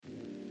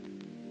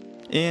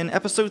In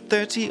episode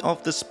 30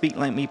 of the Speak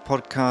Like Me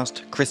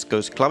podcast, Chris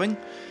Goes Clubbing,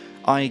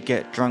 I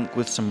get drunk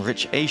with some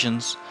rich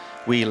Asians,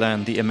 we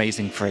learn the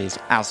amazing phrase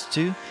as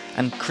to,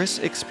 and Chris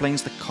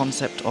explains the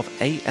concept of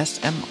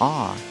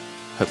ASMR.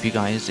 Hope you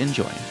guys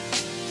enjoy.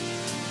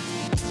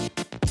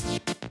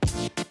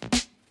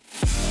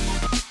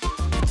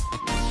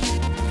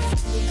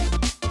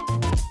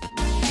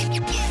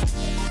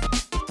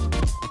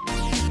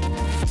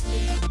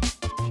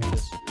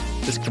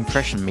 This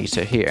compression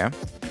meter here.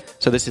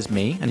 So this is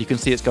me, and you can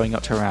see it's going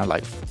up to around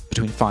like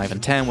between 5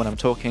 and 10 when I'm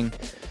talking.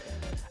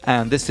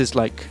 And this is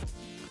like,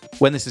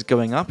 when this is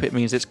going up, it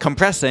means it's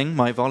compressing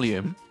my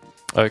volume.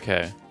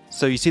 Okay.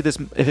 So you see this,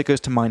 if it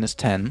goes to minus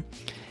 10,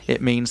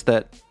 it means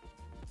that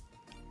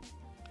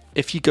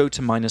if you go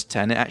to minus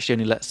 10, it actually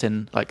only lets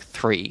in like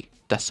 3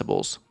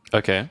 decibels.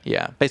 Okay.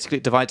 Yeah, basically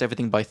it divides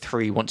everything by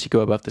 3 once you go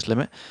above this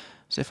limit.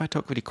 So if I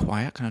talk really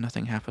quiet, kind of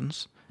nothing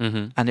happens.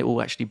 Mm-hmm. And it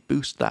will actually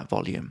boost that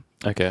volume.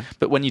 Okay.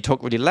 But when you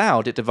talk really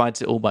loud, it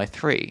divides it all by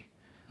 3.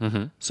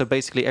 Mm-hmm. So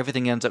basically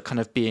everything ends up kind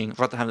of being,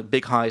 rather than having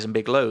big highs and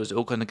big lows, it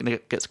all kind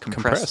of gets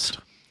compressed.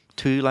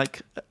 To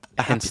like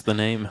Hence the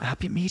name. A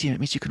happy medium. It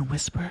means you can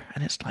whisper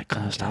and it's like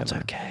kind of sounds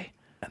okay.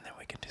 And then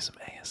we can do some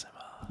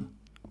ASMR.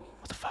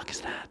 What the fuck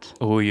is that?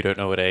 Oh, you don't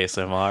know what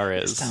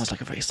ASMR is? It sounds like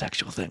a very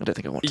sexual thing. I don't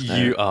think I want to know.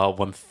 You are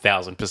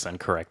 1000%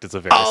 correct. It's a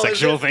very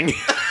sexual thing.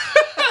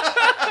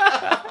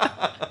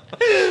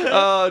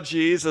 Oh,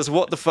 Jesus.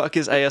 What the fuck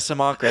is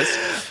ASMR, Chris?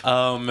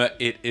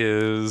 It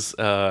is...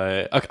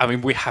 okay, I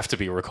mean, we have to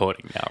be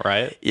recording now,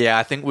 right? Yeah,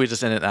 I think we're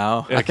just in it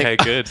now. Okay,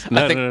 good.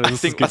 I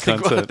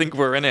think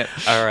we're in it.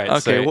 All right.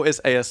 Okay, what is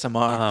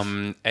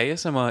ASMR?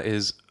 ASMR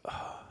is...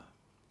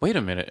 wait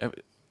a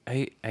minute.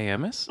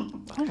 AMS?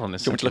 Hold on a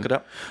second. Do you want me to look it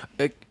up?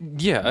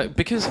 Yeah,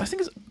 because I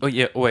think it's... Oh,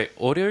 yeah, wait.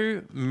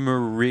 Audio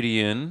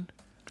Meridian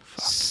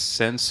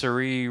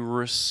Sensory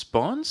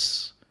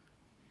Response?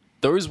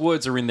 Those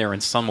words are in there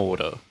in some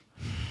order.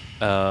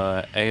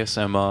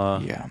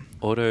 ASMR. Yeah.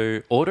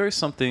 Auto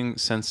something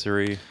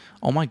sensory.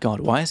 Oh my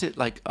God, why is it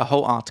like a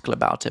whole article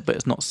about it, but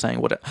it's not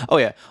saying what it... Oh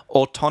yeah,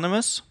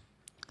 Autonomous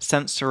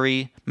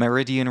Sensory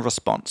Meridian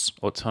Response.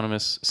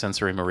 Autonomous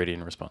Sensory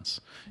Meridian Response.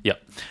 Yep.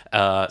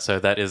 So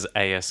that is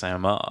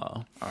ASMR.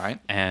 All right.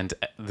 And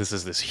this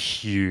is this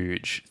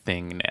huge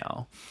thing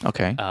now.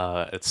 Okay.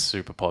 It's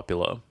super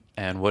popular.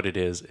 And what it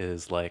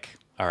is like,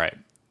 all right,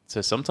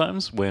 so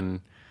sometimes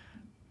when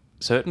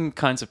certain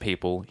kinds of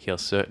people hear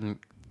certain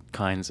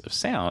kinds of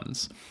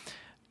sounds,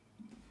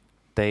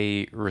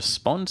 they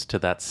respond to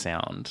that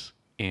sound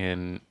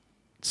in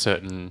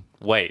certain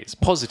ways,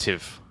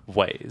 positive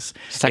ways.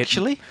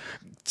 Sexually?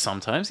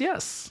 Sometimes,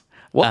 yes.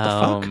 What the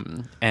fuck?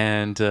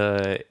 And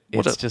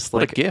it's just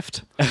like what a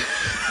gift.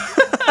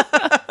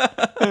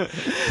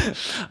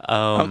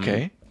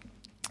 Okay.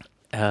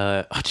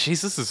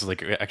 Jesus, this is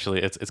like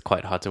actually it's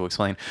quite hard to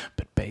explain,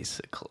 but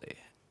basically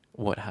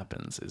what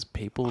happens is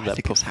people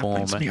that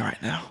perform right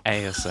now.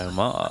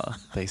 ASMR,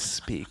 they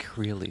speak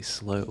really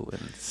slow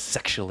and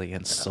sexually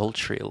and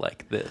sultry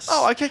like this.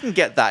 Oh, I can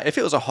get that. If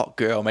it was a hot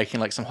girl making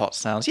like some hot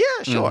sounds,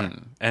 yeah, sure.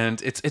 Mm-hmm.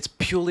 And it's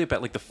purely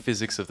about like the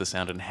physics of the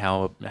sound and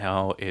how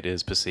it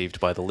is perceived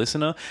by the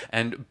listener.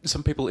 And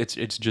some people, it's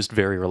just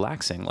very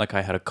relaxing. Like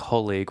I had a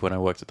colleague when I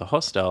worked at the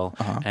hostel,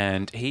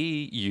 and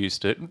he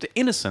used it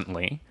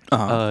innocently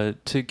to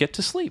get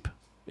to sleep.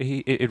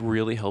 It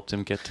really helped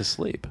him get to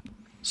sleep.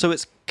 So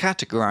it's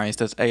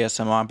categorized as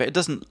ASMR, but it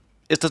doesn't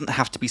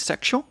have to be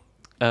sexual,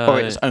 or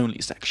it is only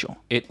sexual.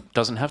 It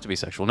doesn't have to be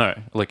sexual. No,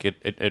 like it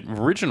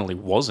originally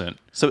wasn't.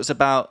 So it's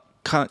about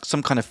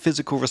some kind of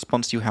physical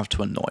response you have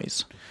to a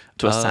noise,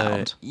 to a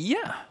sound.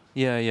 Yeah.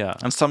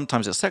 And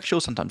sometimes it's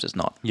sexual, sometimes it's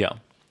not. Yeah.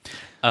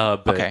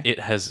 But it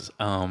has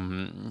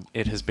been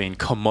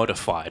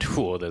commodified.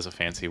 Oh, there's a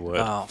fancy word.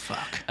 Oh,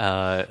 fuck.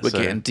 We're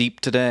getting deep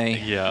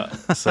today. Yeah.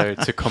 So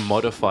to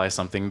commodify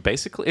something,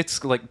 basically,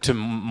 it's like to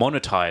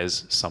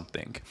monetize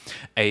something.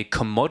 A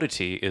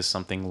commodity is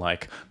something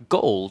like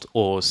gold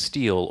or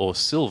steel or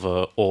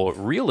silver or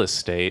real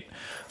estate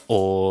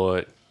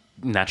or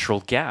natural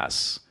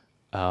gas.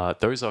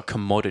 Those are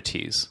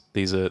commodities.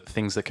 These are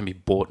things that can be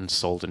bought and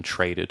sold and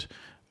traded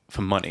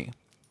for money.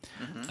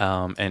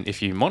 Mm-hmm. And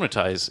if you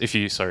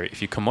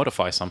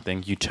commodify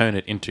something, you turn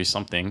it into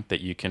something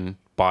that you can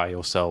buy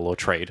or sell or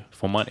trade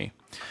for money.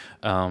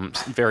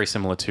 Very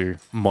similar to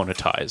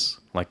monetize,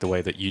 like the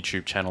way that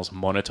YouTube channels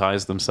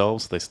monetize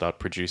themselves. They start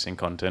producing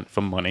content for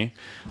money.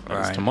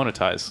 That's to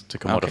monetize, to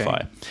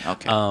commodify.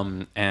 Okay.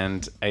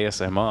 And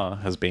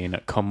ASMR has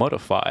been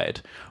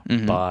commodified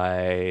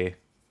by...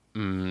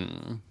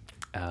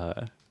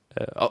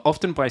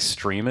 often by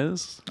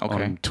streamers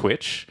on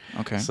Twitch.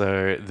 Okay.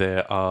 So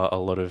there are a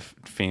lot of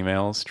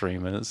female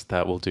streamers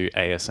that will do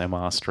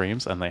ASMR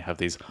streams, and they have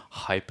these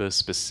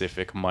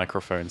hyper-specific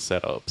microphone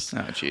setups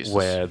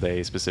where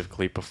they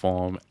specifically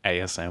perform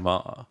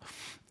ASMR.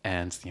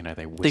 And,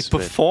 they whisper.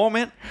 They perform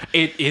it?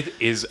 It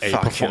is a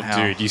performance.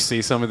 Dude, you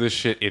see some of this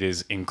shit, it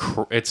is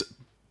it's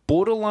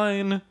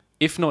borderline,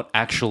 if not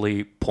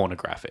actually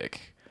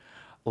pornographic.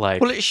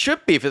 Like, well, it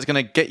should be if it's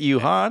going to get you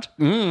hard.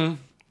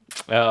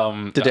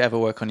 Did it ever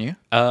work on you?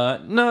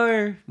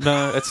 No,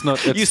 it's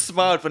not. It's, You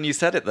smiled when you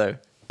said it, though.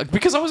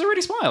 because I was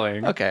already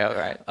smiling. Okay, all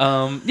right.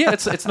 Yeah,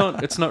 it's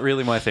not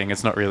really my thing.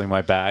 It's not really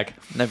my bag.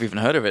 Never even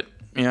heard of it.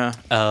 Yeah.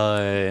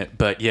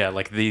 But yeah,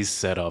 like these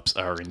setups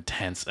are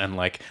intense, and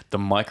like the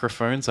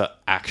microphones are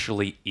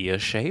actually ear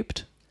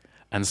shaped.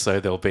 And so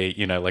there'll be,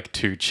 like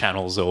 2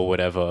 channels or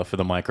whatever for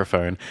the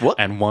microphone. What?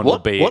 And one will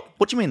be...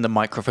 What do you mean the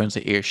microphones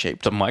are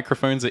ear-shaped? The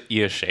microphones are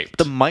ear-shaped.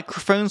 The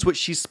microphones which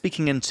she's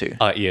speaking into?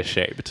 Are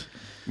ear-shaped.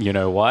 You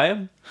know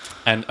why?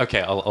 And, okay,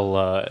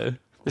 I'll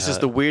This is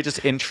the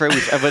weirdest intro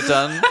we've ever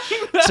done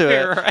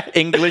to an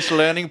English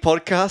learning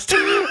podcast.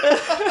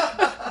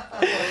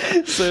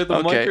 So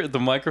the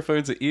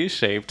microphones are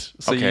ear-shaped,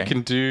 so you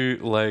can do,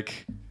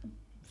 like,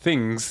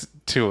 things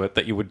to it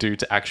that you would do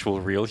to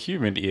actual real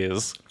human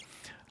ears.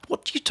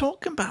 What are you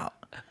talking about?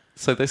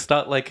 So they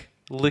start like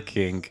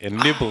licking and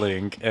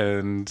nibbling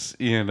and,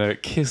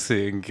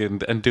 kissing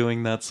and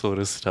doing that sort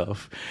of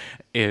stuff.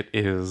 It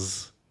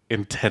is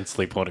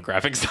intensely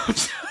pornographic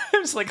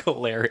sometimes, like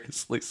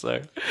hilariously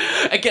so.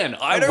 Again,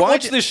 I don't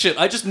watch this shit.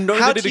 I just know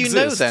that it exists. How do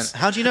you know then?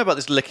 How do you know about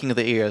this licking of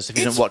the ears if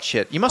you didn't watch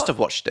it? You must have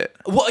watched it.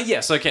 Well,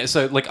 yes, okay.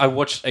 So, like, I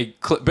watched a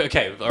clip.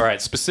 Okay, all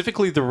right.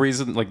 Specifically, the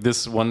reason, like,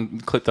 this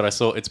one clip that I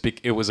saw,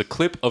 it was a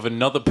clip of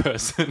another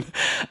person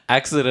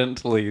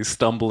accidentally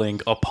stumbling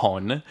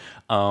upon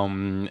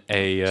an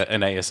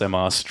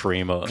ASMR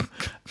streamer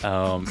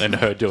and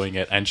her doing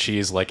it, and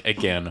she's like,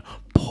 again,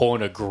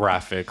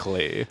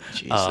 pornographically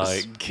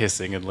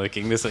kissing and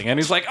licking this thing, and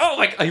he's like, oh,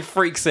 like, he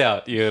freaks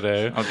out,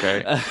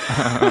 Okay.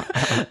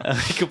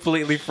 He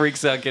completely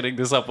freaks out getting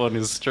this up on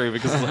his stream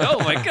because he's like, oh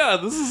my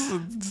god, this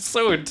is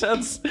so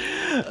intense.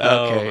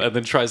 And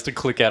then tries to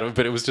click out of it,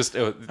 but it was just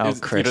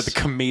Chris. the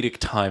comedic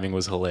timing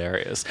was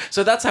hilarious.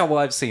 So that's how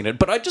I've seen it,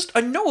 but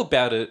I know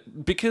about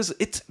it because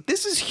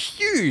this is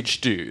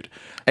huge, dude.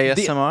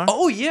 ASMR?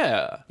 Oh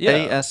yeah.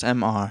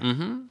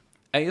 ASMR.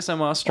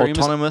 ASMR streams.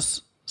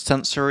 Autonomous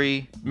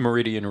sensory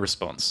meridian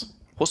response.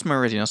 What's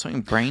meridian?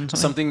 Something brain?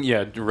 Something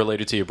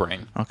related to your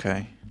brain.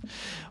 Okay.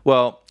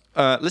 Well,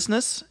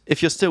 listeners,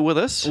 if you're still with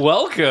us,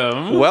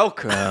 welcome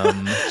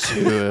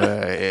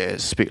to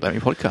Speak Like Me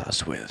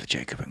podcast with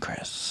Jacob and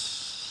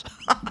Chris.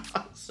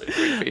 So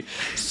creepy.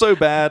 So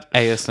bad.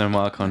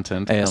 ASMR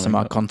content.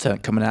 ASMR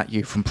content coming at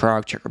you from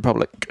Prague, Czech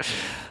Republic.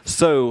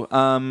 So,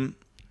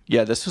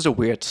 this was a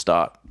weird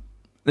start.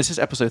 This is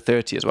episode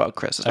 30 as well,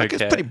 Chris. It's like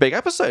it's a pretty big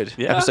episode.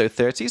 Yeah. Episode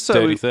 30. So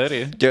Dirty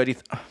 30.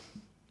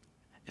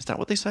 Is that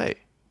what they say?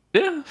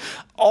 Yeah.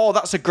 Oh,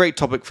 that's a great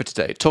topic for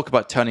today. Talk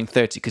about turning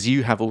 30, because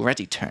you have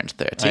already turned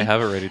 30. I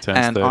have already turned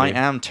 30. And I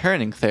am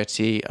turning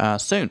 30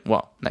 soon.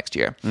 Well, next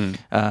year.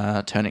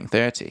 Turning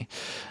 30.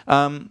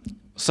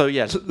 So,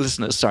 yeah,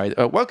 listeners, sorry.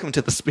 Welcome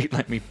to the Speak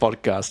Like Me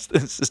podcast.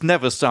 This has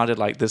never started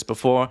like this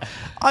before.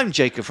 I'm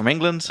Jacob from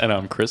England. And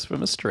I'm Chris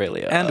from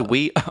Australia. And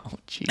we... Oh,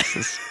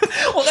 Jesus.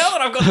 Well, now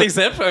that I've got these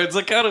headphones,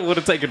 I kind of want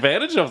to take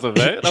advantage of them,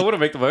 mate. I want to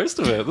make the most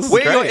of it. This is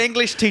We're great. your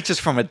English teachers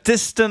from a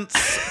distance,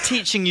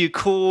 teaching you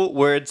cool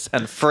words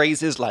and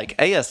phrases like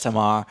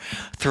ASMR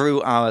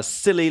through our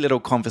silly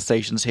little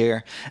conversations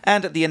here.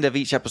 And at the end of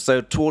each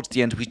episode, towards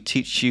the end, we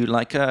teach you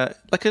like a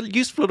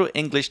useful little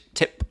English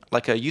tip,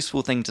 like a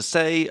useful thing to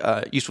say,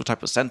 a useful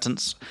type of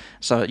sentence,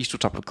 so a useful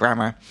type of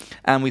grammar.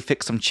 And we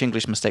fix some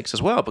Chinglish mistakes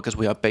as well, because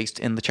we are based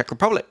in the Czech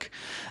Republic.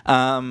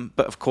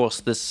 But of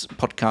course, this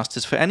podcast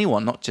is for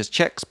anyone, not just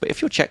Czechs. But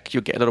if you're Czech,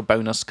 you'll get a little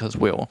bonus, because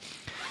we'll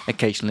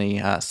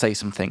occasionally say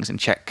some things in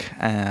Czech.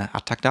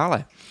 A tak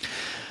dále.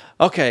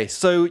 Okay,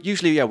 so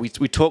usually, we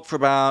talk for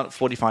about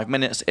 45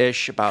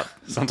 minutes-ish, about...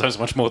 Sometimes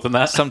much more than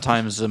that.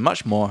 Sometimes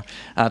much more.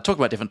 Talk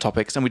about different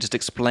topics, and we just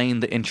explain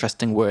the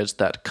interesting words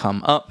that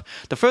come up.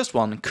 The first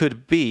one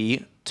could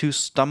be to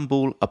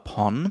stumble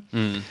upon,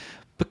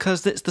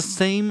 because it's the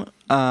same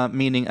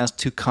meaning as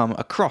to come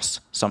across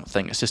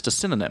something. It's just a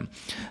synonym.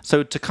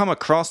 So to come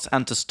across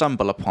and to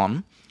stumble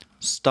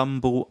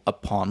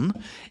upon,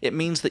 it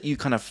means that you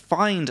kind of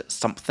find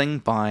something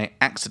by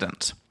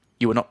accident.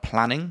 You were not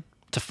planning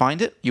to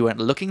find it. You weren't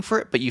looking for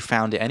it, but you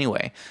found it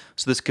anyway.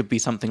 So this could be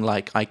something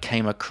like, I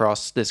came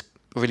across this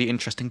really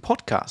interesting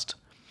podcast,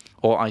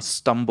 or I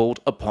stumbled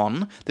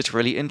upon this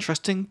really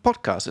interesting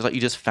podcast. It's like you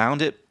just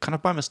found it kind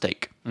of by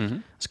mistake. Mm-hmm.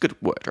 It's a good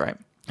word, right?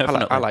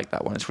 I like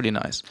that one. It's really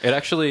nice.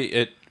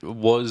 It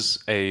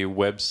was a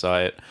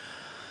website,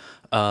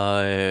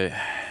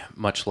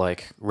 much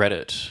like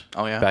Reddit.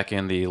 Oh, yeah? Back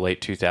in the late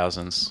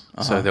 2000s.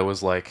 Uh-huh. So there was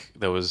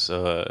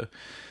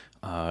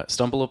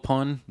Stumble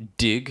Upon,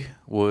 Dig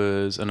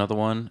was another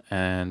one,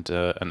 and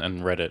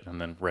Reddit, and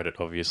then Reddit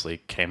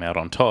obviously came out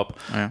on top.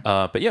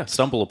 Yeah. But yeah,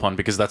 Stumble Upon,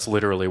 because that's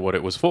literally what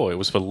it was for. It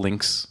was for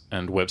links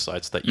and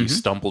websites that you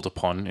stumbled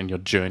upon in your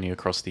journey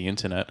across the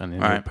internet, and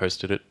then you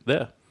posted it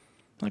there.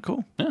 Oh,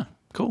 cool. Yeah.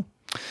 Cool.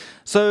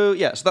 So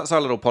that's our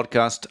little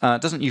podcast.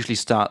 It doesn't usually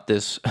start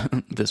this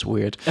this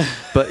weird,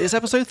 but it's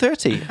episode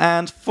 30.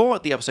 And for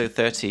the episode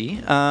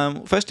 30,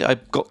 firstly, I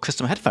got Chris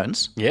some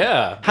headphones.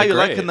 Yeah. How you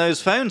great. liking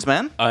those phones,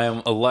 man? I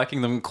am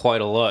liking them quite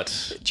a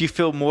lot. Do you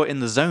feel more in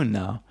the zone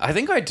now? I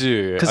think I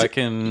do. I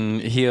can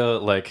hear,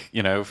 like,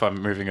 if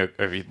I'm moving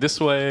over this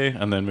way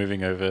and then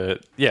moving over...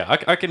 Yeah,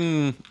 I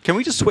can... Can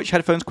we just switch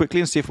headphones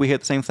quickly and see if we hear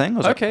the same thing?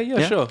 Okay,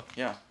 sure.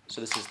 Yeah.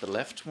 So this is the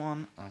left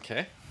one.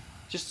 Okay.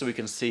 Just so we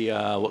can see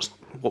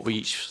what we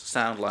each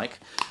sound like,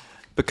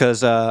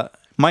 because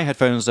my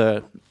headphones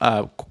are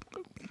kind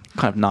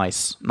of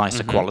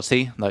nicer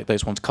quality. Like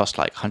those ones cost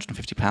like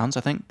 £150, I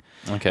think.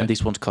 Okay. And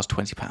these ones cost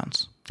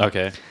 £20.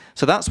 Okay.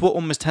 So that's what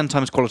almost 10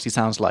 times quality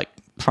sounds like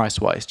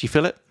price-wise. Do you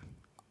feel it?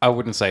 I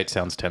wouldn't say it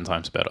sounds 10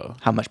 times better.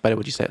 How much better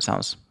would you say it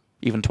sounds?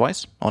 Even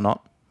twice or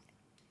not?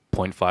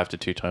 0.5 to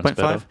 2 times 0.5?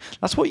 better.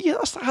 That's what.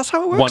 That's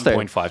how it works.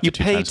 1.5 to you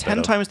 2 pay times 10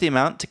 better. times the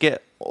amount to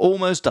get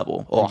almost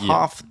double or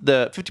half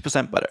the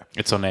 50% better.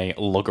 It's on a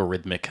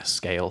logarithmic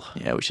scale.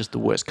 Yeah, which is the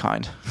worst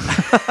kind.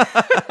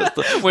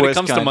 When it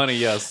comes to money,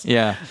 yes.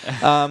 Yeah.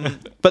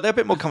 But they're a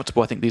bit more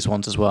comfortable, I think, these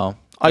ones as well.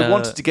 I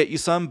wanted to get you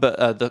some,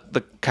 but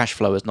the cash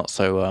flow is not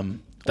so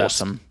That's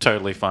awesome.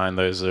 totally fine.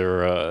 Those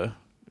are,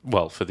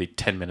 for the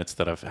 10 minutes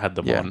that I've had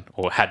them on,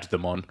 or had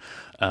them on.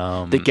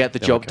 They get the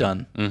job okay.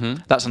 done.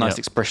 Mm-hmm. That's a nice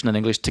expression in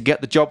English. To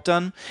get the job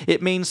done,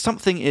 it means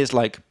something is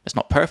like, it's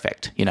not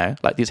perfect,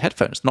 like these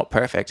headphones, not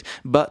perfect,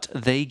 but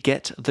they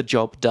get the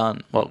job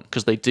done. Well,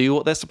 because they do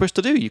what they're supposed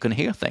to do. You can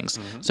hear things.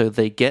 So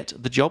they get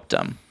the job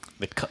done.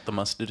 They cut the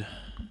mustard.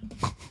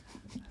 Do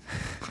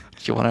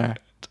you want to...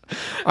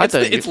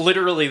 It's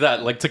literally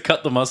that. Like, to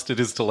cut the mustard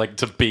is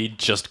to be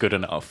just good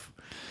enough.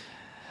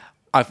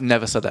 I've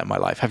never said that in my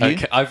life. Have you?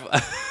 Okay,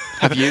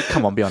 Have you?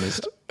 Come on, be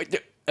honest.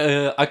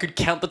 I could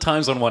count the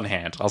times on one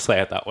hand. I'll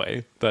say it that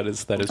way. That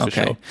is for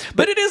Okay. sure.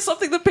 But it is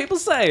something that people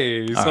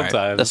say sometimes.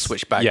 Right, let's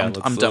switch back. Yeah,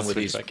 I'm done with switch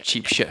these back.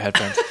 cheap shit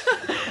headphones.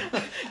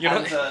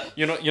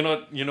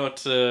 You're not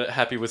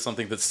happy with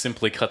something that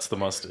simply cuts the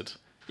mustard.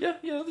 Yeah.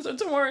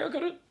 Don't worry, I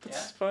got it.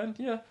 That's fine.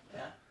 Yeah.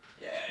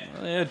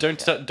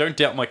 Don't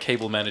doubt my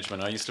cable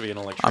management. I used to be an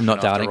electrician. I'm not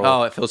after doubting.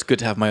 all. Oh, it feels good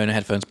to have my own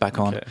headphones back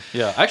on. Okay.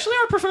 Yeah. Actually,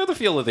 I prefer the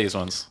feel of these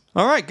ones.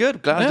 All right,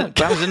 good. Glad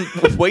I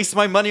didn't waste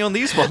my money on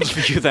these ones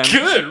for you then.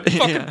 Good.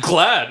 Fucking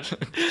glad.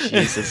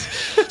 Jesus.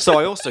 So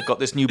I also got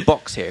this new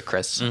box here,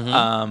 Chris.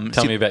 Tell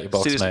me about your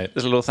box, see this, mate.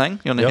 This little thing.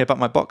 You want to hear about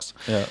my box?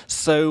 Yeah.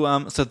 So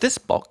this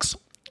box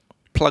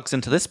plugs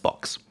into this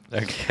box.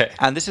 Okay.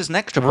 And this is an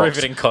extra box.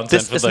 Riveting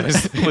content for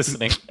those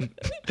listening.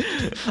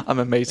 I'm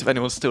amazed if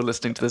anyone's still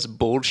listening to this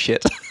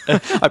bullshit.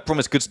 I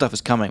promise good stuff is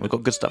coming. We've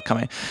got good stuff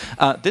coming.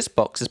 This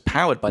box is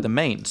powered by the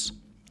mains.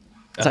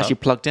 It's actually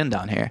plugged in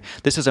down here.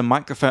 This is a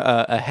microphone,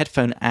 a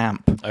headphone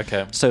amp.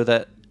 Okay. So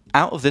that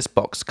out of this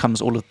box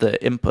comes all of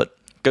the input,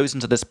 goes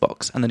into this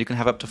box, and then you can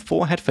have up to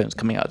 4 headphones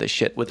coming out of this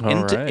shit with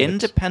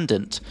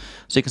independent.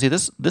 So you can see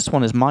this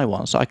one is my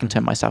one, so I can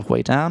turn myself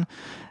way down,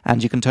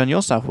 and you can turn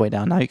yourself way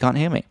down. Now you can't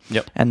hear me.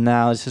 Yep. And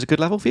now this is a good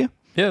level for you.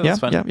 Yeah, that's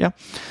fine. Yeah.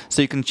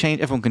 So you can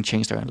change. Everyone can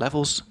change their own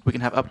levels. We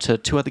can have up to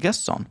 2 other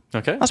guests on.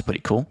 Okay. That's pretty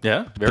cool.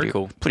 Yeah, very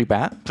cool. Pretty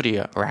bad.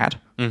 Pretty rad.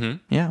 Mm-hmm.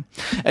 Yeah.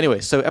 Anyway,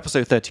 so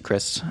episode 30,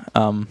 Chris.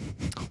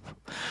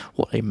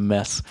 What a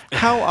mess.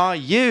 How are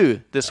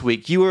you this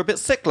week? You were a bit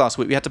sick last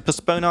week. We had to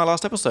postpone our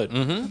last episode.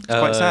 Mm-hmm. It's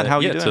quite sad. How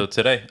are you doing? Till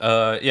today.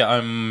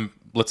 I'm,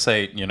 let's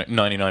say,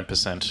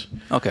 99%.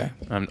 Okay.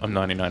 I'm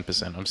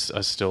 99%.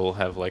 I still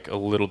have like a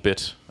little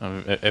bit,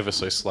 ever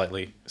so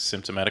slightly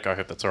symptomatic. I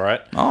hope that's all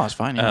right. Oh, it's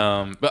fine.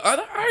 Yeah. But I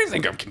don't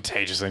think I'm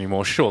contagious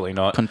anymore. Surely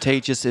not.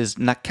 Contagious is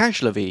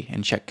nakažlivý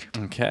in Czech.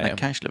 Okay.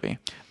 Nakažlivý.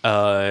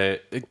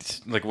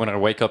 It's like when I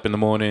wake up in the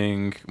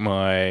morning,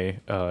 my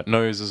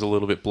nose is a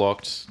little bit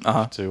blocked. I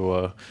have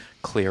to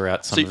clear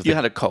out some of the... So you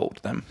had a cold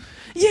then?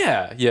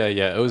 Yeah.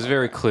 It was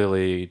very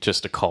clearly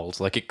just a cold.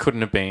 Like, it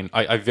couldn't have been...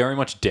 I very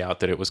much doubt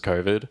that it was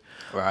COVID.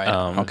 Right.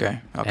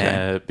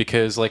 Okay.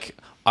 Because, like,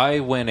 I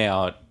went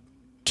out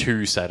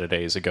 2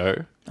 Saturdays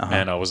ago,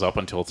 and I was up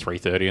until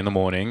 3:30 in the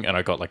morning, and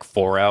I got, like,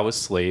 4 hours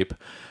sleep,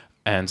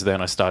 and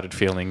then I started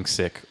feeling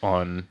sick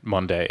on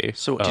Monday.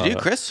 So what did you do,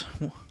 Chris?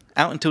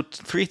 Out until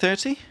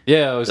 3:30?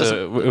 Yeah, it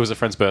was a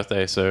friend's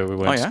birthday, so we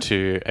went Oh, yeah?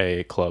 to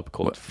a club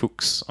called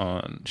Fuchs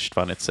on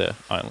Štvanice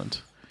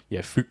Island.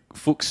 Yeah,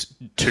 Fuchs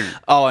 2.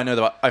 Oh, I know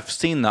that. I've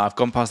seen that. I've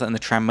gone past that in the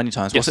tram many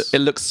times. Yes. It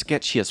looks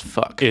sketchy as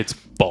fuck. It's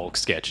bulk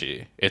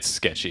sketchy. It's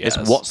sketchy. It's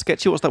what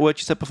sketchy? What's that word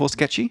you said before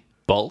sketchy?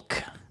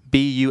 Bulk.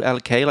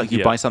 B-U-L-K, like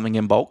you buy something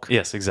in bulk?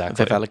 Yes,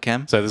 exactly.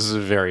 Vevelikem. So this is a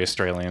very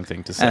Australian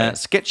thing to say.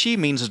 Sketchy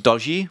means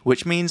dodgy,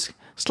 which means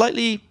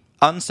slightly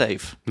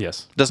unsafe.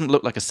 Yes. Doesn't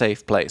look like a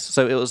safe place.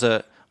 So it was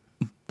a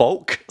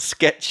bulk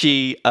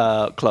sketchy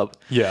club.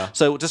 Yeah.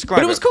 So describe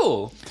it. But it was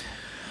cool.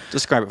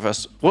 Describe it for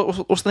us.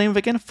 What's the name of it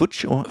again?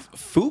 Fuchs? Or?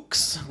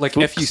 Fuchs? Like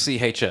Fuchs.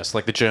 Fuchs,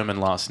 like the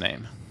German last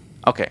name.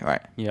 Okay,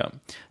 right. Yeah.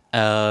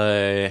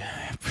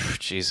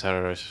 Jeez, how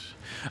do I...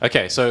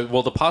 Okay, so,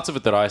 well, the parts of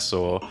it that I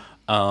saw,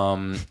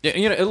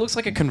 it looks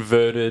like a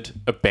converted,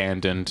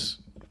 abandoned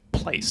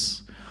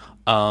place.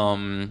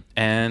 And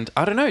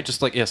I don't know,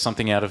 just like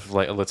something out of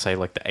like, let's say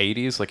like the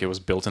 80s, like it was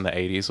built in the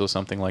 80s or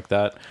something like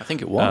that. I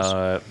think it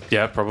was.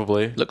 Yeah,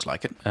 probably. Looks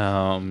like it.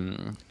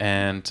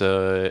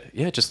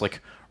 Just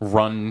like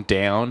run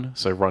down.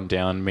 So run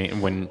down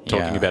when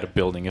talking about a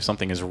building, if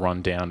something is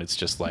run down, it's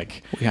just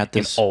like We had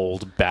this in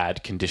old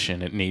bad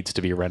condition. It needs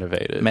to be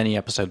renovated. many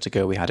episodes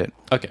ago. We had it.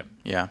 Okay.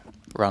 Yeah,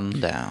 run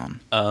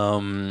down.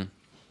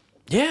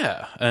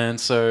 Yeah, and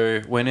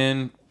so went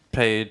in,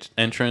 paid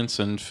entrance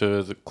and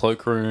for the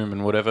cloakroom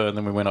and whatever, and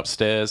then we went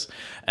upstairs,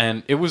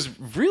 and it was a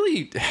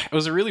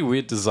really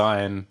weird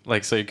design.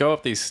 Like, so you go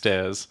up these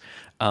stairs,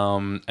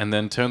 and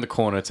then turn the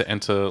corner to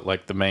enter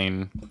like the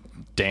main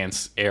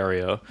dance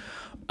area,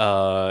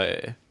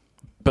 but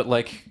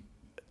like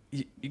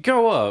you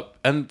go up,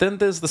 and then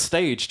there's the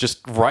stage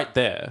just right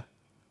there.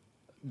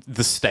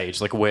 The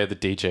stage, like where the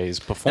DJ is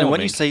performing. And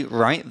when you say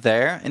right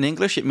there in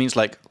English, it means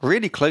like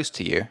really close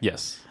to you.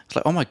 Yes. It's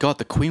like, oh my God,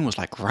 the Queen was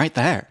like right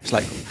there. It's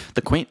like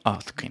the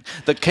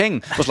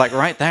King was like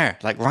right there,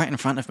 like right in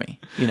front of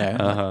me, you know?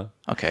 Uh-huh.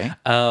 Okay.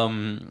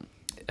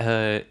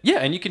 Yeah,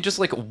 and you can just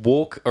like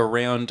walk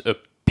around a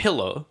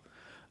pillar.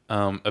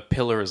 A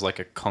pillar is like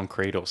a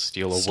concrete or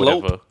steel or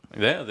Slope. whatever.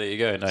 Yeah, there you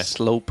go. Nice.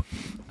 Slope.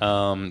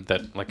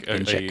 That like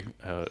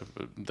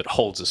that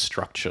holds a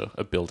structure,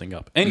 a building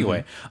up.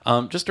 Anyway,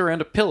 just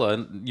around a pillar,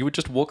 and you would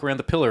just walk around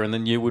the pillar, and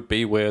then you would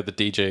be where the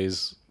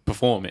DJ's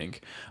performing.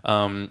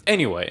 So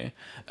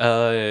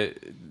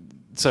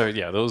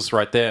yeah, that was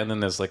right there, and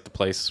then there's like the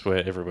place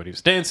where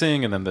everybody's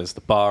dancing, and then there's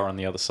the bar on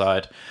the other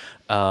side,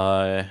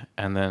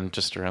 and then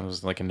just around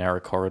was like a narrow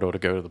corridor to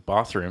go to the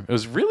bathroom. It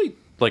was really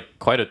like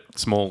quite a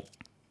small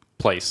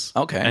place.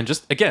 Okay. And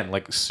just again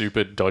like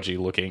super dodgy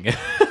looking.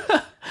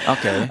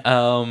 Okay.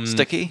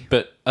 Sticky?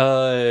 But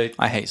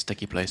I hate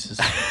sticky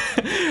places.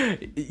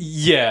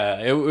 yeah,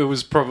 it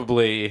was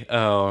probably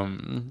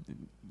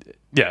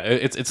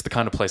it's the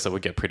kind of place that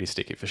would get pretty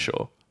sticky for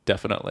sure,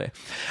 definitely.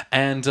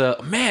 And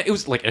man, it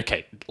was like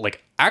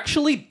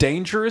actually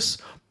dangerous,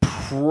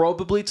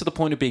 probably to the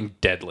point of being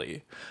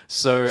deadly.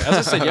 So as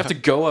I said, you have to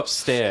go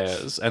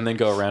upstairs and then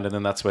go around, and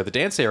then that's where the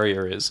dance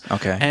area is.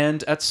 Okay.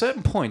 And at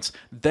certain points,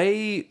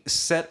 they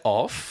set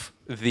off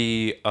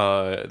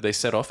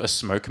a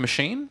smoke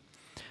machine.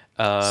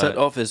 Set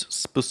off is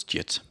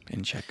spustjet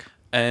in Czech.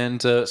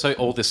 And so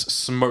all this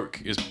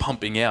smoke is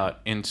pumping out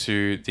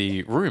into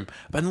the room,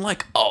 but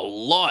like a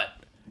lot.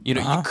 You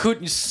know, you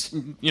couldn't,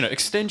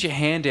 extend your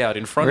hand out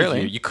in front of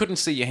you. You couldn't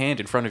see your hand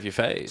in front of your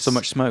face. So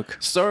much smoke.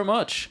 So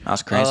much.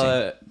 That's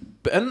crazy.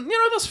 And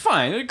that's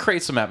fine. It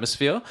creates some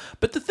atmosphere.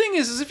 But the thing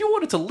is if you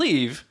wanted to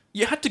leave,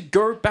 you had to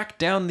go back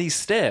down these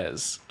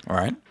stairs. All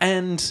right.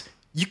 And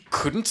you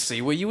couldn't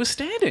see where you were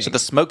standing. So the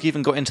smoke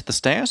even got into the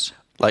stairs?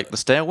 Like the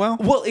stairwell?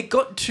 Well, it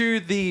got to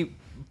the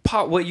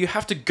part where you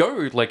have to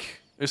go, like...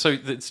 So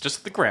it's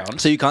just the ground.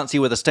 So you can't see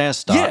where the stairs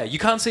start? Yeah, you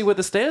can't see where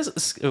the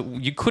stairs...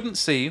 You couldn't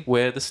see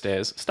where the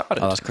stairs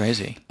started. Oh, that's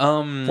crazy.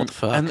 What the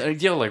fuck? And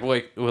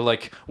we're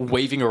like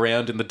waving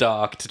around in the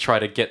dark to try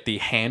to get the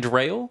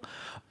handrail.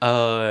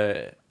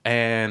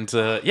 And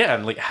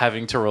like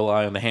having to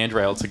rely on the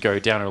handrail to go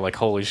down. Or like,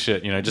 holy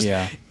shit,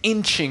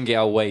 inching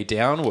our way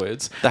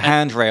downwards. The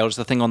handrail is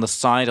the thing on the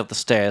side of the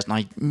stairs, and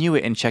I knew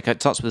it in Czech.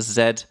 It starts with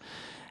Z,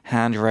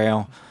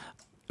 handrail.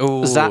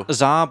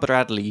 Zar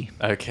Bradley.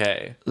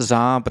 Okay.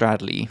 Zar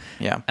Bradley.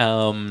 Yeah.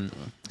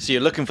 So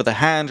you're looking for the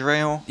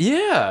handrail.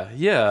 Yeah.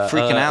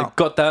 Freaking out.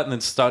 Got that and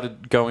then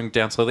started going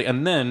down slowly.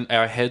 And then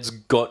our heads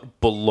got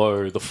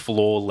below the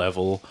floor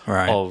level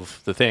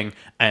of the thing.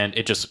 And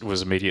it just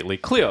was immediately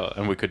clear.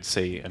 And we could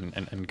see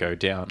and go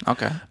down.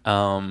 Okay.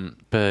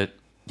 But...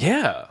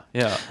 Yeah.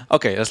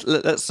 Okay,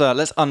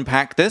 let's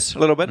unpack this a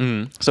little bit.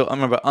 So I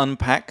remember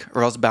unpack,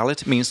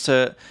 rozbalit, means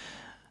to...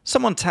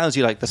 Someone tells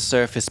you like the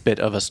surface bit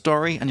of a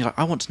story, and you're like,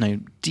 I want to know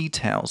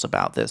details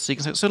about this. So you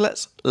can say, so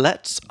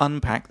let's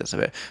unpack this a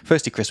bit.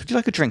 Firstly, Chris, would you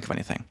like a drink of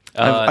anything?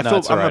 I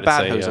feel I'm a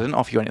bad host. I didn't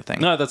offer you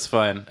anything. No, that's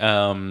fine.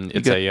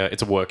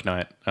 It's a work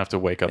night. I have to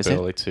wake up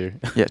early too.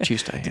 Yeah,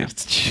 Tuesday. Yeah.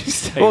 It's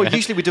Tuesday. Well,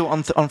 usually we do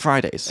it on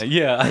Fridays.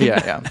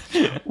 Yeah.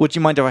 Would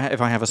you mind if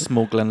I have a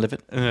small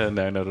Glenlivet? No,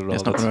 not at all.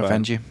 It's not going to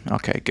offend you.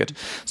 Okay, good.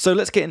 So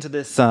let's get into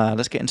this.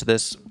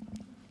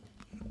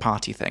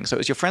 Party thing. So it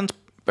was your friend's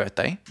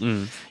birthday.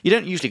 You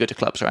don't usually go to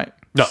clubs, right?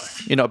 No.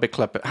 You're not a big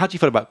club. But how do you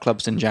feel about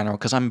clubs in general?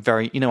 Because I'm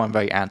very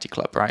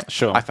anti-club, right?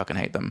 Sure. I fucking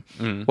hate them.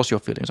 What's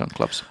your feelings on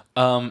clubs?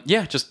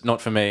 Just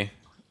not for me.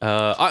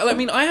 I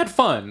mean, I had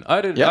fun. I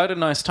had a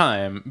nice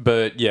time,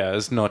 but yeah,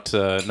 it's not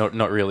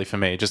really for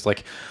me. Just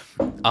like,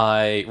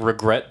 I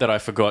regret that I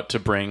forgot to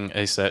bring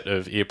a set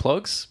of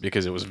earplugs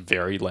because it was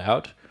very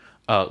loud.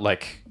 I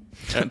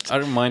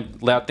don't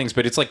mind loud things,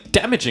 but it's like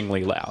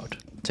damagingly loud.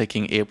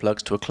 Taking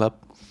earplugs to a club?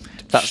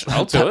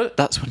 I'll do it.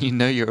 That's when you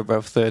know you're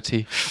above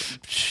 30.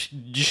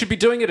 You should be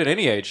doing it at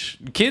any age.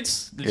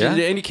 Kids,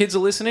 any kids are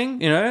listening,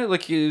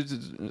 like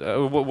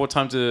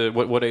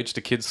what age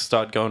do kids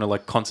start going to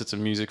like concerts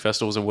and music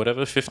festivals and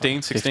whatever?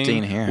 15, 16,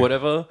 15 here.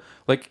 Whatever.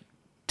 Like,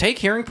 take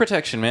hearing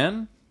protection,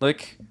 man.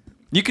 Like,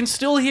 you can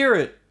still hear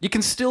it. You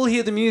can still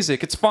hear the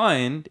music. It's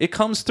fine. It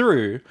comes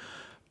through.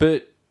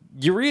 But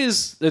your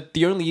ears are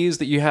the only ears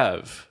that you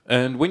have.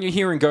 And when your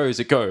hearing goes,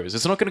 it goes.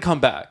 It's not going to come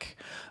back.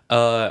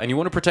 And you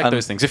want to protect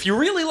those things. If you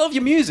really love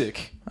your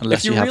music...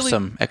 Unless you have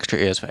some extra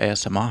ears for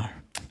ASMR.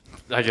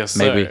 I guess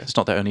Maybe so. it's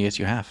not the only ears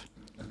you have.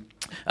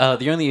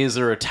 The only ears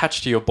that are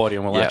attached to your body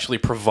and will actually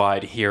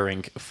provide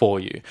hearing for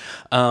you.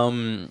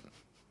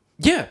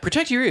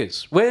 Protect your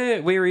ears.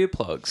 Wear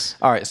earplugs.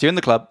 All right, so you're in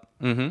the club.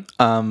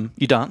 Mm-hmm.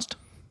 You danced.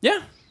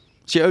 Yeah.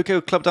 So you're okay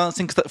with club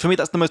dancing? Because for me,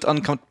 that's the most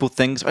uncomfortable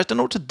thing. So I just don't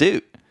know what to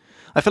do.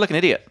 I feel like an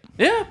idiot.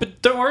 Yeah,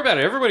 but don't worry about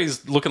it.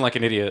 Everybody's looking like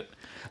an idiot.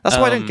 That's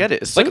why I don't get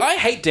it. It's so... Like, I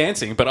hate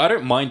dancing, but I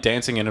don't mind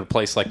dancing in a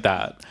place like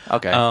that.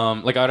 Okay.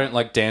 Like, I don't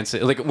like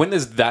dancing. Like, when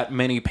there's that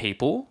many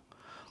people,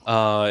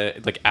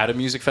 like, at a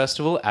music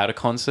festival, at a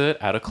concert,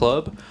 at a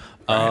club,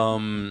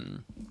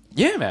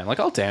 yeah, man. Like,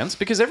 I'll dance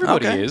because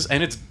everybody is,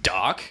 and it's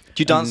dark.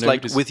 Do you dance,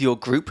 like, with your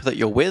group that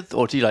you're with,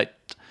 or do you, like,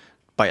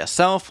 by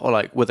yourself, or,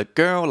 like, with a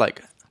girl?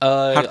 Like...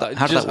 How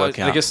does that work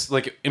out? I guess,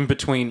 like, in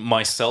between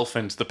myself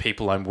and the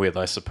people I'm with,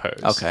 I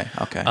suppose. Okay.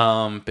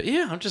 But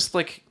yeah, I'm just,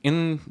 like,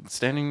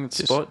 standing in the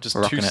spot, just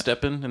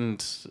two-stepping, and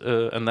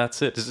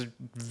that's it. Just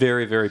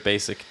very, very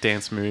basic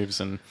dance moves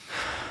and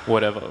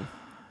whatever.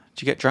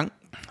 Did you get drunk?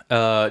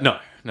 No.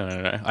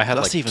 I had,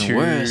 That's like, even 2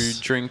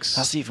 worse. drinks.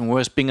 That's even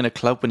worse, being in a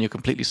club when you're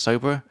completely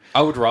sober.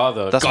 I would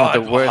rather. That's one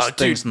of the worst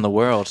things in the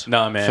world.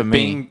 No, man. For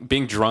me.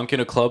 Being drunk in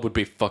a club would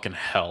be fucking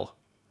hell.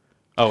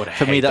 I would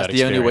hate For me, that's that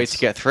the only way experience. to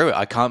get through it.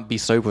 I can't be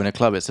sober in a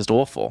club. It's just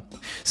awful.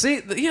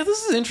 See, yeah,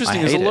 this is interesting.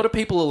 I There's a hate lot it. of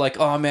people are like,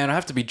 oh, man, I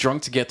have to be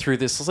drunk to get through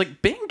this. It's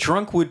like, being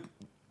drunk would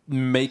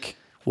make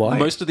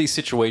most of these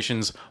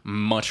situations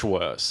much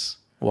worse.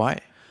 Why?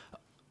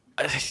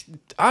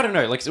 I don't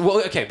know. Like,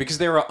 well, okay, because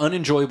there are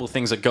unenjoyable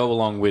things that go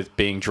along with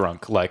being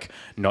drunk, like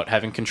not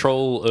having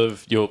control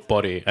of your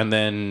body, and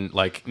then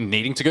like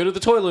needing to go to the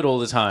toilet all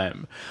the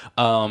time.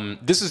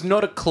 This is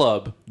not a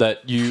club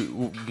that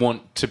you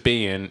want to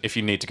be in if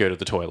you need to go to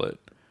the toilet.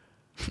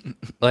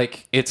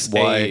 Like, it's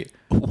Why?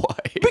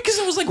 Because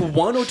it was like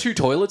 1 or 2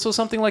 toilets or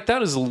something like that.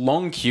 There's a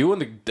long queue,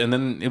 and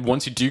then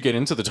once you do get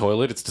into the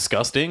toilet, it's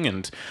disgusting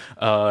and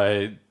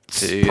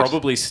it's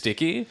probably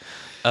sticky.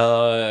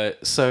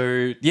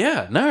 So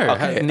yeah, no.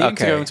 Needing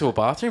to go into a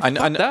bathroom.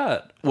 Fuck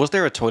that. Was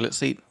there a toilet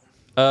seat?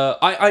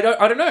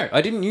 I don't know.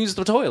 I didn't use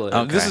the toilet.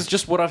 Okay. This is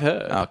just what I've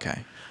heard.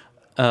 Okay.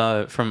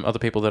 From other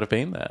people that have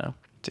been there,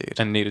 Dude.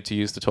 and needed to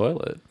use the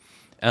toilet.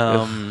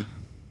 Yeah.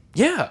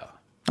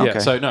 Okay. Yeah,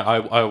 so no,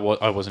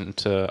 I wasn't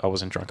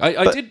drunk.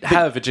 I did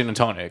have a gin and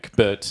tonic,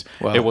 but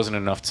it wasn't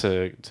enough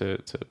to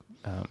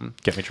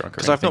get me drunk.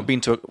 Because I've not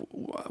been to.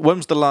 When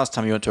was the last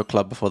time you went to a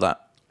club before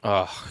that?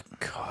 Oh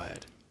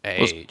God,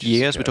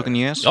 Years? We're talking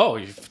years. Oh,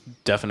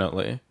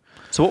 definitely.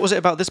 So what was it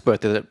about this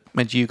birthday that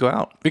made you go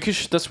out?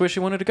 Because that's where she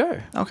wanted to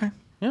go. Okay.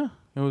 Yeah,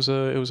 it was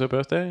her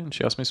birthday, and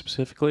she asked me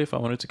specifically if I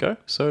wanted to go.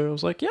 So I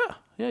was like, yeah,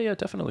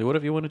 definitely,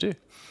 whatever you want to do.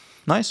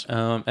 Nice.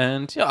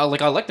 And yeah, I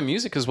like the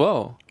music as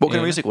well. What kind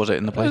of music was it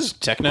in the It place? was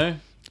techno.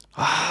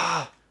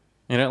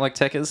 You don't like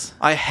techers?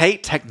 I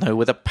hate techno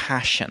with a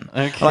passion.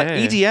 Okay. Like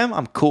EDM,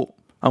 I'm cool.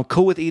 I'm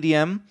cool with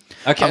EDM.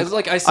 Okay, it's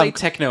like I say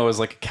techno as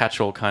like a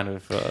catch-all kind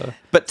of.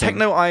 But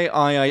techno,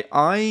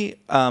 I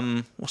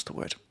what's the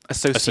word?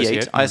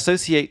 Associate. I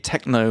associate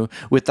techno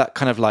with that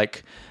kind of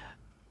like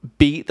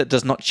beat that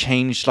does not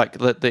change, like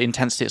the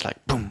intensity. It's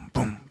like boom,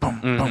 boom,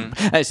 boom, boom,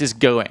 and it's just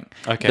going.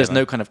 Okay. There's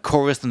no kind of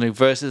chorus, there's no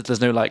verses,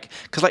 there's no like,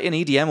 because like in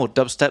EDM or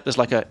dubstep, there's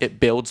like it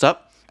builds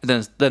up, and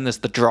then there's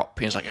the drop.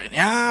 And it's like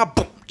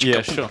boom.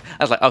 Yeah, sure.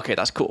 I was like, okay,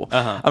 that's cool.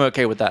 I'm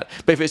okay with that.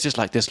 But if it's just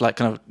like this, like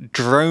kind of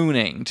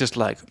droning, just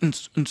like,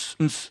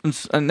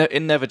 and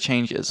it never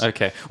changes.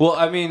 Okay. Well,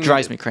 I mean,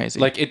 Drives me crazy.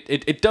 Like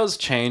it does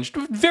change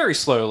very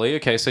slowly.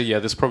 Okay, so yeah,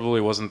 this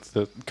probably wasn't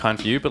the kind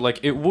for you, but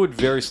like it would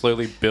very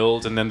slowly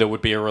build, and then there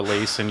would be a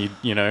release, and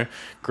you know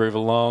groove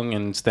along,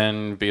 and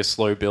then be a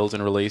slow build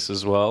and release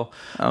as well.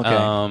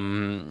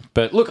 Okay.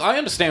 But look, I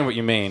understand what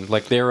you mean.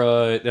 Like there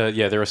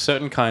are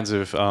certain kinds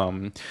of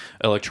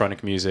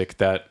electronic music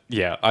that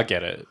I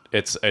get it.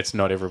 It's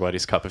not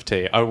everybody's cup of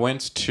tea. I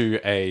went to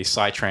a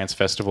psytrance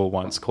festival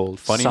once called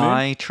Funny Moon.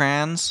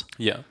 Psytrance?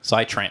 Yeah,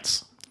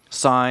 psytrance.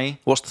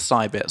 What's the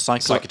psy bit?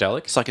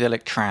 Psychedelic.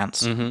 Psychedelic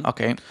trance. Mm-hmm.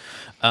 Okay.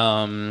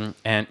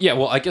 And yeah,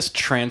 well, I guess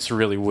trance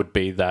really would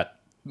be that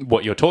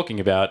what you're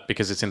talking about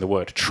because it's in the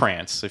word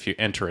trance. If you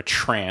enter a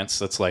trance,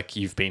 that's like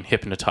you've been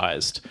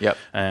hypnotized. Yep.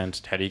 And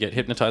how do you get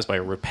hypnotized? By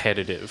a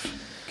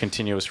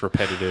continuous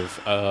repetitive,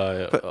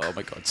 oh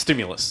my God,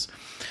 stimulus.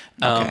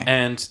 Okay.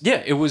 And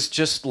yeah, it was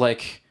just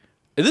like,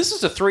 this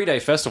is a 3-day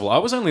festival. I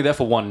was only there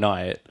for one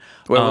night.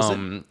 Where was it?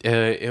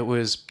 It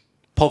was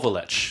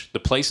Povolec. The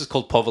place is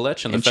called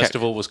Povolec, and the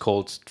festival was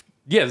called...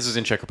 Yeah, this is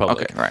in Czech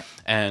Republic. Okay, right.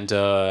 And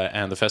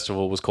the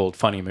festival was called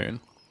Funny Moon.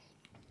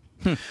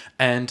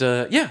 And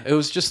it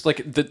was just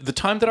like the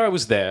time that I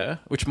was there,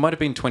 which might have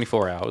been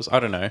 24 hours, I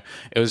don't know.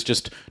 It was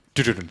just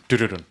but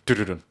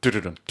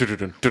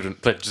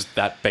just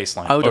that bass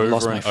line over and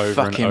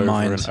over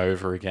and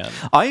over again.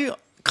 I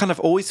kind of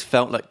always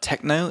felt like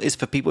techno is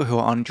for people who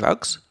are on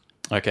drugs.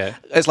 Okay.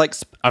 It's like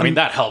I mean,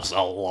 that helps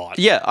a lot.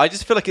 yeah, I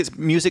just feel like it's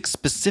music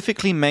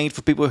specifically made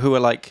for people who are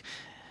like,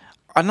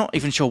 I'm not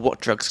even sure what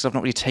drugs because I've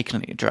not really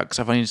taken any drugs.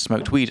 I've only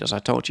smoked weed, as I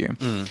told you.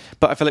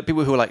 But I feel like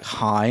people who are like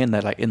high and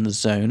they're like in the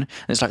zone, and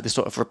it's like this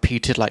sort of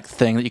repeated like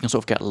thing that you can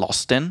sort of get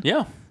lost in.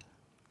 Yeah.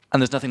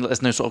 And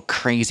there's no sort of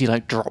crazy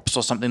like drops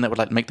or something that would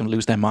like make them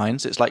lose their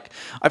minds. It's like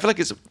I feel like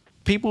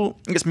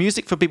it's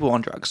music for people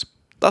on drugs.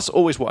 That's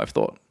always what I've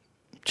thought.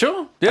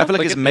 Sure. Yeah. I feel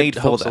like it's made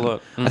for helps them. a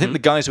lot. I think the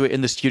guys who are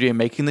in the studio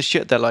making this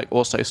shit, they're like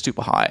also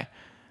super high.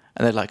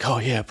 And they're like, oh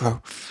yeah,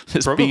 bro,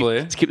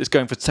 let's keep this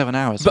going for 7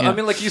 hours. But I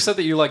mean, like you said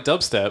that you like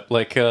dubstep.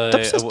 Like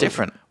dubstep's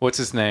different. What's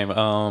his name?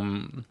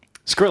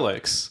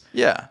 Skrillex.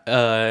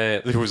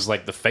 Yeah. Who was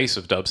like the face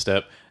of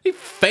dubstep. He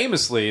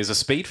famously is a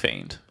speed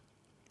fiend.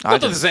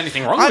 Not that there's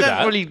anything wrong with that. I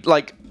don't really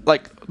like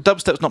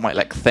dubstep's not my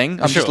like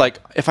thing. I'm just like,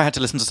 if I had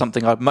to listen to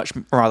something, I'd much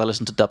rather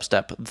listen to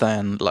dubstep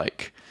than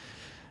like,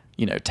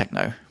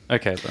 techno.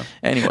 Okay, then.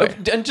 Anyway.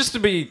 And just to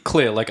be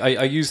clear, like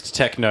I used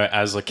techno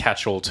as a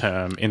catch-all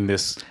term in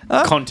this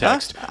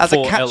context. As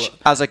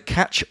a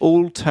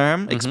catch-all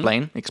term,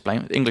 explain,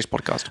 English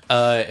podcast.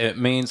 It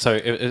means,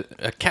 a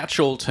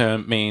catch-all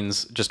term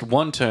means just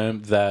one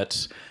term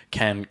that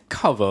can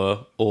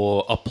cover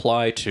or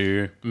apply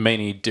to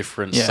many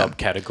different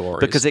subcategories.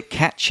 Because it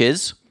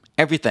catches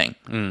everything.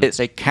 It's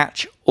a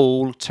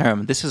catch-all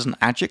term. This is an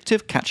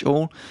adjective,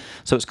 catch-all.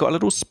 So it's got a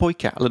little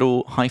spoicat, a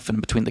little hyphen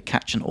between the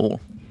catch and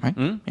all. Right?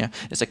 Yeah,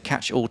 it's a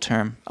catch-all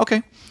term.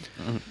 Okay.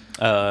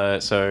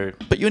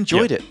 But you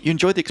enjoyed it. You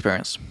enjoyed the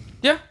experience.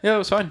 Yeah, it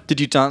was fine.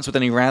 Did you dance with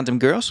any random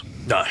girls?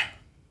 No.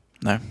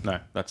 No.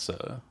 That's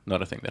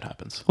not a thing that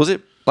happens. Was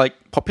it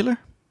like popular?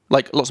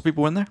 Like lots of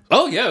people were in there?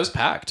 Oh yeah, it was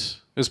packed.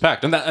 And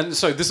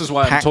so this is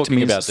why I'm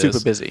talking about this.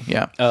 Super busy.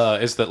 Yeah.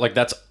 Is that like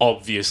that's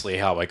obviously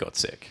how I got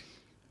sick.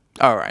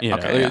 All right.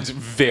 Okay. It's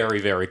very,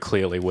 very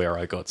clearly where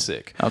I got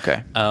sick.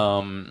 Okay.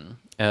 But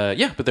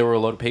there were a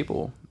lot of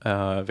people.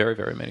 Very,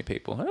 very many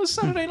people. It was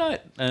Saturday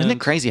night. Isn't it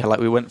crazy how like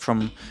we went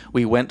from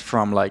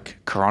like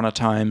Corona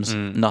times,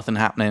 nothing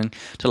happening,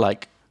 to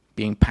like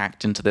being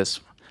packed into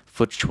this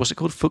what's it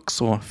called? Fuchs.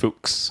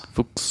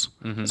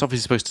 Mm-hmm. It's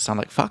obviously supposed to sound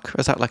like fuck. Or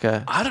is that like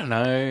a... I don't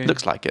know.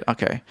 Looks like it.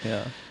 Okay.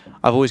 Yeah.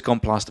 I've always gone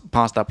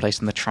past that place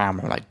in the tram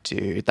and I'm like,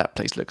 dude, that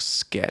place looks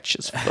sketch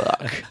as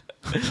fuck.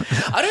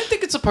 I don't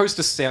think it's supposed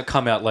to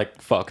come out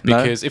like fuck,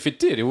 because if it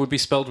did, it would be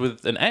spelled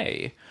with an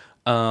A.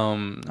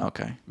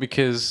 Okay.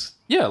 Because,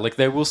 yeah, like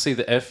they will see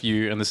the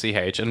FU and the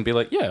CH and be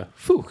like, yeah,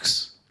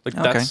 Fuchs. Like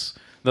that's...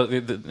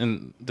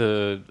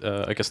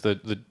 I guess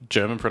the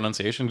German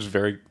pronunciation is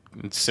very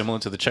similar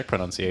to the Czech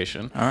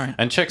pronunciation. All right.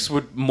 And Czechs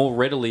would more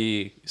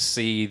readily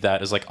see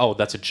that as like, oh,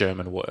 that's a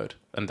German word.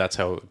 And that's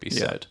how it would be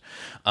said.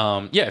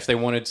 If they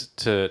wanted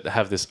to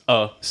have this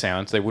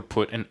sound, they would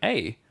put an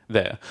A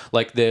there.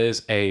 Like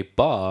there's a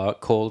bar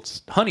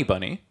called Honey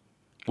Bunny,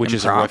 which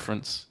is a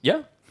reference.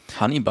 Yeah.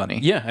 Honey Bunny.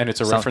 Yeah, and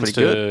it's a reference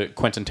to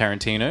Quentin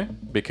Tarantino,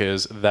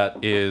 because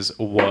that is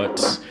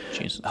what...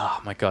 Jesus. Oh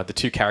my god, the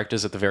two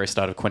characters at the very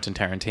start of Quentin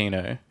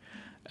Tarantino.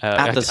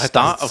 At the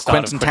start of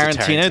Quentin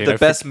Tarantino, the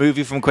best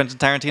movie from Quentin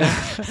Tarantino?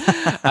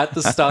 At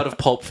the start of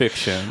Pulp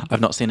Fiction.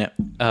 I've not seen it.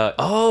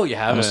 Oh, you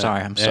haven't?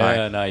 I'm sorry.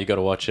 Yeah, no, you got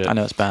to watch it. I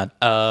know it's bad.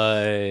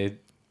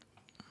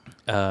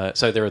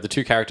 So there are the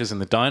two characters in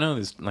the diner.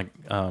 There's like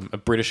a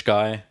British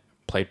guy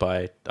played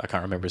by, I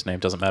can't remember his name,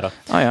 doesn't matter.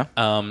 Oh, yeah.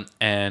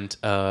 And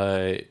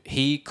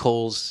he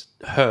calls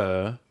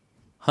her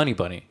Honey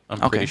Bunny, I'm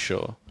pretty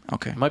sure.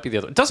 Okay. It might be the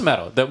other. It doesn't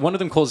matter. That one of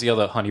them calls the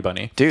other Honey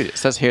Bunny. Dude, it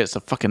says here it's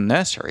a fucking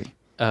nursery.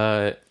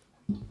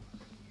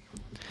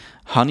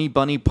 Honey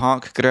Bunny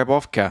Park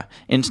Grebovka,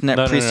 internet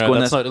preschool. No,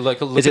 that's not, like,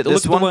 is it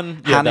this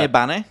one? Honey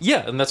Bunny?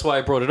 Yeah, and that's why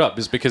I brought it up,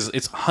 is because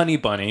it's Honey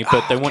Bunny,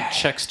 but they want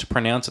Czechs to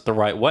pronounce it the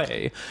right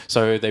way,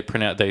 so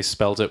they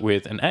spelled it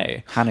with an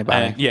A. Honey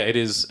Bunny. And yeah, it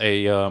is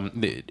a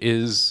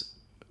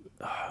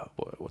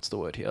what's the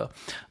word here?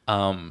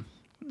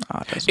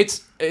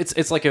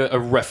 It's like a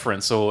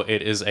reference, or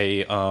it is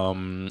a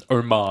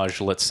homage,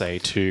 let's say,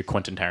 to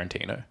Quentin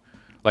Tarantino.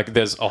 Like,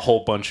 there's a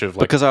whole bunch of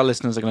like... Because our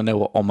listeners are going to know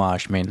what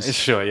homage means.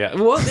 Sure, yeah.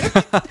 Well,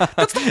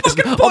 that's the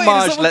fucking point.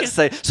 Homage, let's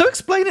say. So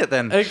explain it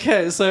then.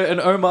 Okay, so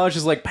an homage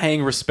is like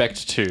paying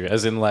respect to,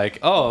 as in like,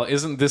 oh,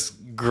 isn't this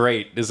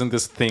great? Isn't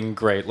this thing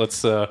great?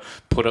 Let's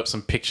put up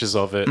some pictures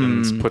of it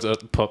and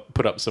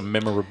put up some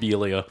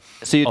memorabilia.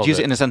 So you'd use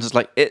it in a sentence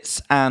like,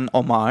 it's an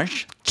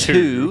homage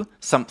to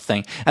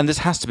something. And this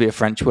has to be a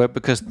French word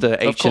because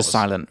the H is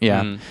silent.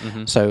 Yeah.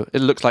 Mm-hmm. So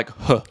it looks like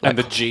huh. Like and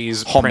the G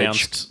is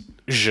pronounced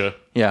je.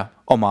 Yeah,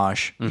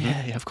 homage.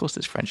 Mm-hmm. Yeah, of course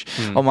it's French.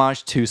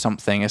 Homage to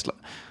something. It's like,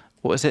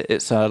 what is it?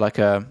 It's like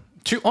a...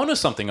 To honour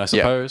something, I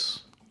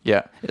suppose.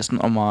 Yeah, it's an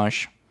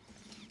homage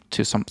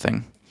to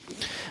something.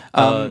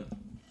 So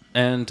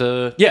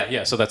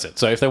that's it.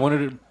 So if they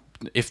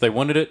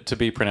wanted it to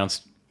be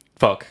pronounced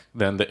fuck,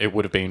 then it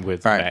would have been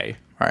with May.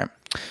 Right.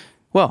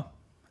 Well,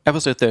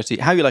 episode 30.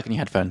 How are you liking your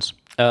headphones?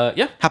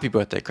 Yeah. Happy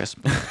birthday, Chris.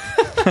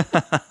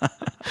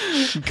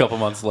 A couple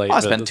months late. I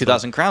spent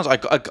 2,000 crowns.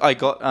 I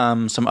got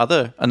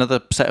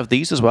another set of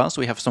these as well, so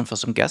we have some for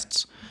some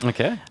guests.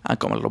 Okay. I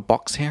got my little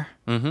box here.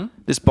 Mm-hmm.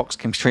 This box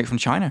came straight from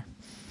China.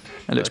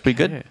 It looks pretty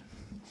good.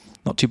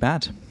 Not too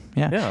bad.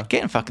 Yeah.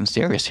 Getting fucking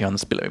serious here on the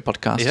Spit Like Me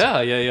podcast.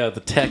 Yeah.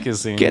 The tech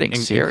is getting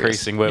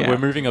serious. Increasing. We're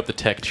moving up the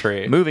tech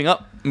tree. Moving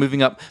up.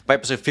 By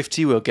episode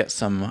 50, we'll get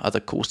some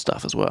other cool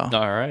stuff as well.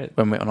 All right.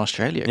 When we're on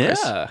Australia,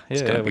 Chris.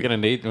 We're gonna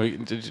need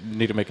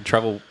to make a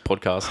travel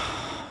podcast.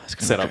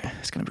 Set up.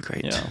 It's going to be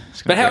great. Yeah.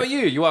 But how are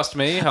you? You asked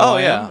me how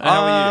I am.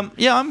 How are you?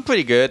 Yeah, I'm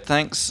pretty good,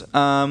 thanks.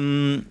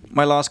 My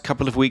last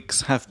couple of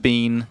weeks have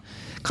been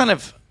kind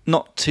of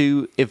not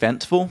too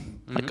eventful.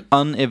 Like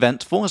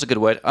uneventful is a good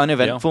word.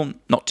 Uneventful,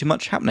 not too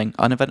much happening.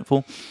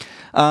 Uneventful.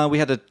 We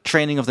had a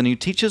training of the new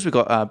teachers. We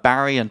got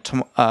Barry and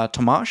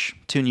Tomash,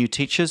 2 new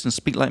teachers in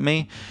Speak Like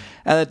Me.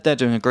 They're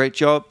doing a great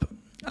job.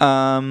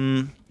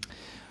 What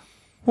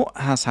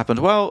has happened?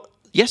 Well,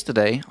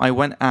 yesterday I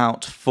went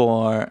out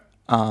for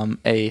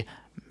a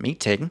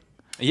meeting.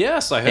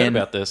 Yes, I heard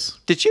about this.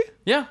 Did you?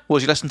 Yeah. What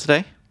was your lesson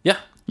today? Yeah.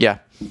 Yeah.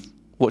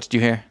 What did you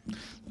hear?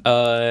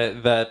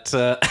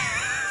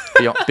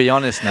 Be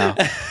honest now.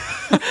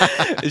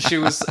 She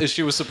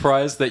was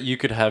surprised that you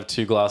could have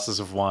 2 glasses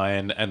of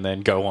wine and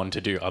then go on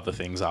to do other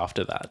things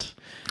after that.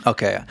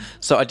 Okay,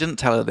 so I didn't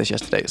tell her this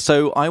yesterday.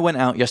 So I went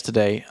out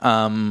yesterday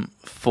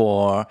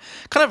for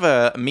kind of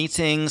a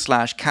meeting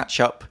 / catch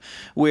up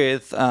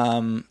with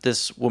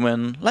this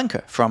woman,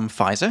 Lenka, from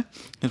Pfizer,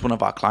 who's one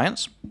of our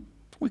clients.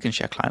 We can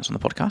share clients on the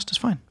podcast, it's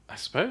fine. I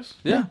suppose.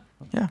 Yeah.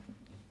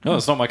 No,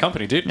 it's not my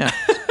company, dude.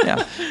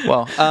 Yeah.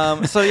 Well,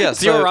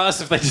 it's your ass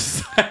if they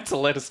decide to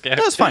let us go.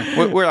 That's fine.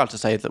 We're allowed to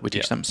say that we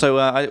teach them. So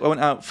I went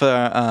out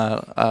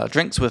for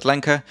drinks with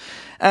Lenka,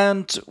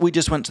 and we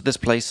just went to this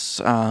place,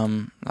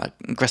 like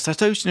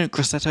Grassetto's. You know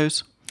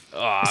Grassetto's?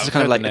 This is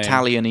kind of like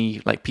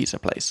Italian-y, like pizza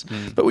place.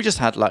 But we just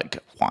had like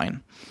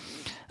wine.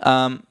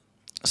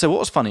 So what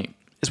was funny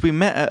is we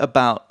met at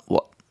about,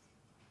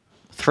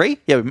 3?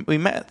 Yeah, we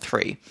met at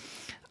 3.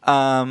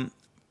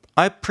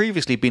 I'd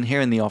previously been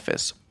here in the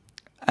office,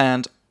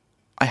 and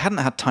I hadn't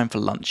had time for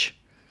lunch.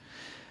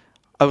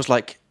 I was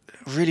like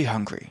really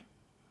hungry.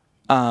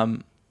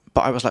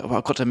 But I was like, well,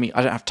 I've got to meet.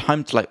 I don't have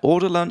time to like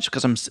order lunch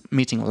because I'm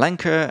meeting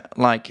Lenka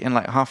like in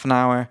like half an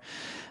hour.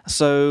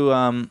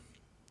 So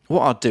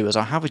what I'll do is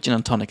I'll have a gin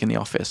and tonic in the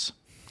office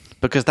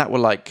because that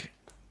will like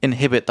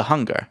inhibit the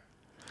hunger.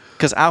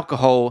 Because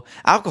alcohol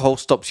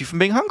stops you from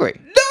being hungry.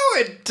 No,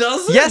 it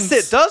doesn't. Yes,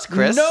 it does,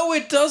 Chris. No,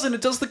 it doesn't.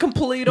 It does the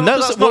complete opposite. No,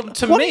 that's not.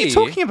 To what me. What are you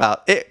talking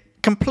about?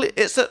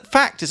 It's a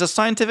fact. It's a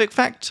scientific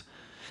fact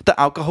that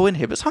alcohol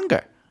inhibits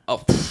hunger.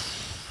 Oh,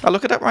 I'll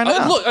look it up right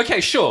now. Look, okay,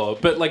 sure,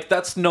 but like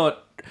that's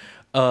not.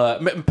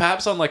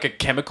 Perhaps on like a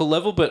chemical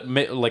level, but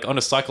like on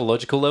a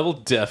psychological level,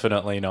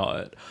 definitely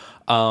not.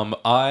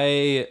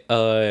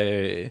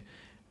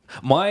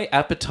 My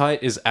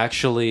appetite is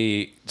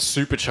actually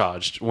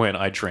supercharged when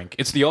I drink.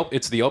 It's the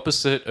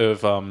opposite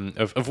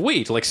of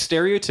weed. Like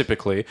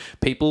stereotypically,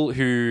 people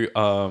who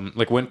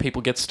like when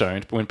people get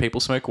stoned, when people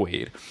smoke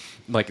weed,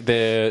 like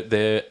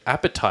their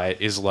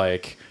appetite is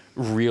like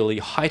really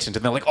heightened,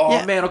 and they're like,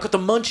 "Oh man, I got the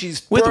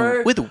munchies,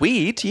 bro." With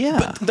weed, yeah.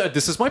 But no,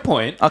 this is my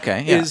point.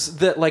 Okay, yeah. Is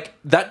that like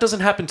that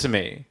doesn't happen to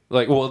me?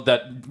 Like, well,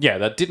 that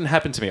didn't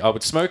happen to me. I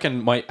would smoke,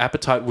 and my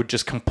appetite would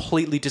just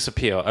completely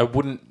disappear. I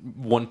wouldn't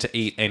want to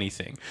eat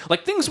anything.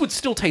 Like things would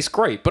still taste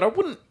great, but I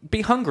wouldn't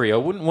be hungry. I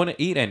wouldn't want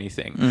to eat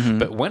anything. Mm-hmm.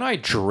 But when I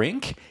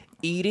drink,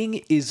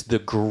 eating is the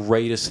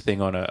greatest thing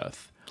on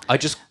earth. I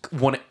just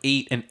want to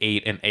eat and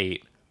eat and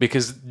eat.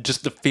 Because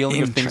just the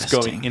feeling of things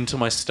going into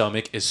my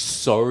stomach is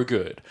so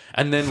good.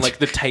 And then, like,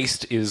 the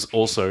taste is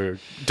also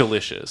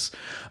delicious.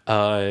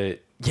 Yeah.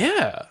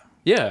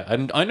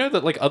 And I know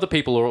that, like, other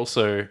people are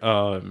also...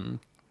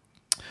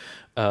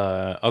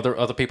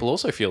 other people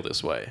also feel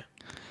this way.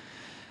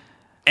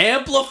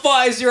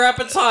 Amplifies your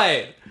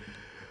appetite!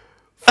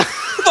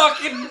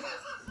 Fucking...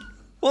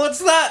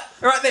 What's that?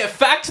 Right there.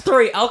 Fact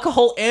 3.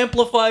 Alcohol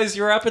amplifies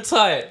your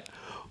appetite.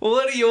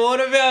 What are you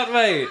on about,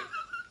 mate?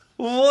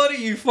 What are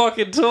you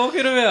fucking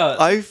talking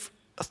about? I've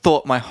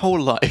thought my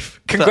whole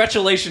life.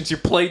 Congratulations, you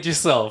played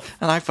yourself.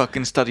 And I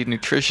fucking studied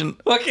nutrition.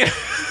 Okay.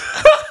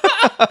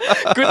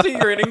 Good thing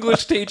you're an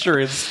English teacher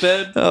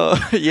instead. Oh,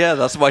 yeah,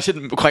 that's why I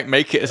didn't quite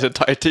make it as a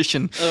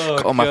dietitian.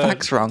 Got all my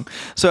facts wrong.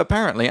 So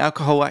apparently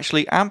alcohol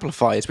actually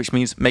amplifies, which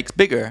means makes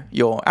bigger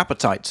your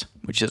appetite,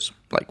 which is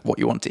like what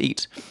you want to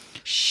eat.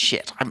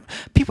 Shit.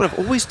 People have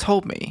always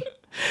told me...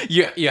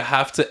 You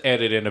have to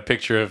edit in a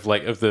picture of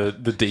the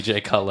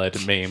DJ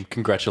Khaled meme.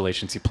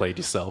 Congratulations, you played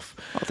yourself.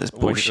 Oh, this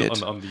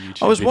bullshit. On the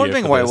YouTube I was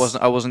wondering why this.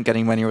 I wasn't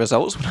getting many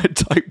results when I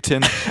typed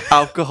in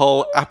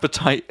alcohol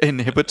appetite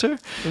inhibitor.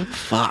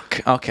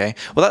 Fuck. Okay.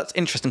 Well, that's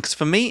interesting because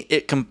for me,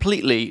 it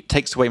completely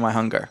takes away my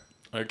hunger.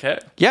 Okay.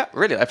 Yeah,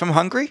 really. If I'm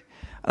hungry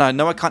and I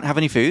know I can't have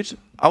any food,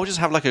 I will just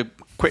have like a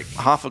quick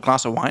half a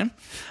glass of wine,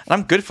 and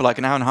I'm good for like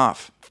an hour and a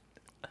half.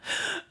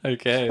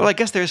 Okay. Well, I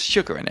guess there is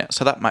sugar in it,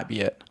 so that might be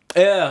it.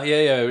 Yeah.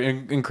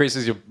 It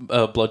increases your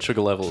blood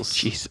sugar levels.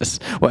 Jesus.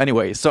 Well,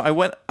 anyway, so I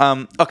went...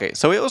 okay,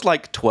 so it was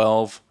like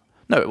 12...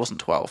 No, it wasn't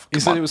 12. You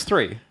said it was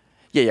 3.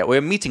 Yeah, we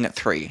were meeting at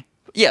 3.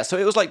 Yeah, so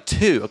it was like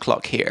 2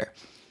 o'clock here.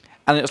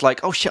 And it was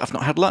like, oh shit, I've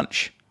not had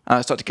lunch. And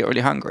I started to get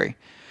really hungry.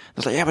 I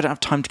was like, yeah, but I don't have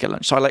time to get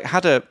lunch. So I like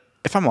had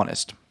if I'm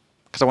honest,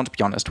 because I want to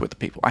be honest with the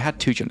people, I had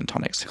 2 gin and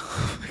tonics.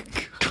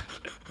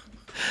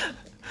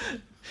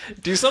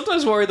 Do you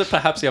sometimes worry that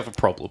perhaps you have a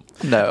problem?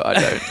 No, I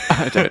don't.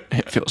 I don't.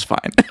 It feels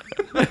fine.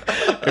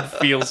 It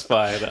feels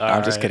fine.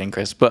 I'm just kidding,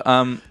 Chris. But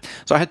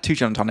so I had 2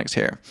 gin and tonics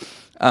here.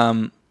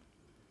 And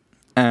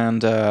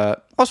I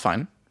was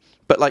fine.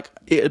 But like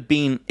it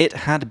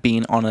had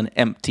been on an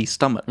empty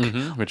stomach.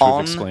 Which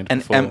we've explained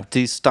before. On an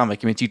empty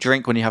stomach. It means you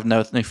drink when you have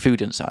no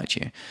food inside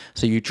you.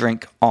 So you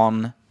drink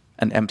on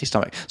an empty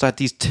stomach. So I had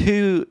these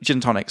 2 gin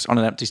and tonics on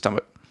an empty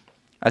stomach,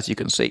 as you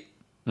can see.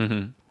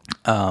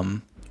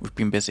 We've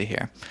been busy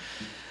here.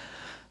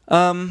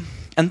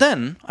 And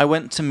then I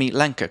went to meet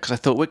Lenka because I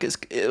thought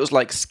it was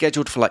like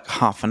scheduled for like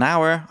half an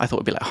hour. I thought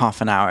it'd be like half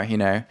an hour, you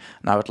know,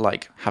 and I would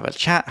like have a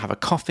chat, have a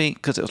coffee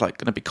because it was like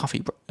going to be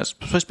coffee. It's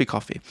supposed to be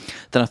coffee.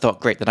 Then I thought,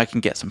 great, then I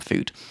can get some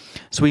food.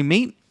 So we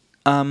meet,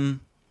 and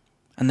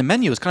the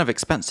menu was kind of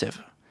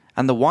expensive,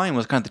 and the wine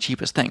was kind of the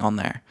cheapest thing on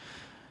there.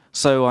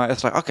 So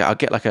it's like, okay, I'll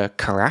get like a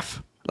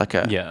carafe, like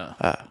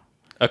a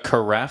a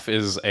carafe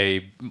is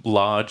a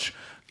large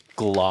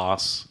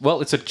glass.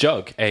 Well, it's a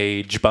jug,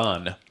 a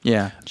jban.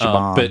 Yeah,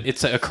 jban. But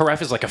a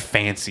carafe is like a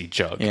fancy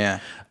jug. Yeah.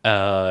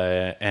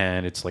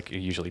 And it's like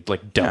usually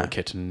like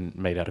delicate and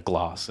made out of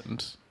glass.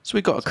 And so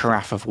we got a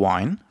carafe of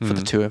wine for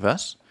the 2 of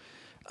us.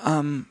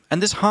 And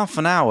this half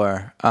an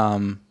hour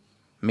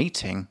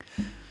meeting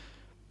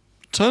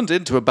turned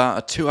into about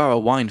a 2-hour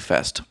wine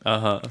fest.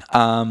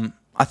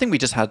 I think we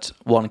just had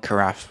 1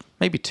 carafe,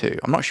 maybe 2.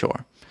 I'm not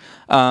sure.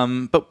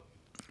 But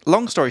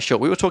long story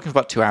short, we were talking for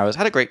about 2 hours,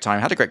 had a great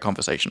time, had a great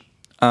conversation.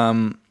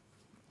 But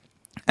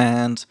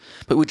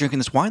we were drinking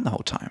this wine the whole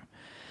time.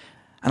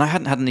 And I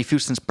hadn't had any food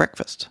since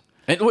breakfast.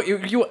 And what,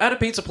 you were at a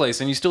pizza place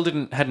and you still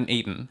hadn't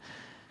eaten?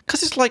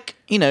 Because it's like,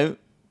 you know,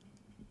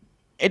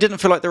 it didn't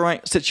feel like the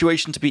right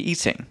situation to be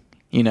eating,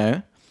 you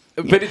know?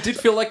 But it did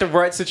feel like the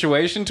right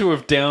situation to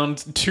have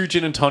downed 2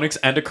 gin and tonics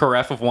and a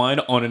carafe of wine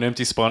on an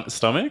empty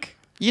stomach?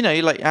 You know,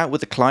 you're like out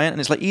with a client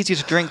and it's like easier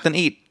to drink than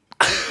eat.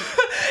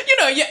 You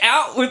know, you're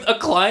out with a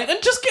client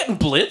and just getting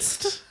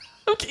blitzed.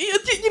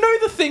 You know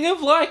the thing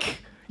of like...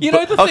 You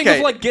know the thing of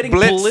like getting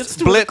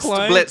blitzed with a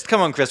client? Blitzed.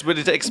 Come on, Chris. We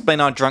need to explain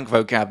our drunk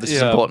vocab. This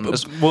is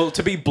important. Well,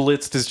 to be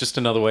blitzed is just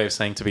another way of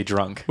saying to be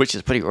drunk. Which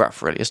is pretty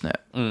rough, really, isn't it?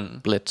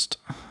 Blitzed.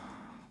 I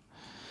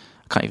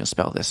can't even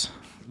spell this.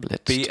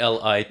 Blitzed.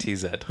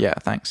 B-L-I-T-Z. Yeah,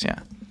 thanks, yeah.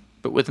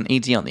 But with an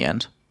ED on the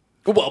end.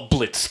 Well,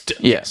 blitzed.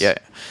 Yeah, yeah.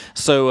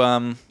 So,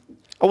 I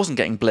wasn't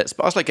getting blitzed,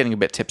 but I was like getting a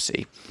bit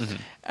tipsy.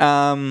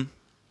 And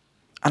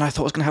I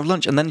thought I was going to have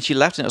lunch. And then she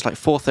left and it was like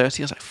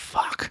 4:30. I was like,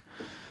 fuck.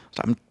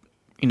 So I'm,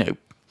 you know,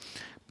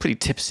 pretty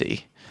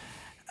tipsy.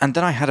 And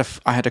then I had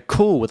a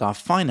call with our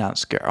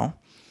finance girl,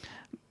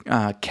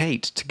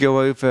 Kate, to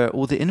go over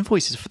all the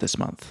invoices for this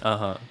month.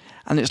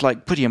 And it's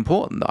like pretty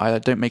important that I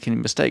don't make any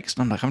mistakes.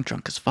 And I'm like, I'm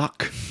drunk as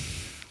fuck.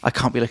 I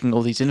can't be looking at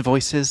all these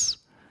invoices.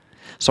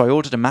 So I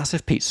ordered a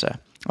massive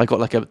pizza. I got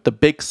like the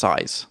big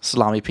size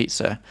salami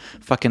pizza.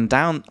 Fucking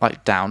downed.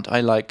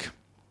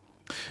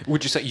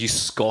 Would you say you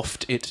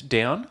scoffed it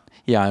down?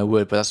 Yeah, I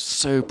would, but that's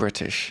so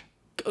British.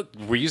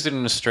 We used it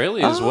in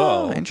Australia as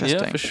well.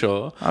 Interesting. Yeah, for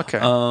sure. Okay.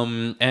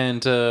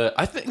 And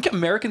I think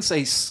Americans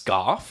say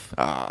scarf.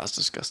 That's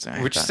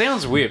disgusting. Which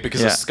sounds weird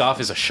because a scarf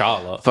is a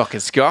Charlotte. Fucking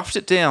scoffed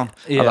it down.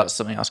 Yeah. Oh, that's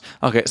something else.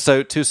 Okay,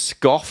 so to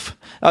scoff.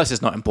 Oh, this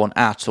is not important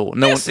at all.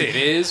 Yes, it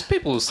is.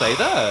 People will say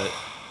that.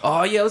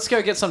 Oh yeah, let's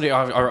go get something.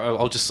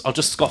 I'll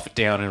just scoff it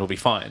down and it'll be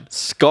fine.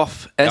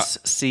 Scoff,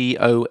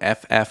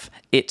 S-C-O-F-F,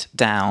 it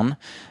down.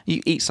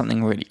 You eat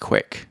something really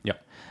quick. Yeah.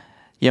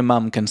 Your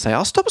mum can say,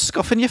 "I'll stop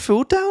scoffing your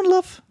food down,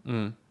 love.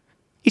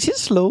 Eat it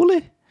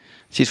slowly."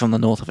 She's from the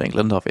north of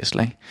England,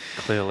 obviously.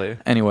 Clearly.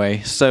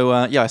 Anyway, so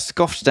I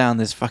scoffed down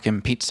this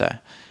fucking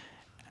pizza.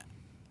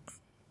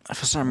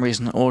 For some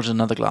reason, I ordered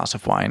another glass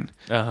of wine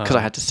because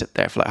I had to sit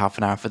there for like half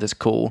an hour for this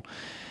call.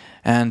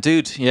 And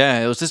dude,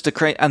 yeah, it was just a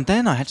crazy. And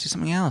then I had to do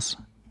something else.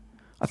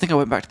 I think I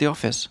went back to the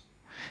office.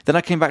 Then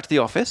I came back to the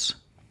office.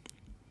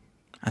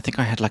 I think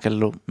I had like a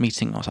little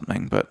meeting or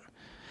something, but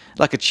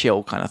like a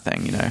chill kind of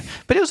thing, you know.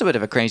 But it was a bit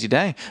of a crazy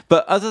day.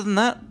 But other than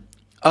that,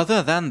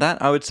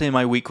 I would say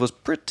my week was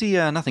pretty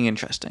nothing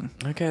interesting.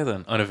 Okay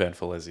then,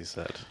 uneventful as you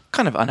said.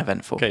 Kind of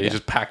uneventful. Okay, you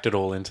just packed it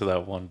all into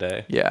that one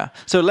day. Yeah.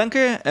 So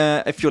Lenka,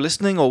 if you're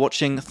listening or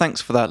watching,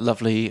 thanks for that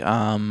lovely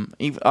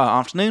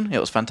afternoon. It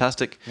was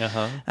fantastic.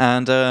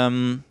 And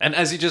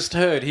as you just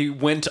heard, he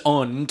went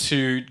on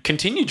to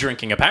continue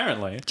drinking.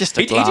 Apparently, just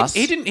a glass.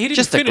 He didn't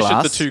just finish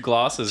at the 2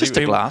 glasses. Just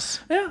a glass.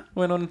 Yeah,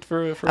 went on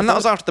for. And that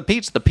was after the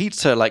pizza. The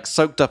pizza like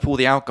soaked up all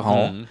the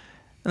alcohol, and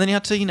then you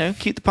had to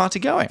keep the party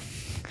going.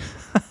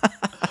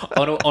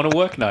 on a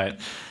work night.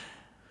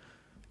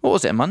 What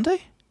was it, a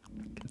Monday?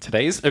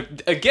 Today's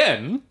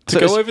again to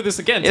go over this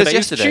again.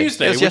 Today's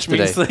Tuesday, which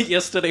means that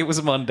yesterday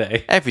was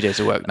Monday. Every day's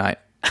a work night.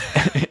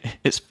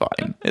 It's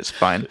fine. It's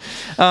fine.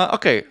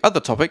 Okay, other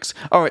topics.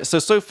 All right,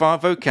 so far,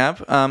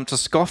 vocab, to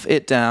scoff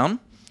it down,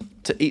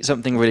 to eat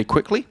something really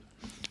quickly.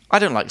 I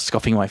don't like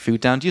scoffing my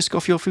food down. Do you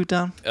scoff your food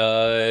down?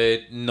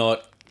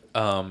 Not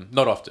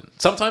often.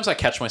 Sometimes I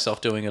catch myself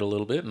doing it a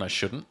little bit, and I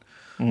shouldn't.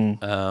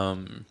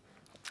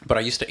 But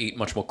I used to eat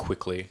much more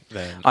quickly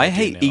than I do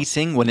hate now.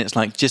 eating when it's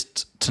like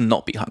just to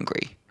not be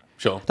hungry.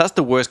 Sure. That's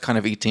the worst kind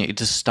of eating. You're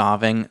just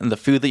starving, and the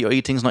food that you're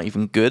eating is not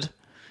even good.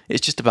 It's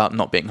just about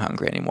not being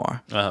hungry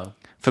anymore.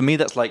 For me,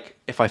 that's like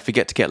if I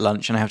forget to get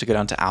lunch and I have to go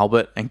down to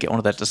Albert and get one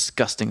of their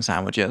disgusting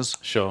sandwiches.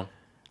 Sure.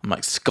 I'm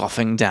like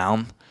scoffing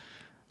down.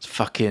 It's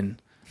fucking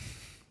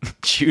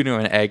tuna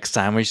and egg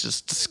sandwich.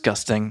 It's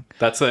disgusting.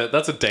 That's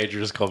a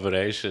dangerous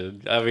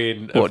combination. I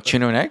mean, What,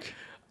 tuna and egg?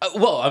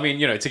 Well, I mean,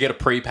 to get a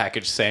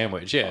pre-packaged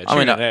sandwich, yeah, tuna I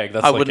mean, and egg.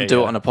 That's I like wouldn't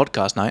do it on a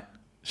podcast night.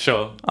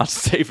 Sure. I'd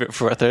save it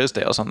for a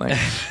Thursday or something.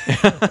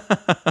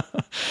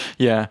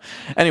 Yeah.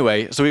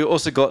 Anyway, so we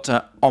also got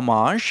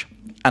homage.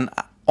 An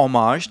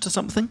homage to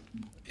something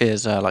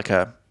is like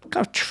a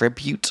kind of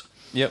tribute.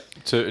 Yep.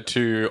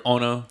 To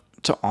honor.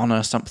 To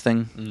honor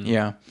something.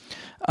 Yeah.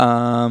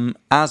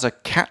 As a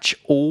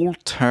catch-all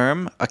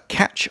term, a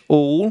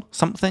catch-all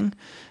something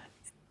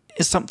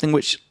is something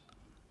which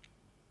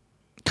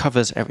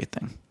covers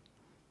everything.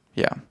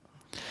 Yeah.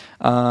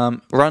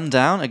 Run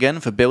down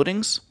again for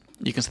buildings.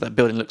 You can say that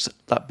building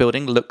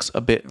looks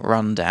a bit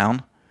run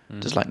down,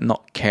 just like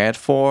not cared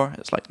for.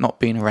 It's like not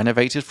being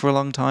renovated for a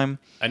long time.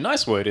 A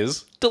nice word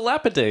is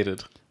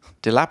dilapidated.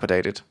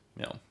 Dilapidated.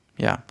 Yeah.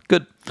 Yeah,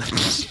 good.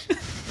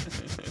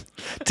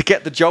 To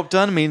get the job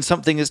done means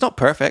something is not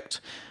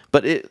perfect,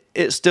 but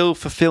it still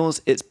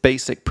fulfills its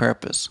basic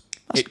purpose.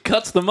 It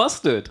cuts the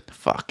mustard.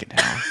 Fucking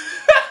hell.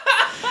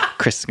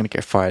 Chris is going to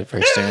get fired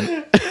very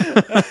soon.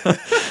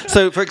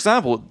 So, for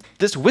example,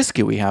 this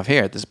whiskey we have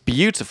here, this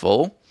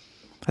beautiful,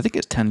 I think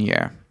it's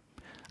 10-year.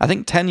 I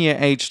think 10-year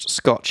aged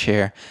Scotch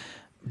here.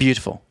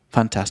 Beautiful.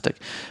 Fantastic.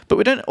 But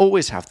we don't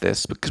always have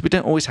this because we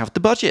don't always have the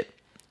budget.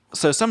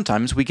 So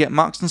sometimes we get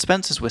Marks &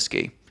 Spencer's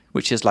whiskey,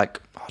 which is like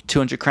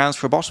 200 crowns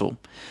for a bottle.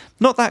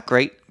 Not that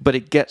great, but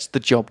it gets the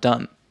job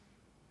done.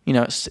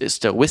 It's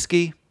still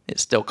whiskey.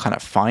 It's still kind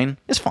of fine.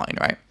 It's fine,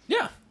 right?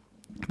 Yeah.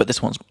 But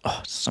this one's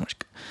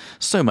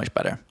so much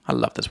better. I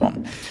love this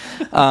one.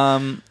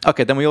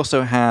 Okay, then we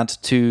also had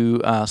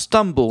to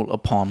stumble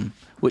upon,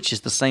 which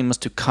is the same as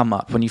to come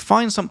up. When you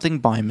find something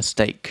by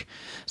mistake.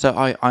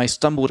 So I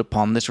stumbled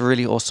upon this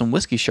really awesome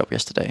whiskey shop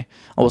yesterday.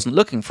 I wasn't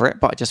looking for it,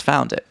 but I just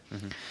found it.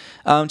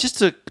 Just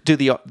to do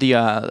the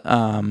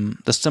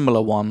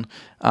similar one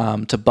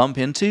to bump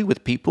into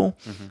with people.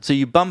 So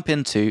you bump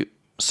into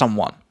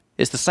someone.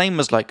 It's the same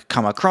as like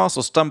come across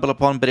or stumble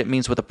upon, but it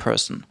means with a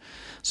person.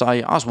 So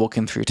I was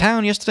walking through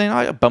town yesterday and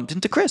I bumped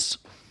into Chris.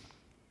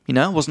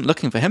 I wasn't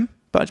looking for him,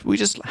 but we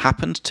just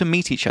happened to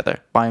meet each other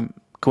by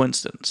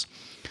coincidence.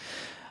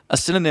 A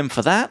synonym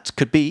for that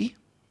could be...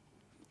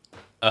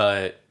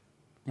 to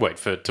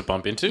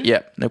bump into?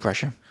 Yeah, no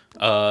pressure.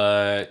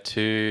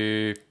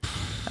 To...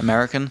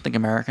 American? Think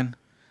American?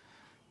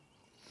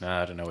 No,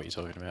 I don't know what you're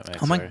talking about, mate.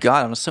 Oh my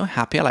God, I'm so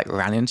happy I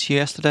ran into you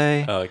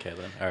yesterday. Oh, okay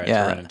then. All right,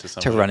 Yeah, to run into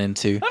something. to run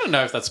into. I don't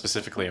know if that's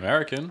specifically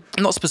American.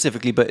 Not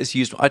specifically, but it's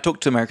used... I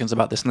talked to Americans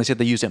about this and they said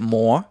they use it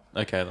more.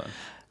 Okay then.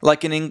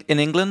 Like in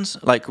England,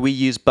 like we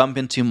use bump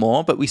into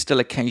more, but we still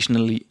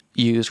occasionally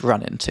use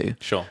run into.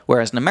 Sure.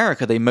 Whereas in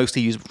America, they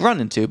mostly use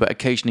run into, but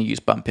occasionally use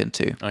bump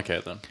into.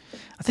 Okay then.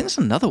 I think there's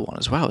another one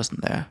as well,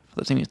 isn't there?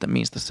 That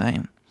means the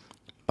same.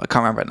 But I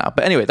can't remember it now.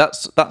 But anyway,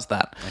 that's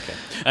that. Okay.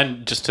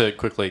 And just to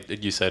quickly,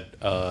 you said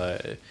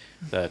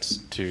that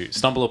to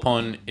stumble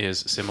upon is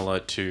similar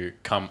to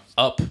come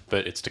up,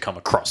 but it's to come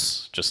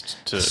across. Just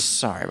to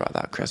Sorry about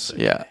that, Chris.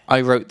 Yeah,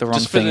 I wrote the wrong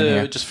thing in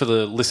here. Just for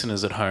the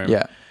listeners at home.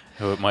 Yeah.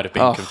 Who might have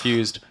been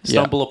confused.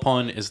 Stumble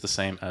upon is the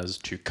same as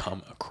to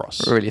come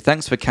across. Really,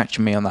 thanks for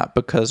catching me on that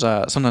because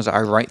sometimes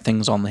I write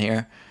things on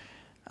here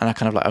and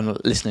I'm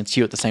listening to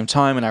you at the same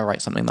time and I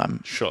write something that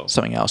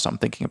something else I'm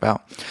thinking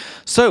about.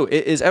 So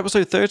it is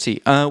episode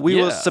 30. We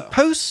were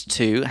supposed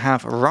to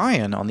have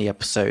Ryan on the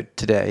episode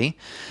today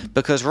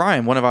because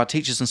Ryan, one of our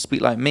teachers in Speak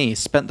Like Me,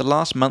 spent the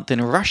last month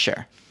in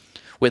Russia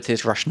with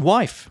his Russian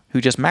wife, who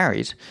just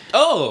married.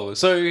 Oh,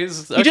 so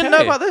he's... Okay. You didn't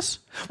know about this?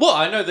 Well,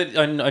 I know that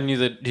I knew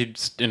that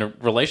he's in a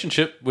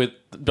relationship with...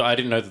 But I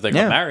didn't know that they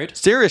got married.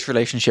 Serious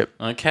relationship.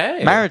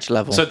 Okay. Marriage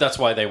level. So that's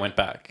why they went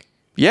back.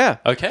 Yeah.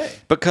 Okay.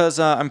 Because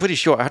I'm pretty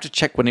sure, I have to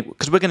check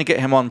because we're going to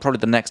get him on probably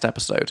the next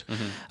episode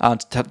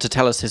to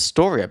tell us his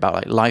story about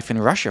like life in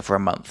Russia for a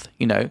month.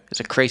 It's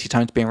a crazy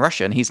time to be in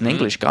Russia and he's an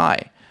English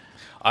guy.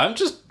 I'm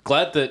just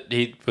glad that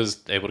he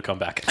was able to come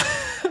back.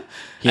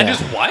 And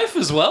his wife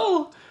as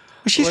well.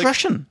 She's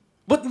Russian.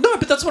 But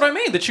that's what I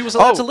mean, that she was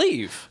allowed to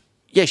leave.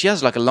 Yeah, she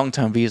has like a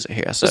long-term visa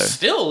here. So but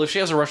still, if she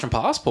has a Russian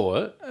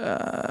passport.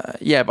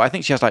 Yeah, but I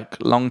think she has like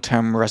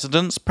long-term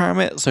residence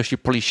permit, so she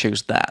probably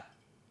shows that.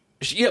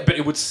 Yeah, but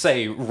it would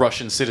say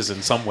Russian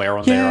citizen somewhere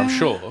on there, I'm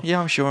sure.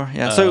 Yeah, I'm sure.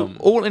 Yeah. So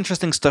all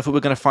interesting stuff that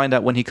we're going to find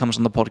out when he comes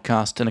on the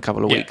podcast in a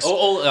couple of weeks.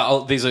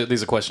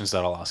 These are questions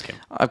that I'll ask him.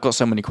 I've got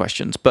so many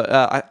questions, but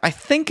I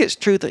think it's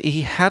true that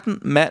he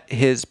hadn't met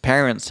his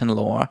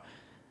parents-in-law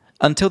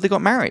until they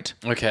got married.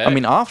 Okay. I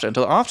mean,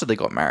 until after they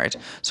got married.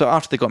 So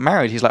after they got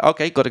married, he's like,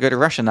 okay, got to go to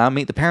Russia now,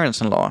 meet the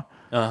parents-in-law.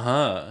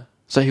 Uh-huh.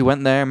 So he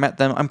went there, met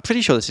them. I'm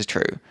pretty sure this is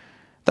true,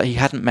 that he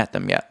hadn't met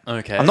them yet.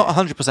 Okay. I'm not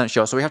 100%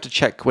 sure, so we have to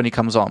check when he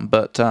comes on.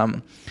 But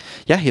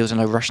yeah, he was in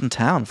a Russian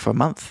town for a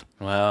month.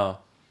 Wow.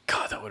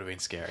 God, that would have been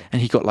scary.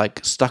 And he got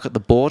like stuck at the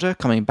border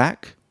coming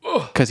back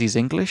because he's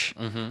English.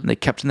 Mm-hmm. And they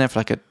kept him there for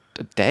like a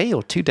day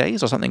or 2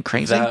 days or something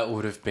crazy. That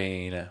would have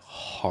been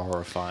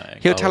horrifying.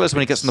 He'll tell us when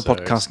he gets on the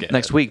podcast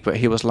next week, but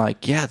he was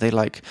like, yeah, they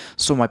like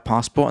saw my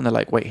passport and they're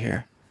like, wait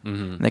here.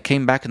 Mm-hmm. And they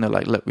came back and they're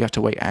like, look, we have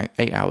to wait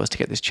 8 hours to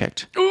get this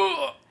checked.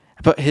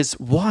 But his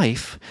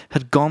wife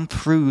had gone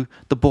through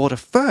the border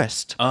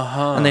first.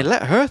 Uh-huh. And they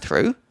let her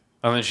through.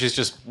 And then she's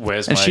just,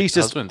 where's my husband? And she's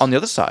just on the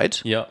other side.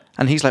 Yeah.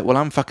 And he's like, well,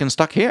 I'm fucking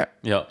stuck here.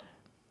 Yeah.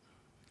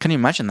 Can you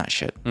imagine that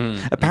shit?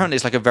 Apparently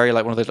it's like a very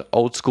like one of those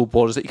old school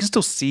borders that you can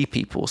still see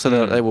people.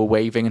 So they were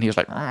waving and he was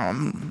like,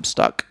 I'm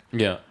stuck.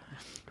 Yeah.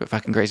 But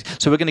fucking crazy.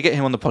 So we're going to get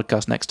him on the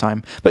podcast next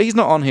time. But he's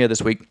not on here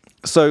this week.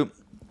 So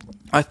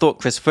I thought,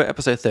 Chris, for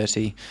episode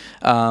 30,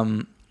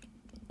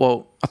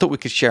 well, I thought we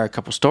could share a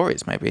couple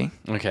stories, maybe.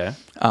 Okay.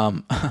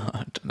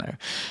 I don't know.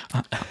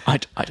 I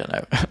don't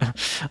know.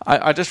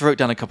 I just wrote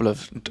down a couple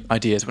of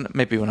ideas,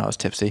 maybe when I was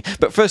tipsy.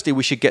 But firstly,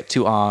 we should get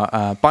to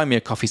our Buy Me a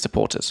Coffee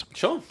supporters.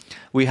 Sure.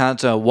 We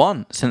had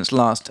one since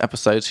last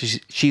episode. So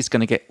she's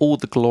going to get all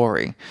the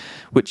glory,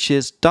 which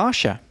is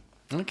Darsha.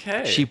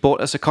 Okay. She bought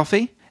us a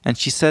coffee, and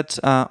she said,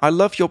 I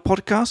love your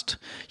podcast.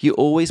 You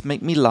always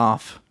make me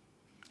laugh.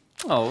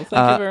 Oh,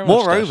 thank you very much,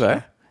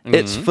 moreover,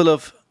 it's full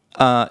of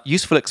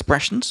useful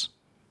expressions.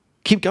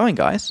 Keep going,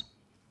 guys.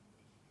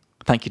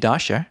 Thank you,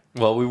 Darsha.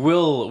 Well, we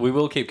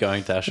will keep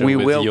going, Darsha. We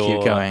will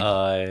keep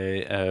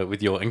going.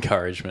 With your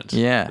encouragement.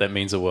 Yeah. That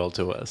means the world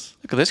to us.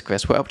 Look at this,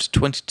 Chris. We're up to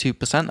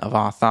 22% of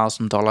our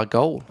 $1,000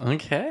 goal.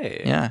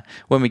 Okay. Yeah.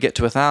 When we get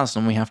to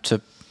 1,000, we have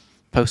to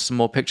post some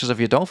more pictures of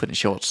your dolphin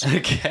shorts.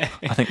 Okay.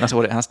 I think that's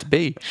what it has to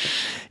be.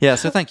 Yeah,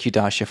 so thank you,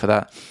 Darsha, for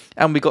that.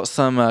 And we got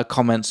some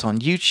comments on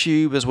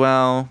YouTube as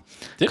well.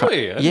 Did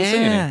we? I didn't see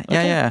any.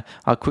 Yeah.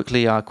 I'll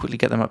quickly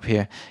get them up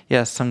here.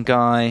 Yeah, some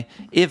guy,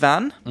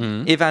 Ivan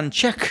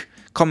Czech,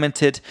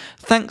 commented,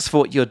 thanks for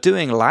what you're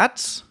doing,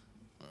 lads.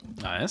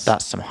 Nice.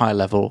 That's some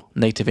high-level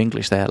native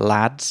English there,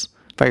 lads.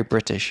 Very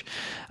British.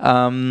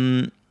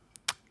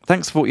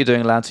 Thanks for what you're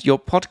doing, lads. Your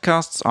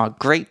podcasts are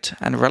great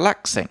and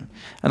relaxing,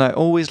 and I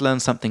always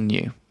learn something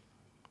new.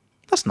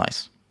 That's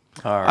nice.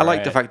 I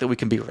like the fact that we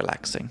can be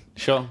relaxing.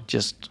 Sure.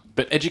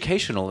 But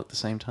educational at the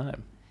same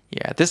time.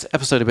 Yeah, this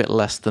episode a bit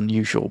less than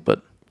usual,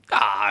 but...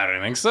 I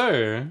don't think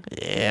so.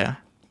 Yeah.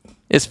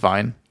 It's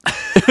fine.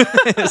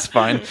 It's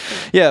fine.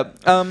 Yeah,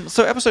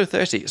 so episode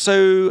 30.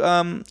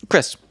 So,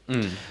 Chris...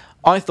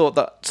 I thought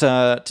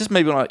that just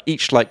maybe on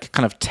each like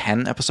kind of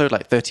 10 episode,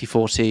 like 30,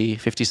 40,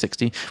 50,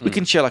 60, we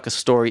can share like a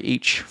story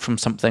each from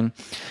something.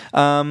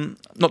 I'm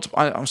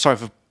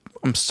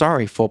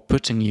sorry for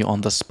putting you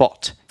on the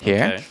spot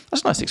here. Okay.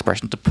 That's a nice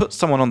expression, to put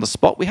someone on the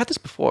spot. We had this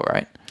before,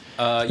 right?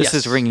 This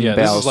is ringing bells.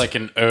 This is like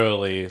an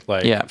early,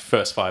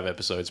 first 5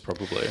 episodes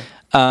probably.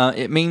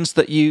 It means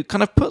that you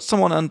kind of put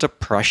someone under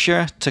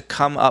pressure to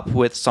come up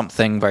with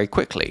something very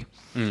quickly.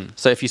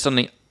 So if you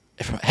suddenly,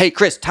 hey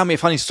Chris, tell me a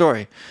funny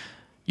story.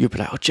 You'd be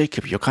like, oh,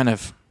 Jacob, you're kind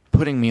of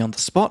putting me on the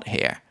spot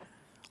here.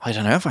 I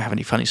don't know if I have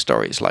any funny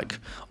stories, like,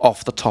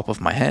 off the top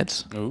of my head,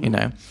 you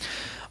know.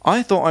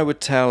 I thought I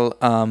would tell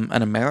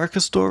an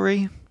America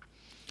story.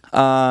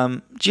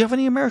 Do you have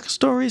any America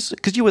stories?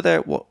 Because you were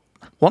there, what,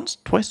 once?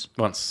 Twice?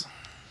 Once.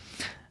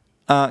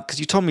 Because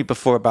you told me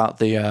before about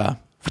the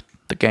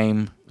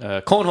game.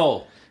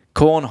 Cornhole.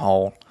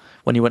 Cornhole,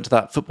 when you went to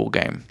that football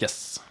game.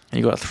 Yes. And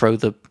you got to throw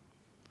the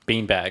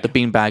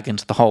beanbag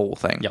into the hole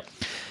thing. Yep.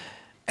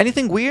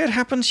 Anything weird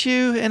happened to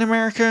you in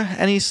America?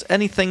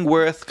 Anything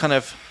worth kind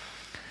of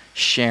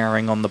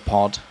sharing on the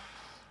pod?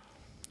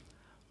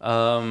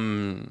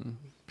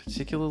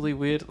 Particularly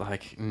weird?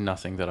 Like,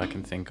 nothing that I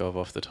can think of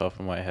off the top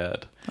of my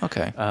head.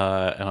 Okay.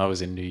 And I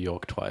was in New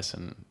York twice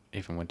and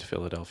even went to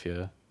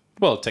Philadelphia.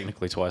 Well,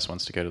 technically twice,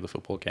 once to go to the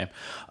football game.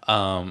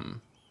 I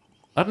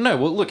don't know.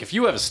 Well, look, if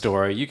you have a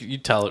story, you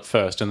tell it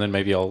first, and then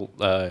maybe I'll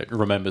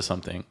remember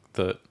something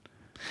that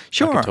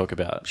I can talk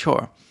about.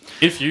 Sure.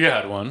 If you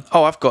had one.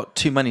 Oh, I've got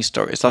too many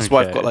stories. That's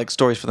why I've got like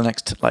stories for the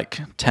next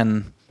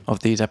 10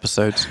 of these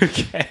episodes.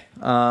 Okay.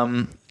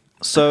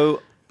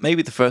 So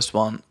maybe the first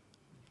one.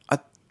 I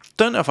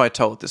don't know if I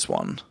told this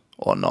one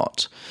or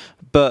not,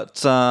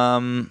 but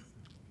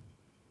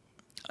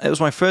it was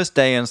my first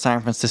day in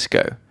San Francisco.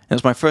 It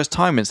was my first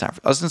time in San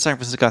Francisco. I was in San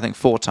Francisco, I think,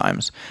 4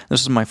 times.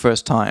 This was my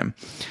first time.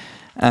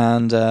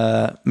 And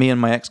me and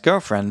my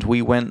ex-girlfriend,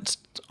 we went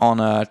on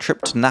a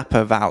trip to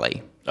Napa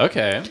Valley.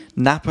 Okay.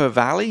 Napa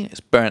Valley is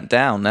burnt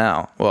down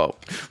now. Well,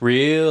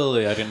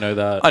 Really? I didn't know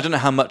that. I don't know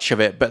how much of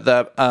it, but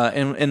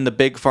in the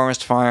big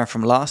forest fire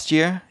from last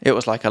year, it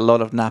was like a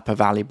lot of Napa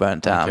Valley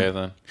burnt down. Okay,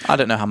 then. I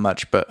don't know how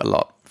much, but a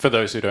lot. For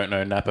those who don't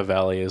know, Napa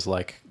Valley is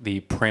like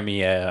the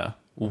premier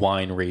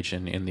wine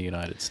region in the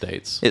United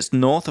States. It's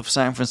north of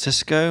San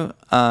Francisco,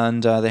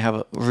 and they have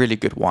a really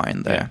good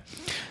wine there.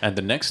 Yeah. And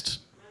the next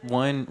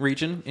wine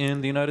region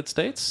in the United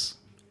States,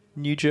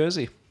 New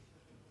Jersey.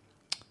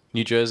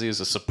 New Jersey is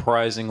a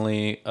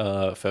surprisingly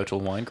fertile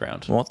wine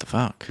ground. What the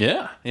fuck?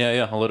 Yeah.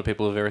 A lot of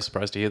people are very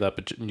surprised to hear that,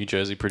 but New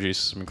Jersey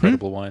produces some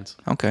incredible wines.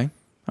 Okay.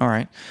 All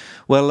right.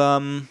 Well,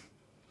 I'm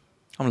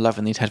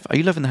loving these headphones. Are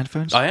you loving the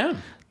headphones? I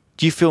am.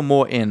 Do you feel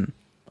more in?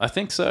 I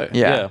think so.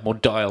 Yeah. More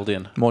dialed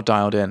in. More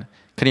dialed in?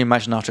 Can you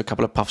imagine after a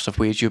couple of puffs of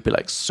weed, you'd be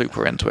like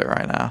super into it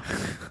right now?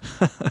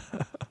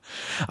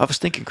 I was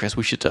thinking, Chris,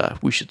 we should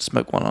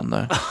smoke one on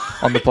the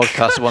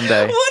podcast one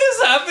day. What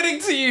is happening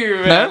to you,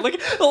 man? No?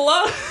 Like a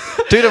lot.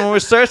 Dude, I'm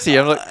almost 30.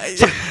 I'm like,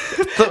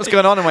 what's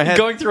going on in my head?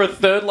 Going through a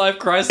third life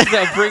crisis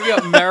now, bringing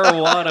up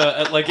marijuana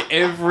at like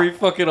every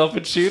fucking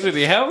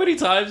opportunity. How many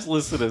times,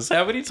 listeners?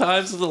 How many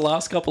times in the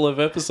last couple of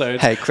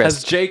episodes Hey, Chris.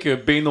 has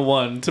Jacob been the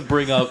one to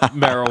bring up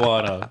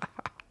marijuana?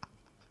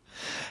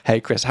 Hey,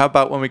 Chris, how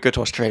about when we go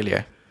to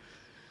Australia?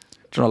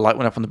 Do you want to light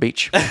one up on the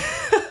beach?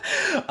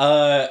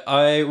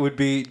 I would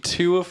be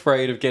too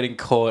afraid of getting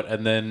caught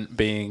and then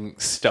being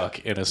stuck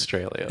in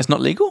Australia. It's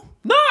not legal?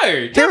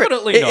 No,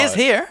 definitely not. It is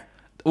here.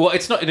 Well,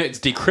 it's not. It's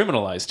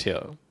decriminalized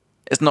here.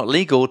 It's not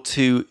legal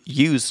to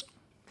use.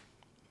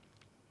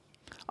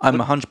 I'm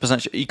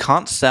 100% sure. You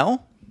can't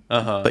sell,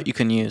 but you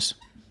can use.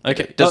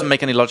 Okay, It doesn't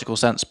make any logical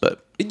sense,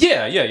 but...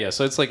 Yeah.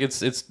 So it's like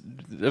it's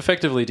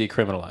effectively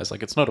decriminalized.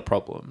 Like it's not a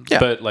problem. Yeah.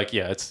 But like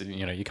it's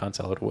you can't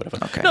sell it or whatever.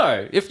 Okay.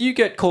 No, if you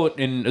get caught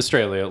in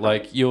Australia,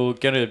 like you're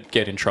gonna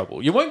get in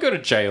trouble. You won't go to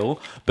jail,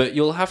 but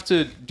you'll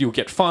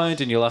get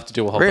fined and you'll have to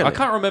do a whole. Really? I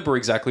can't remember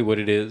exactly what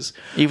it is.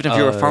 Even if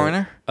you're a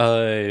foreigner?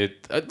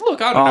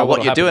 Look, I don't know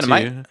What you're doing,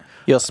 mate? You.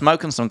 You're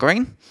smoking some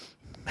green?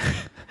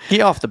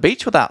 Get off the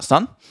beach with that,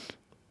 son.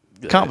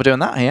 Can't be doing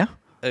that here.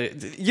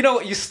 You know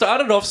what? You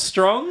started off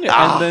strong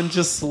and then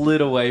just slid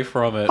away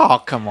from it. Oh,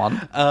 come on.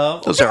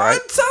 That's all right.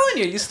 I'm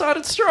telling you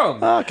started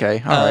strong.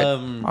 Okay, all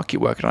right. I'll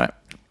keep working on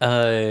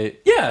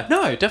it. Yeah,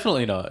 no,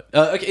 definitely not.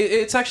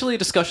 It's actually a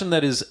discussion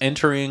that is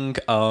entering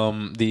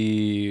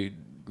the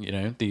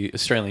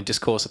Australian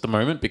discourse at the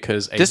moment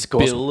because a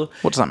Discourse? bill.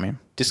 What does that mean?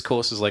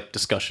 Discourse is like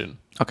discussion.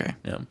 Okay.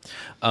 Yeah.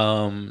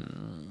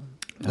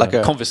 Like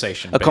a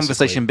conversation. A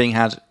conversation being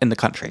had in the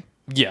country.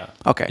 Yeah.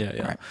 Okay.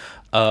 Yeah. Right.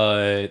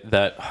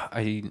 That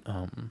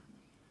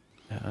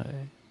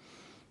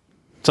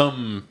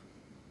some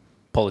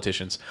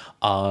politicians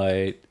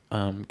are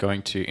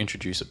going to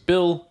introduce a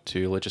bill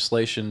to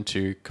legislation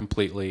to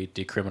completely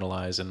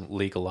decriminalize and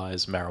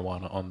legalize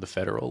marijuana on the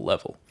federal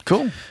level.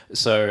 Cool.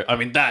 So, I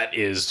mean, that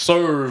is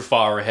so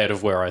far ahead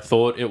of where I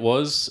thought it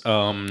was.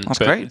 That's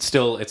but great. It's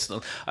still,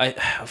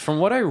 from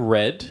what I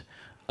read,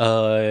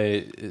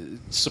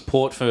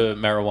 support for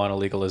marijuana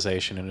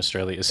legalization in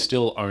Australia is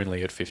still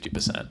only at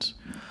 50%.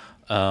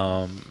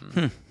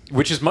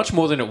 Which is much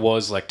more than it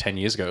was like 10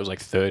 years ago. It was like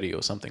 30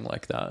 or something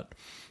like that.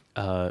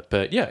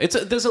 But yeah,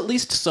 there's at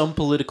least some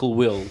political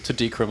will to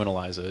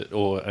decriminalize it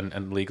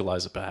and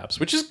legalize it perhaps,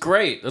 which is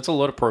great. That's a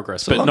lot of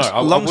progress. So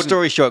but long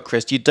story short,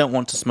 Chris, you don't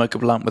want to smoke a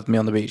blunt with me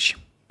on the beach.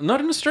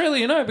 Not in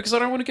Australia, no, because I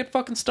don't want to get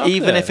fucking stuck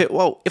Even there.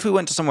 if we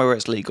went to somewhere where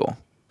it's legal.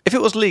 If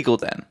it was legal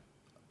then.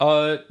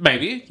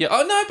 Maybe, yeah.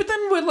 Oh no, but then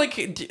we're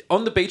like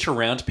on the beach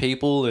around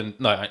people, and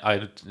no, I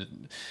don't know.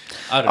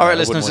 All right,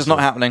 listeners, it's not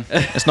happening.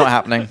 It's not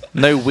happening.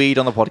 No weed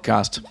on the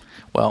podcast.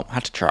 Well,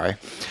 had to try.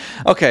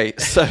 Okay,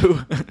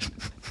 so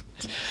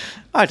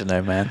I don't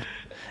know, man.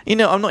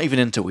 I'm not even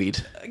into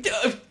weed.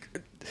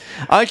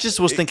 I just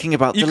was thinking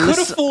about you could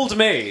have fooled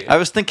me. I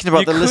was thinking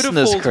about the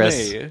listeners,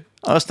 Chris. Me.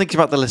 I was thinking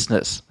about the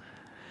listeners,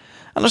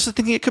 and I was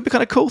thinking it could be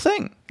kind of a cool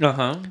thing.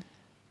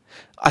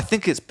 I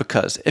think it's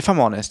because, if I'm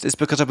honest, it's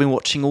because I've been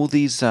watching all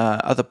these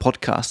other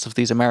podcasts of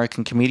these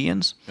American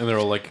comedians. And they're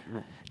all like,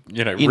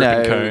 ripping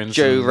cones.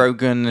 Joe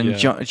Rogan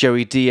and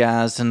Joey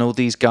Diaz and all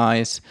these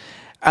guys.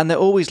 And they're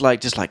always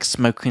just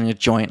smoking a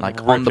joint,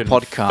 on the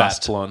podcast.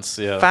 Fat blunts,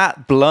 yeah.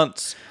 Fat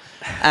blunts.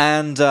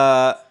 And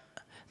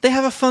they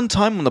have a fun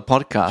time on the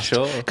podcast.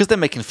 Sure. Because they're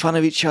making fun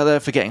of each other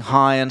for getting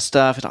high and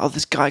stuff. And,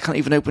 this guy can't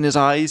even open his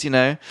eyes, And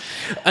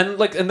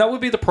that would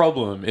be the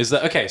problem, is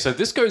that, okay, so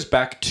this goes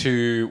back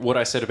to what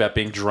I said about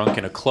being drunk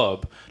in a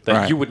club, that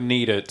Right. you would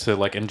need it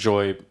to,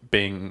 enjoy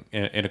being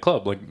in a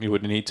club. You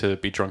would need to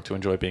be drunk to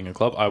enjoy being in a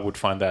club. I would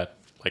find that,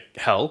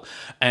 hell.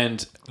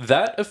 And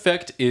that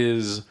effect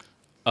is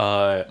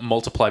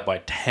multiplied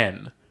by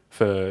 10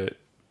 for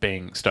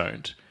being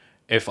stoned.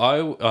 If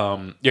I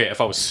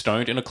was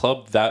stoned in a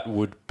club, that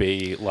would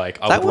be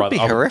I would be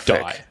horrific.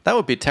 Die. That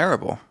would be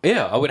terrible.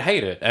 Yeah, I would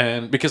hate it,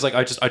 and because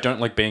I don't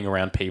like being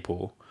around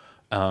people.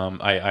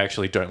 I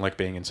actually don't like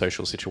being in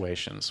social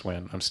situations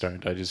when I'm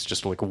stoned. It's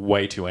just like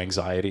way too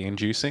anxiety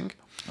inducing.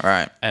 All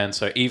right. And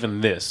so even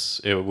this,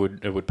 it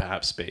would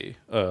perhaps be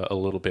a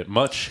little bit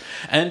much.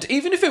 And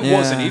even if it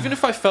wasn't, even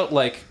if I felt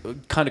like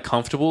kind of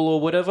comfortable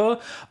or whatever,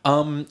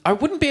 I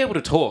wouldn't be able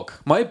to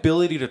talk. My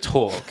ability to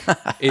talk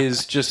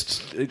is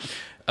just...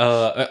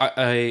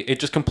 it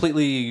just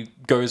completely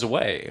goes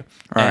away.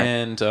 Right.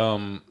 And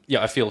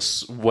I feel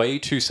way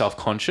too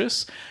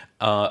self-conscious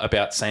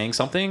about saying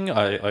something.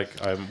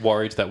 I'm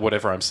worried that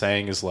whatever I'm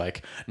saying is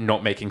like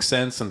not making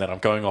sense and that I'm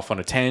going off on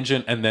a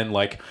tangent, and then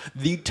like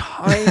the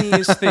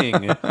tiniest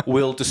thing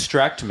will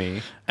distract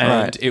me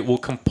and it will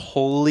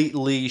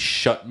completely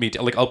shut me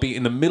down. Like I'll be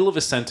in the middle of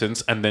a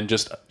sentence and then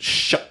just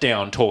shut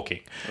down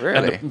talking.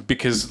 Really?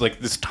 Because like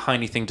this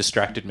tiny thing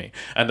distracted me,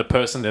 and the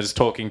person that is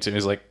talking to me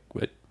is like,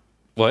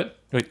 what?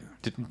 Wait,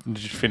 did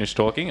you finish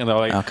talking? And they're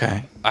like,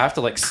 okay. I have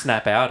to like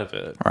snap out of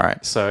it.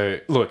 Right. So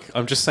look,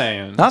 I'm just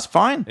saying. That's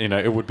fine. You know,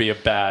 it would be a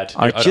bad.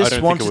 I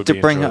just wanted to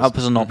bring it up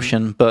as an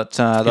option, but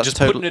that's just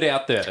putting it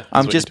out there.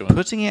 I'm just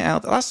putting it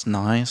out. That's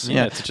nice.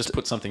 Yeah, to just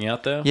put something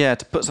out there. Yeah,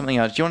 to put something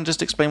out. Do you want to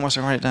just explain what's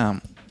I write it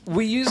down?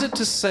 We use it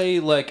to say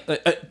like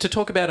to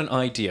talk about an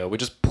idea. We're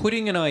just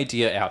putting an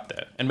idea out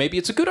there, and maybe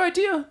it's a good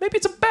idea, maybe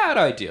it's a bad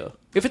idea.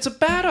 If it's a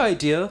bad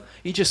idea,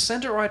 you just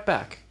send it right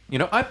back. You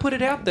know, I put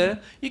it out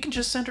there, you can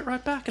just send it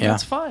right back, and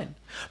that's fine.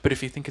 But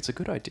if you think it's a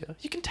good idea,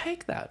 you can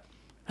take that,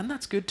 and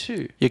that's good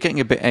too. You're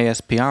getting a bit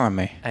ASPR on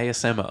me.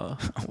 ASMR.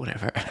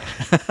 Whatever.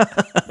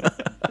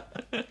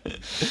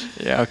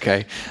 Yeah,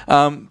 okay.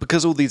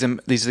 Because all these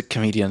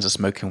comedians are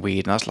smoking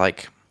weed, and I was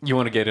like... You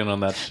want to get in on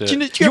that shit. Do you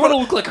you want ever- to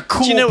look like a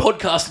cool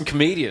podcasting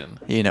comedian.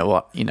 You know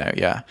what?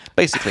 Yeah.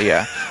 Basically,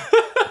 yeah.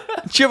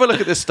 Do you ever look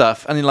at this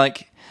stuff, and you're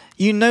like,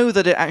 you know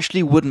that it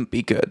actually wouldn't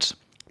be good,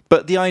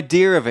 but the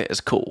idea of it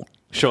is cool.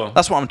 Sure.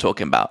 That's what I'm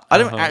talking about. I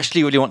don't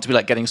actually really want to be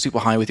like getting super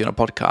high with you on a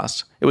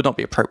podcast. It would not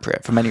be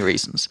appropriate for many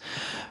reasons.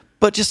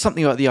 But just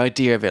something about the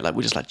idea of it, like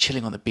we're just like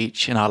chilling on the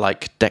beach in our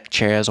like deck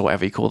chairs or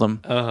whatever you call them.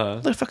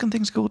 What the fucking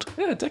thing's called?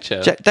 Yeah, deck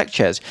chairs. Deck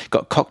chairs.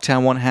 Got a cocktail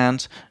in one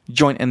hand,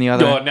 joint in the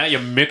other. Oh, now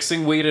you're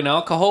mixing weed and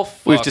alcohol?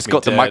 We've just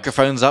got the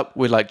microphones up.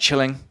 We're like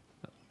chilling.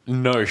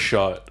 No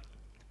shot.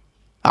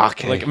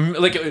 Okay.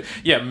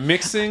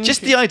 Mixing.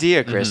 Just the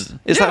idea, Chris.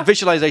 It's that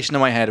visualization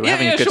in my head. We're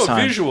having a good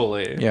time.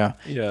 Visually. Yeah.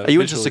 Yeah. Are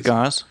you into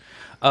cigars?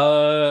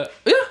 Yeah.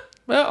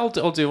 I'll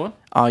do one.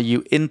 Are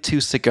you into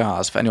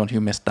cigars? For anyone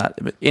who missed that,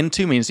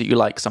 into means that you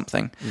like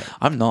something. No.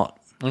 I'm not.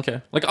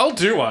 Okay. Like I'll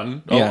do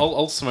one.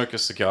 I'll smoke a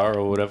cigar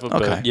or whatever.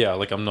 But okay. yeah,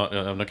 like I'm not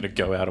going to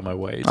go out of my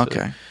way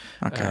to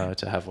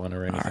to have one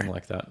or anything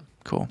like that.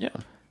 Cool. Yeah.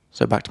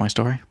 So back to my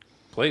story.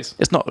 Please.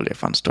 It's not really a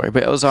fun story,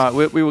 but it was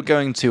we were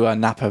going to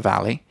Napa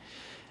Valley.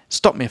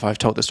 Stop me if I've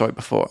told this story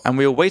before. And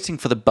we were waiting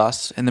for the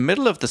bus in the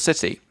middle of the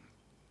city,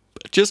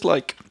 just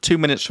like 2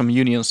 minutes from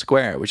Union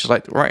Square, which is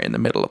like right in the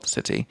middle of the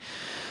city.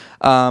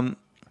 And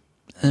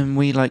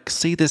we like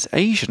see this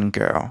Asian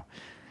girl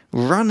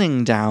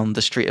running down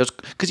the street.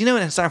 Because you know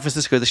in San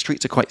Francisco, the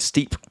streets are quite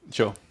steep.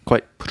 Sure.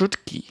 Quite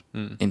prudki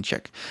in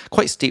Czech.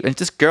 Quite steep. And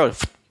this girl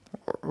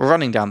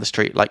running down the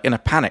street like in a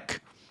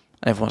panic.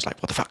 And everyone's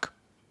like, what the fuck?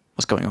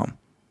 What's going on?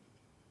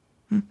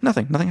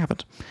 Nothing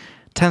happened.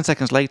 10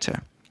 seconds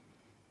later,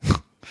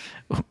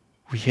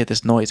 we hear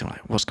this noise and we're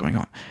like, what's going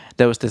on?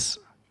 There was this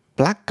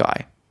black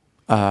guy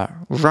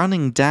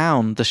running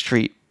down the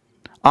street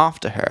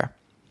after her.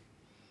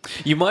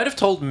 You might have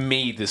told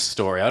me this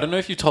story. I don't know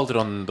if you told it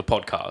on the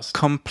podcast.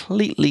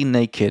 Completely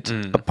naked,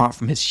 apart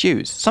from his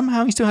shoes.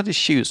 Somehow he still had his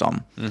shoes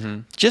on.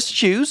 Just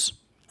shoes,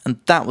 and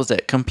that was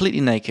it.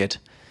 Completely naked.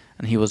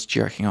 And he was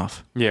jerking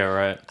off. Yeah,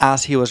 right.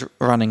 As he was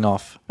running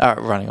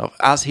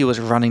as he was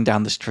running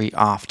down the street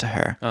after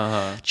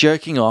her.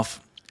 Jerking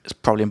off, it's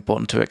probably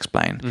important to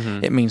explain.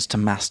 It means to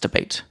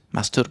masturbate.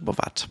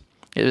 Masturbovat.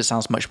 It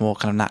sounds much more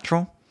kind of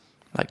natural.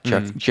 Like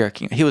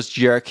jerking. He was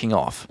jerking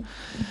off.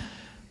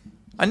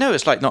 I know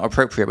it's like not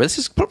appropriate, but this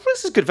is good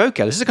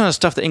vocab. This is the kind of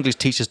stuff that English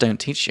teachers don't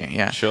teach you.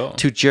 Yeah. Sure.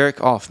 To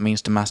jerk off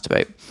means to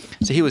masturbate.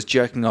 So he was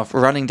jerking off,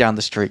 running down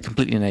the street,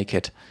 completely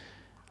naked.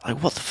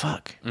 Like, what the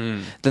fuck?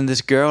 Then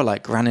this girl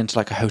like ran into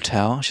like a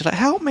hotel. She's like,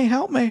 help me.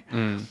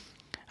 And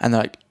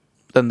like,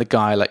 then the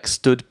guy like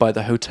stood by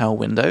the hotel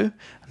window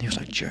and he was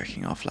like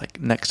jerking off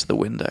like next to the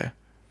window.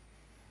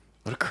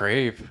 What a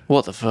creep.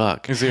 What the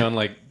fuck? Is he on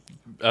like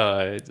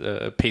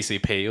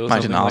PCP or I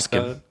something didn't ask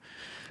like him. that?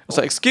 I was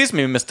like, excuse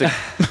me, mister.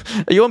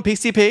 Are you on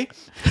PCP?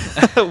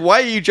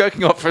 Why are you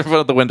joking off in front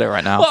of the window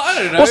right now? Well,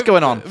 I don't know. What's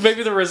going on?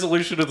 Maybe the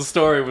resolution of the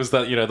story was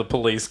that, the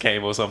police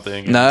came or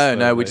something.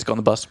 No, we just got on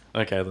the bus.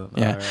 Okay, then.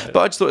 Yeah. Right. But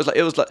I just thought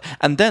it was like,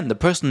 and then the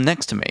person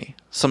next to me,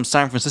 some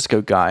San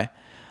Francisco guy,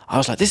 I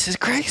was like, this is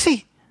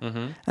crazy.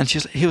 And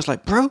he was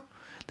like, bro,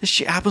 this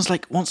shit happens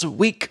like once a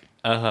week.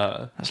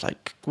 I was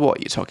like, what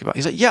are you talking about?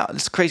 He's like, yeah,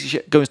 this crazy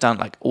shit goes down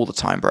like all the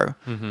time, bro.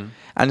 And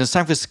in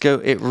San Francisco,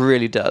 it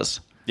really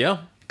does. Yeah.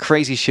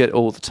 Crazy shit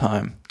all the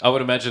time. I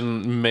would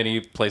imagine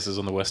many places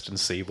on the Western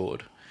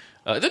Seaboard.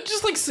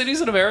 Just like cities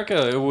in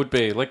America, it would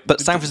be like.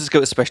 But San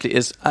Francisco especially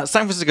is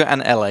San Francisco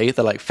and LA.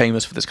 They're like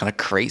famous for this kind of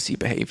crazy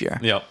behavior.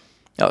 Yeah.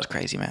 That was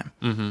crazy, man.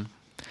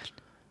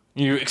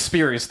 You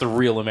experienced the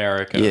real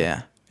America.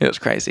 Yeah, it was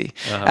crazy.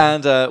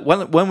 And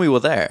when we were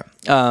there,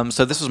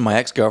 so this was my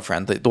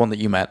ex-girlfriend, the one that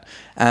you met,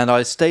 and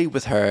I stayed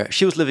with her.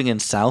 She was living in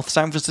South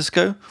San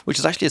Francisco, which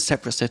is actually a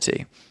separate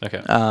city.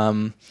 Okay.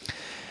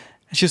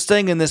 She was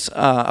staying in this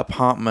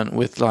apartment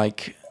with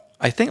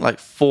I think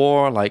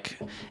 4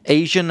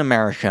 Asian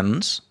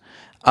Americans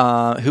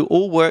who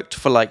all worked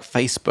for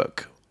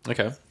Facebook.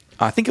 Okay.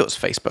 I think it was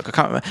Facebook. I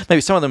can't remember.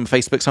 Maybe some of them were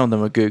Facebook, some of them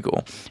were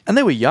Google. And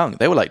they were young.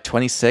 They were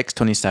 26,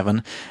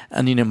 27.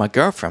 And, my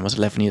girlfriend was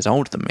 11 years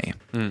older than me.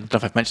 I don't know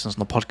if I've mentioned this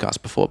on the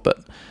podcast before, but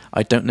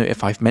I don't know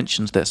if I've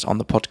mentioned this on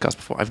the podcast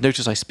before. I've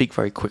noticed I speak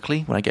very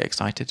quickly when I get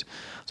excited.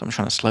 So I'm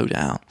trying to slow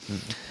down.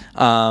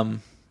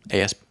 ASPR,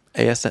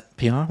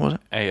 was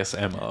it?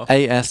 ASMR.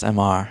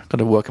 ASMR. Got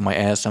to work on my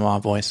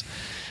ASMR voice.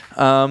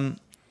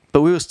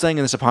 But we were staying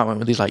in this apartment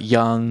with these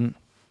young,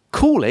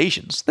 cool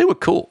Asians. They were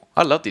cool.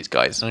 I love these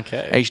guys.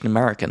 Okay. Asian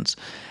Americans.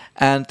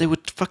 And they were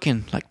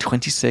fucking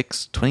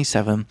 26,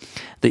 27.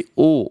 They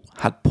all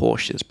had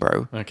Porsches,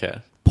 bro. Okay.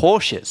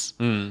 Porsches.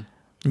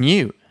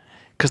 New.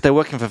 Because they're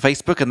working for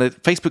Facebook, and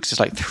Facebook's just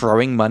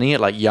throwing money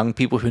at young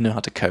people who know how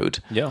to code.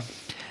 Yeah.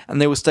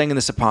 And they were staying in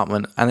this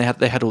apartment, and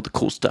they had all the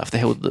cool stuff. They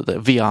had all the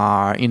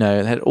VR,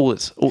 they had all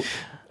this.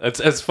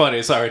 It's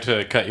funny. Sorry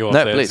to cut you off.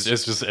 No, there. please.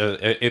 It's just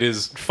it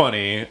is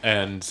funny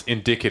and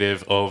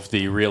indicative of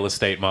the real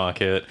estate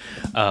market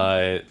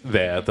there.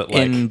 That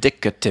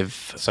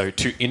Indicative. So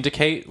to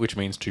indicate, which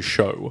means to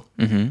show.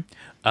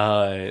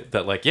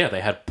 That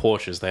they had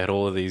Porsches, they had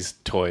all of these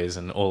toys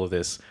and all of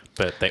this,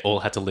 but they all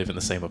had to live in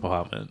the same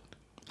apartment.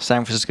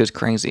 San Francisco's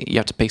crazy. You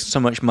have to pay so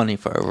much money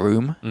for a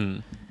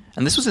room.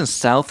 And this was in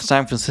South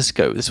San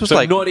Francisco. This was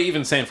So not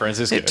even San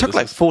Francisco. It took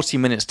 40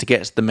 minutes to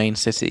get to the main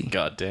city.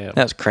 God damn.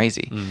 That's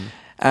crazy.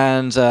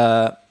 And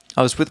I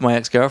was with my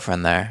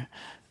ex-girlfriend there.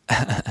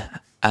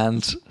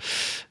 And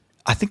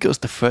I think it was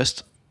the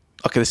first...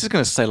 Okay, this is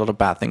going to say a lot of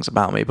bad things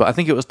about me, but I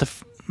think it was the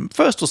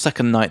first or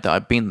second night that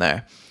I'd been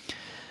there.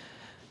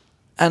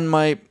 And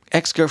my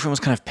ex-girlfriend was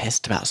kind of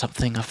pissed about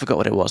something. I forgot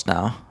what it was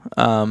now.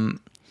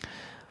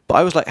 But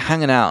I was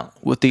hanging out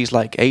with these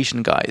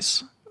Asian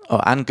guys...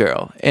 and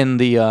girl in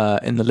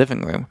the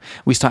living room.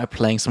 We started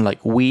playing some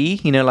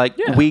Wii,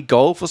 Wii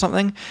golf or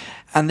something,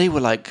 and they were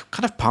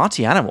kind of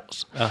party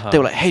animals. They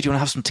were hey, do you want to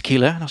have some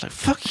tequila? And I was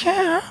fuck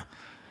yeah,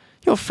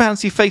 your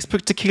fancy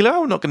Facebook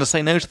tequila. I'm not going to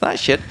say no to that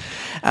shit.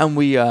 And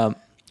we kind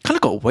of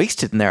got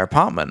wasted in their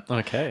apartment.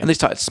 Okay. And they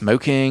started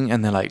smoking,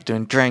 and they're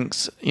doing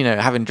drinks,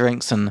 having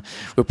drinks, and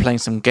we were playing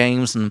some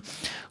games, and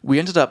we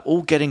ended up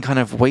all getting kind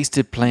of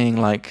wasted playing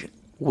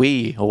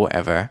Wii or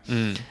whatever.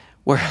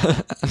 Where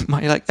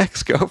my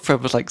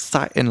ex-girlfriend was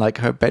sat in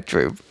her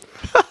bedroom.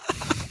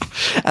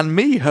 And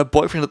me, her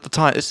boyfriend at the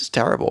time, this is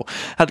terrible,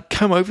 had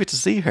come over to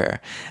see her.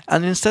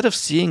 And instead of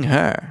seeing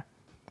her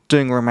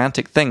doing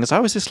romantic things, I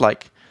was just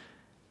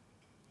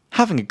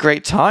having a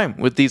great time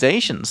with these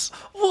Asians.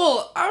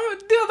 Well,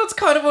 yeah, that's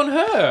kind of on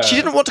her. She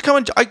didn't want to come,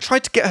 and I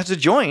tried to get her to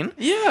join.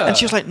 Yeah. And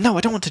she was no,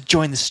 I don't want to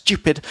join this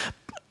stupid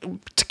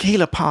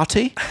tequila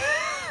party.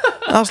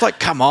 And I was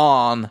come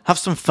on, have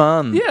some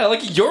fun. Yeah,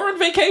 you're on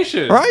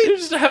vacation. Right? You're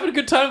just having a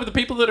good time with the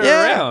people that are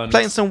around.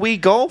 Playing some Wii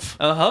golf.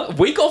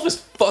 Wii golf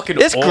is fucking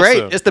It's awesome.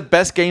 great. It's the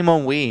best game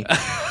on Wii.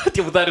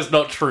 Yeah, well, that is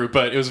not true,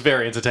 but it was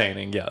very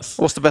entertaining, yes.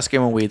 What's the best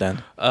game on Wii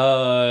then?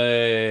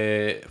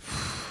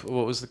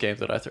 What was the game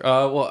that I threw?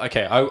 Well,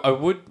 okay, I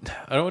don't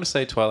want to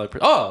say Twilight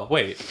Princess. Oh,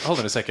 wait, hold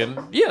on a second.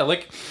 Yeah,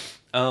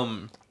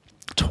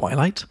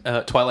 Twilight?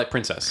 Twilight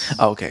Princess.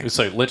 Oh, okay.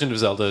 So Legend of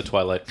Zelda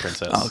Twilight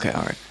Princess. Oh, okay,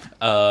 all right.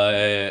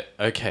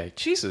 Okay,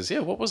 Jesus, yeah,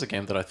 what was a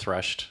game that I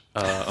thrashed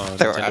on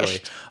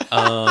Thrashed.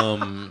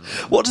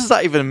 Nintendo? What does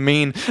that even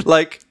mean?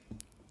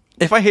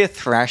 If I hear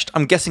thrashed,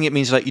 I'm guessing it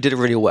means you did it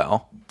really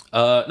well.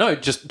 No,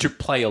 just to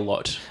play a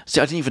lot.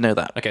 See, I didn't even know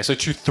that. Okay, so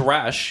to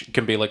thrash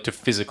can be to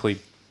physically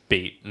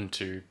beat and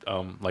to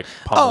pummel.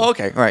 Oh,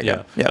 okay, right,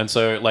 yeah. And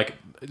so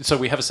so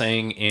we have a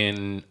saying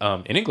in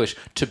English,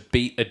 to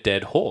beat a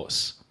dead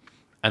horse,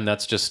 and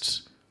that's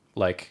just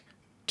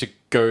to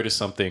go to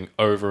something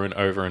over and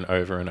over and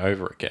over and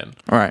over again.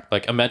 Right.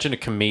 Imagine a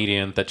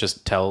comedian that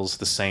just tells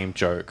the same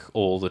joke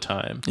all the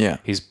time. Yeah.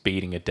 He's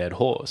beating a dead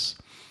horse.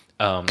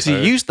 Because you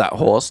used that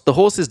horse. The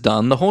horse is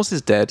done. The horse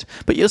is dead.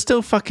 But you're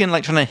still fucking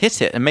trying to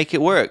hit it and make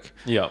it work.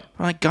 Yeah.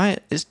 Guy,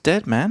 it's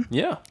dead, man.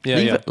 Yeah.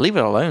 Leave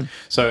it alone.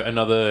 So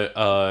another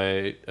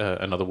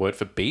word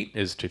for beat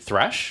is to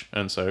thrash.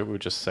 And so we'll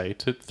just say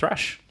to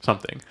thrash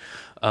something.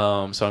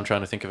 So I'm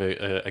trying to think of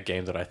a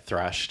game that I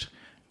thrashed.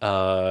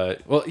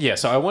 Well, yeah,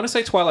 so I want to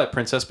say Twilight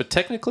Princess, but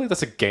technically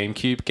that's a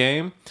GameCube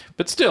game.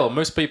 But still,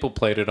 most people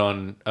played it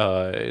on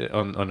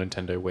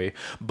Nintendo Wii.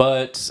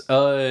 But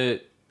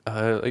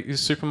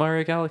Super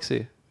Mario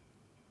Galaxy.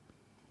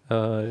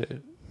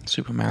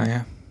 Super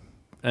Mario.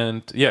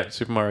 And yeah,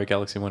 Super Mario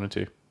Galaxy 1 and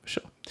 2.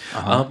 Sure.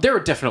 There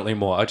are definitely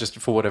more. I just,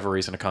 for whatever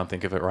reason, I can't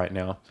think of it right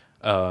now.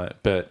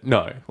 But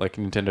no,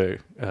 Nintendo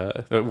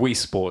Wii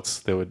Sports,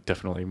 there were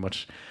definitely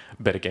much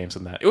better games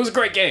than that. It was a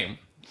great game.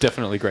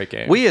 Definitely great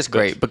game. Wii is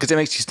great because it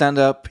makes you stand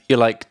up. You're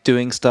like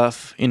doing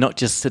stuff. You're not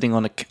just sitting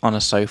on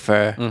a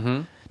sofa.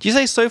 Mm-hmm. Do you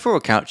say sofa or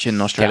couch in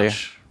Australia?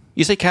 Couch.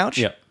 You say couch?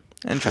 Yeah.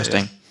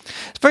 Interesting.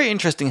 It's very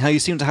interesting how you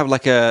seem to have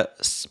like a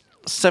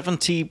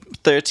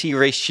 70-30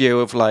 ratio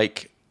of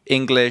like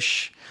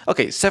English.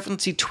 Okay,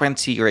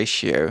 70-20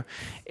 ratio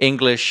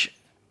English,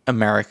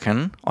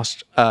 American,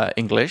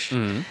 English,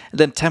 and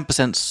then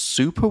 10%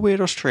 super weird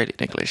Australian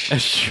English.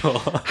 Sure.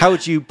 How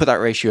would you put that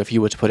ratio if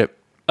you were to put it?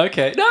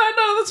 Okay. No,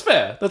 that's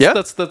fair.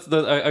 That's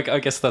I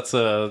guess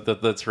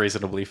that's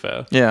reasonably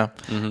fair. Yeah,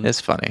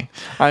 it's funny.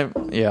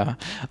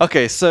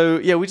 Okay, so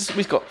yeah, we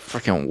got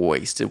freaking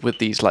wasted with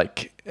these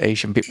like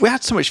Asian people. We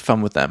had so much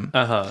fun with them.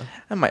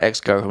 And my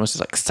ex-girlfriend was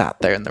just like sat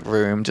there in the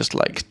room, just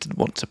like didn't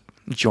want to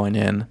join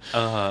in.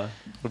 A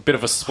bit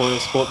of a spoil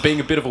sport, being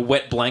a bit of a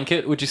wet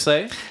blanket, would you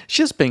say?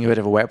 Just being a bit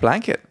of a wet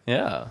blanket.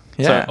 Yeah.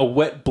 Yeah. So a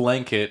wet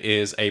blanket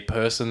is a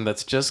person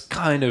that's just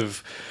kind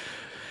of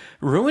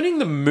ruining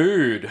the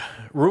mood,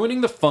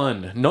 ruining the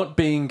fun, not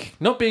being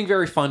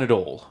very fun at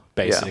all,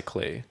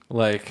 basically.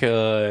 Like,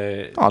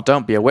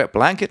 don't be a wet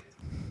blanket.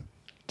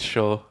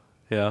 Sure,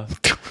 yeah.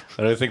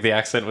 I don't think the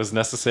accent was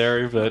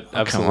necessary, but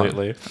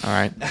absolutely. All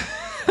right.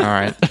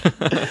 I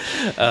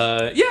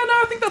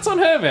think that's on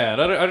her, man.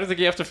 I don't think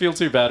you have to feel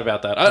too bad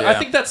about that. I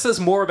think that says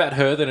more about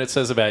her than it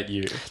says about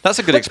you. That's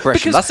a good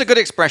expression. That's a good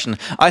expression.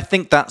 I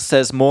think that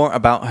says more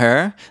about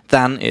her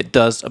than it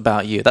does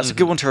about you. That's a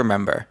good one to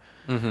remember.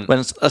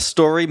 When a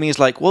story means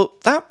like, well,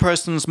 that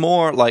person's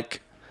more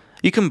like,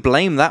 you can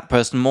blame that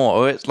person more,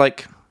 or it's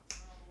like,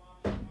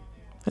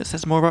 it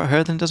says more about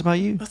her than it does about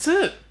you. That's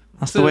it.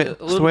 That's the way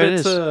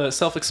it is.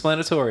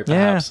 Self-explanatory,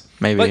 perhaps. Yeah,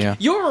 maybe, like,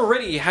 you're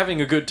already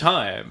having a good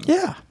time.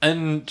 Yeah.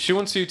 And she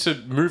wants you to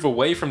move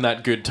away from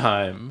that good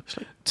time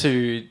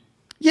to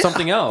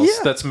something else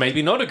that's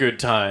maybe not a good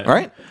time.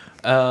 Right.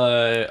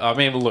 I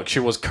mean, look, she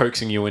was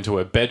coaxing you into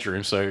her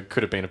bedroom, so it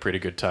could have been a pretty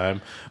good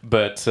time.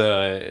 But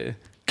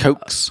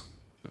coax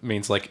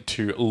means like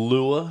to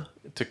lure.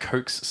 To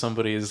coax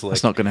somebody is like...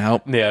 That's not going to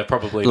help. Yeah,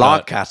 probably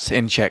not. Larkat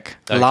in Czech.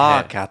 Okay.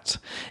 Larkat.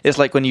 It's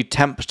like when you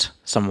tempt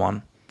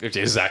someone.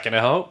 Is that going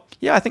to help?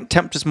 Yeah, I think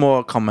tempt is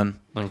more common.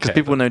 Because Okay.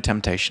 people know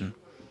temptation.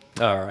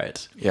 All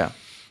right. Yeah.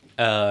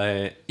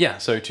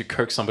 So to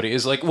coax somebody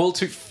is like, well,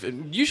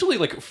 usually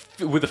like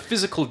with a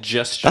physical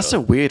gesture. That's a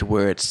weird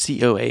word.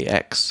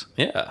 COAX.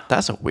 Yeah.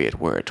 That's a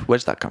weird word. Where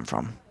does that come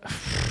from?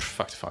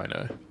 Fucked if I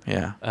know.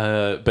 Yeah.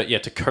 But yeah,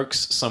 to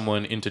coax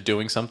someone into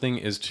doing something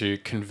is to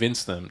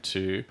convince them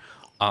to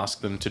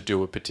ask them to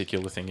do a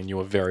particular thing, and you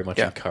are very much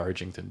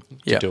encouraging them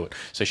to do it.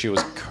 So she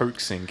was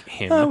coaxing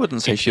him. I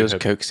wouldn't say she was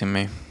coaxing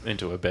me.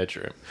 Into her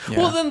bedroom. Yeah.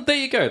 Well, then there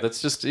you go.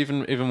 That's just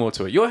even more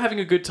to it. You're having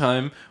a good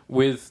time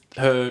with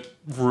her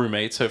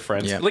roommates, her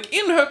friends, like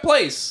in her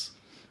place.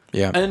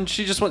 Yeah. And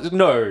she just wants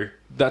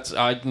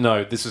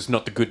this is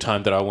not the good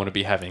time that I want to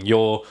be having.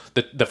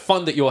 The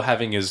fun that you're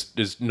having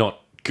is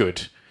not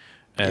good,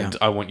 and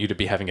I want you to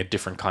be having a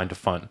different kind of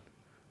fun.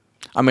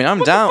 I mean, I'm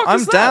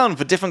down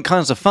for different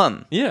kinds of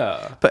fun.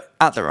 Yeah. But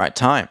at the right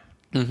time.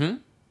 Mm-hmm.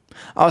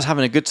 I was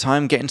having a good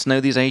time getting to know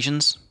these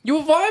Asians. You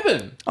were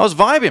vibing. I was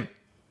vibing.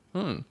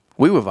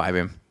 We were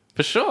vibing.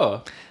 For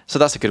sure. So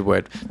that's a good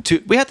word.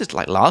 We had this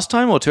like last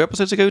time or 2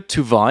 episodes ago.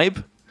 To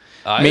vibe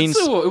means...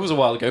 It was a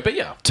while ago, but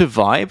yeah. To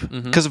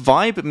vibe. Because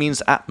vibe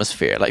means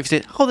atmosphere. Like if you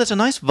say, oh, there's a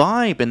nice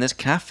vibe in this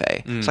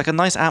cafe. It's like a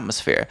nice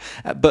atmosphere.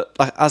 But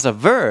like as a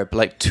verb,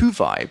 like to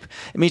vibe,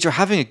 it means you're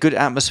having a good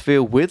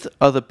atmosphere with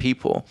other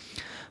people.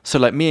 So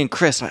like me and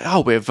Chris, like,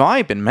 oh, we're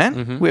vibing,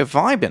 man. We're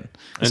vibing.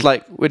 It's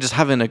like we're just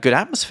having a good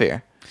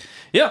atmosphere.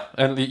 Yeah,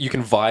 and you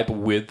can vibe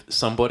with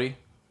somebody,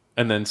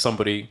 and then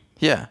somebody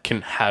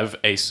can have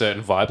a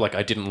certain vibe. Like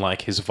I didn't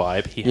like his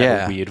vibe. He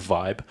had a weird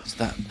vibe.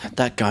 So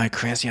that guy,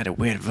 Chris, he had a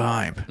weird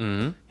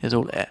vibe. He's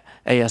all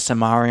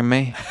ASMR in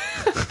me.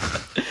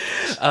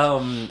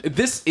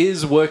 This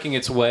is working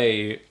its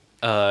way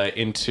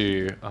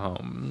into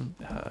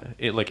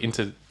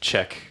into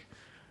Czech.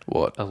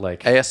 What?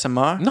 Like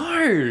ASMR?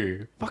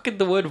 No, fucking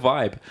the word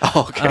vibe.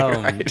 Oh, okay,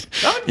 right.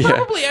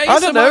 Probably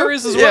ASMR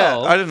is as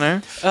well. I don't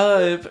know.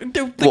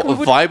 What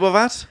vibe of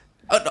that?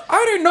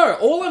 I don't know.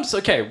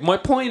 Okay, my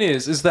point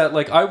is that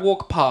like I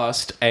walk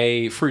past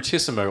a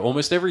Frutissimo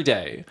almost every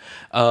day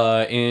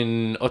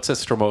in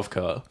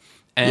Otsestromovka,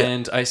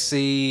 and I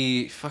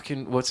see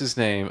fucking what's his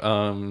name?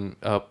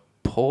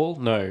 Paul?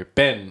 No,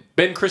 Ben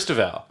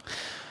Christoval.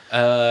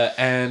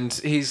 And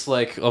he's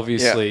like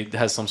obviously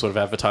has some sort of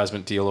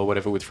advertisement deal or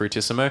whatever with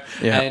Frutissimo,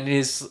 and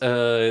his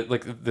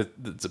like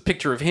it's a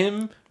picture of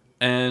him,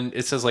 and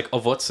it says like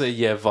Ovoce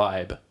je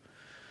vibe.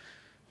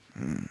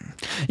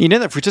 You know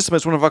that Frutissimo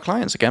is one of our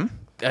clients again.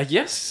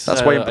 Yes,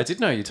 that's why I did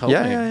know. You told me.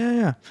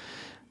 Yeah.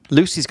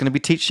 Lucy's going to be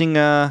teaching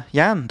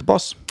Jan, the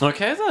boss.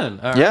 Okay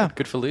then. All right.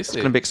 Good for Lucy. It's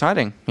going to be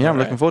exciting. Yeah, I'm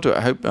looking forward to it.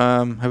 I hope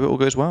it all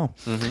goes well.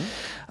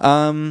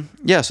 So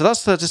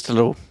that's just a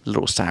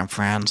little San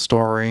Fran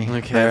story.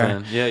 Okay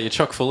then. Yeah, you're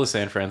chock full of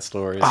San Fran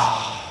stories.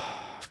 Oh,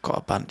 I've got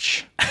a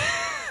bunch.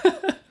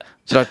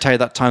 Did I tell you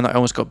that time that I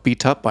almost got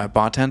beat up by a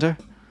bartender?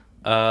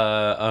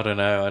 I don't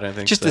know. I don't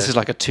think Just so. this is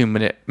like a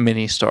 2-minute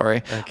mini story.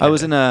 Okay. I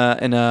was in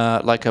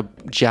a like a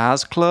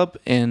jazz club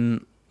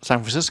in San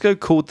Francisco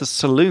called the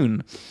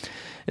Saloon.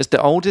 It's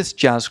the oldest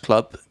jazz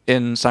club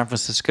in San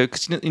Francisco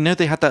because you know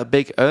they had that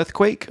big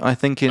earthquake, I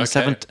think in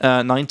Okay.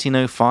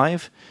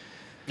 1905,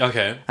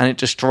 Okay. and it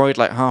destroyed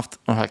like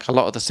a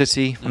lot of the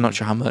city. I'm not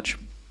sure how much,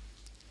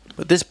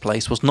 but this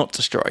place was not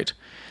destroyed.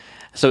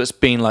 So it's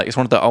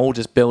one of the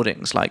oldest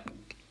buildings like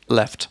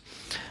left.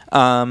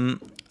 And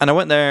I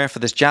went there for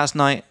this jazz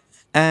night,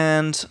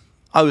 and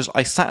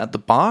I sat at the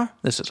bar.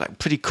 This is like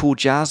pretty cool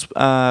jazz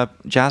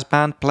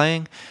band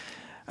playing,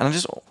 and I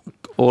just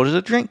ordered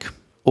a drink.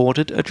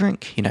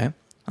 You know.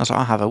 I was like,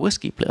 I'll have a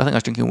whiskey, please. I think I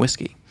was drinking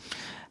whiskey,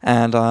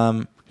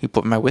 and he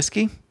put my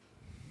whiskey,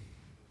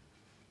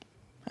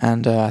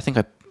 and I think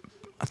I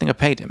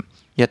paid him.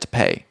 You had to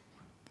pay,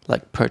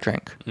 like per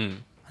drink,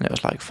 and it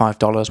was like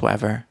 $5,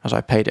 whatever. As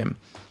I paid him,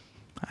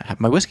 I had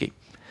my whiskey.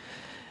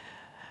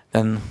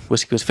 Then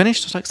whiskey was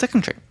finished. I was like,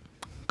 second drink.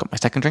 Got my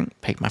second drink,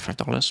 paid my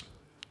 $5.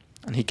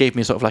 And he gave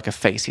me sort of like a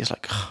face. He was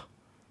like, ugh.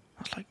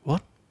 I was like,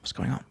 what? What's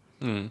going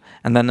on?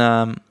 And then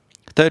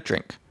third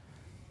drink.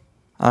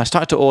 I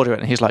started to order it,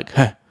 and he's like,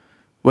 huh,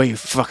 where you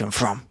fucking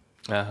from?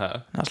 And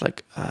I was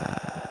like,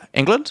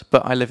 England,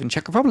 but I live in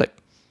Czech Republic.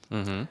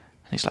 And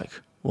he's like,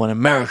 well, in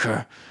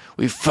America,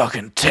 we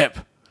fucking tip.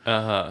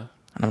 And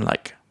I'm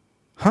like,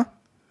 huh?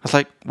 I was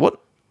like, what?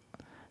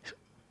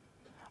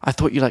 I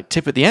thought you like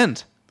tip at the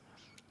end.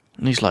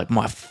 And he's like,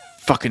 my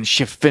fucking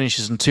shift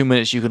finishes in 2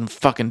 minutes. You can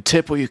fucking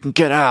tip or you can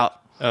get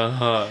out.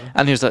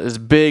 And he was like this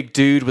big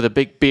dude with a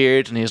big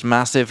beard, and he was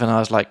massive. And I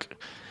was like,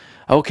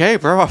 okay,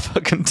 bro, I'll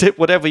fucking tip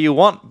whatever you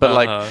want. But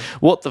like,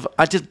 what the...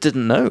 I just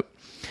didn't know.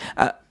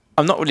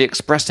 I'm not really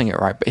expressing it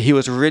right, but he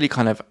was really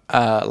kind of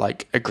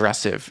like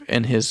aggressive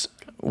in his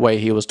way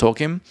he was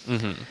talking.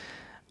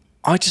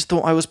 I just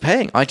thought I was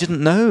paying. I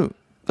didn't know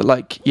that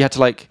like you had to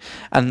like...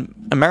 And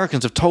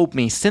Americans have told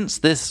me since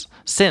this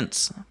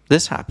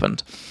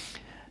happened,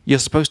 you're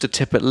supposed to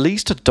tip at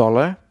least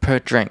 $1 per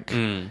drink.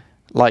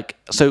 Like,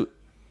 so,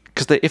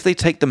 because if they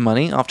take the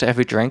money after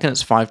every drink and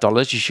it's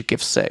 $5, you should give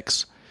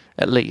 $6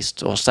 at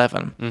least, or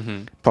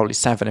 $7. Probably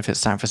 $7 if it's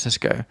San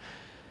Francisco.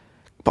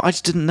 But I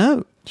just didn't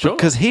know. Sure.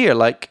 Because here,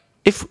 like,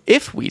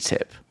 if we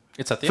tip,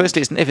 it's at the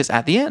firstly, if it's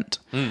at the end.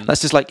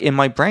 That's just like in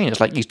my brain. It's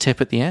like you tip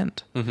at the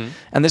end.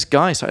 And this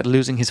guy started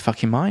losing his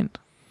fucking mind.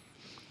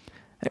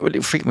 It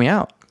really freaked me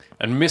out.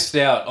 And missed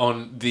out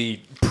on the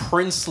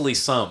princely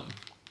sum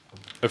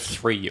of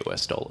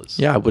 $3.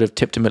 Yeah, I would have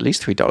tipped him at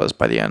least $3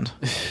 by the end.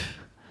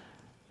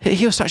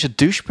 He was such a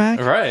douchebag.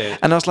 Right.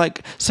 And I was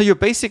like, so you're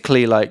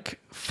basically like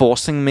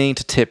forcing me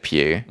to tip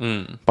you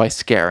by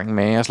scaring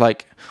me. I was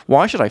like,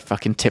 why should I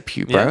fucking tip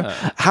you, bro?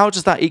 Yeah. How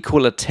does that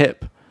equal a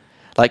tip?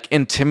 Like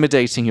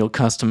intimidating your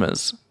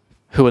customers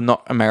who are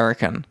not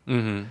American.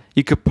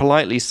 You could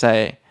politely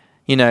say,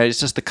 you know, it's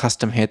just the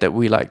custom here that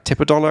we like tip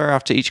 $1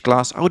 after each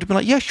glass. I would have been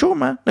like, yeah, sure,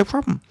 man, no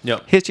problem.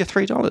 Yep. Here's your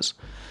 $3.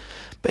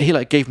 But he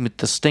like gave me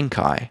the stink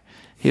eye.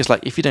 He was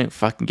like, if you don't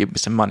fucking give me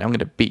some money, I'm going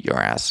to beat your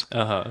ass.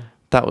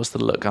 That was the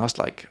look. I was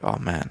like, oh,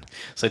 man.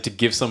 So to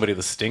give somebody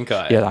the stink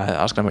eye. Yeah,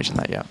 I was going to mention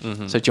that, yeah.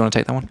 So do you want to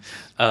take that one?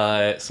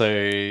 So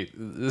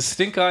the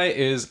stink eye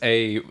is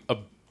a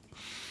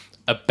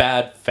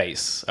bad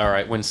face, all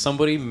right? When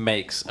somebody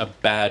makes a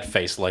bad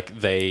face, like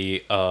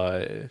they,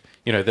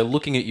 they're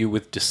looking at you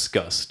with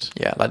disgust.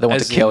 Yeah, like they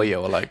want to kill you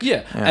or like...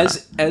 Yeah,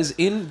 as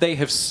in they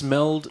have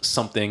smelled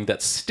something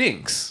that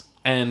stinks,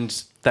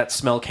 and that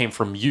smell came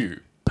from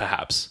you,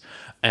 perhaps.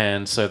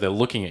 And so they're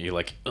looking at you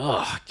like,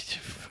 ugh,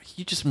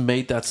 you just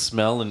made that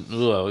smell, and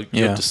ugh,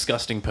 you're a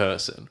disgusting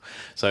person.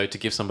 So to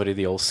give somebody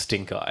the old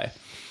stink eye.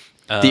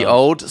 The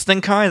old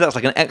stink eye? That's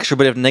like an extra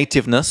bit of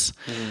nativeness.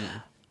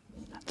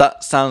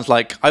 That sounds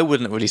like... I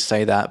wouldn't really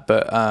say that,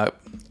 but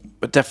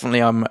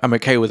definitely I'm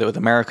okay with it with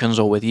Americans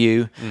or with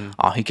you.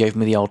 He gave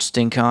me the old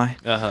stink eye.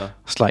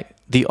 It's like,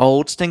 the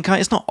old stink eye?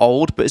 It's not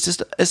old, but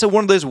it's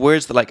one of those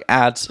words that like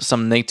adds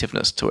some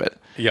nativeness to it.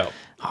 Yeah.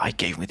 He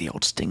gave me the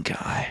old stink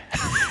eye.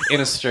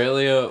 In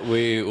Australia,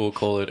 we will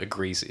call it a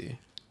greasy.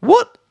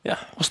 What? Yeah.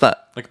 What's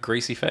that? Like a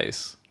greasy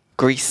face.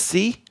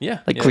 Greasy? Yeah.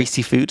 Like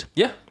greasy food?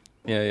 Yeah.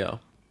 Yeah.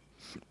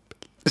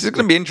 This is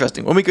going to be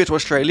interesting when we go to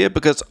Australia,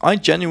 because I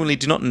genuinely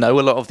do not know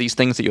a lot of these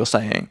things that you're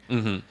saying.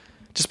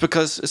 Just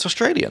because it's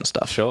Australian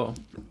stuff. Sure.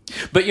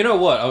 But you know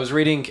what? I was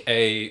reading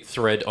a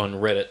thread on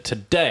Reddit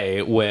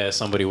today where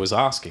somebody was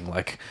asking,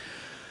 like...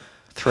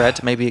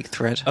 Maybe a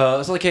thread?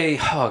 It's like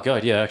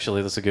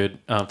actually, that's a good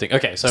thing.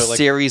 Okay, so like...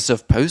 series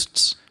of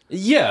posts?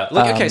 Yeah,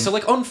 so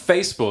like on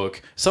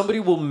Facebook, somebody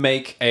will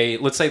make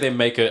let's say they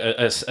make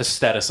a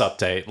status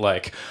update,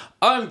 like,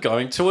 I'm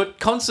going to a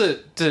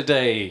concert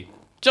today,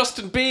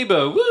 Justin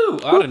Bieber, woo,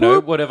 I don't know,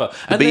 whatever.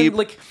 And then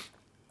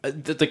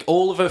like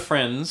all of her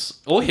friends,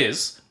 or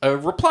his, are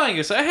replying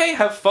and say, hey,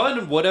 have fun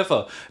and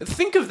whatever.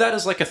 Think of that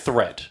as like a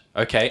thread,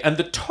 okay? And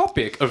the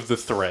topic of the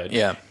thread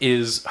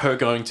is her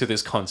going to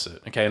this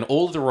concert, okay? And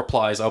all of the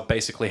replies are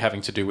basically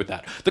having to do with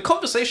that. The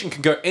conversation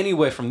can go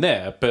anywhere from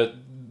there, but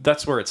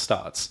that's where it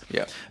starts.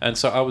 Yeah. And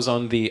so I was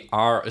on the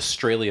R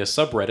Australia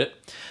subreddit,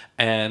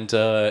 and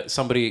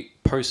somebody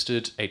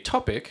posted a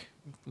topic,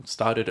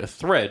 started a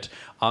thread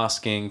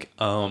asking,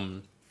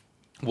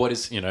 what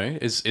is,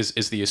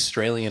 is the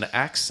Australian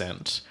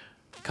accent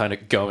kind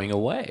of going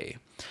away?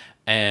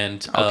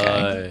 And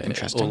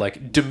interesting. or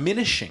like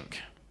diminishing.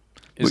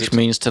 Which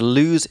means to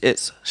lose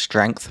its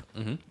strength.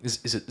 Mm-hmm.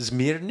 Is it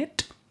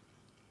zmirnit?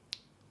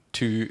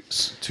 To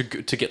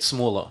get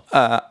smaller,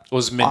 or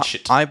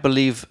zmenshit? I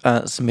believe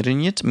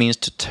zmirnit means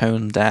to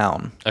tone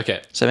down.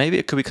 Okay, So maybe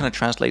it could be kind of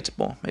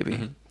translatable. Maybe.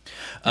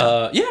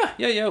 Mm-hmm.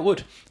 Yeah, it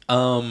would.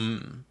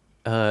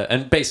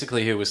 And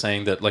basically, he was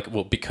saying that, like,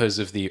 well, because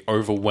of the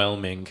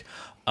overwhelming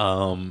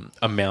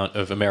amount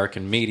of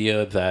American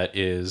media that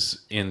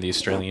is in the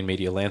Australian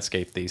media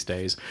landscape these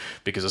days,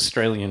 because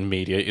Australian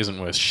media isn't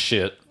worth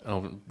shit.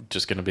 I'm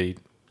just going to be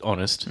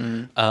honest.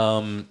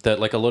 That,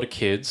 like, a lot of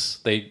kids,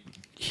 they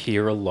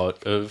hear a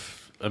lot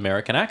of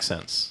American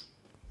accents.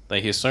 They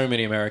hear so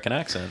many American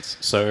accents,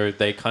 so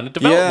they kind of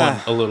develop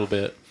one a little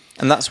bit.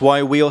 And that's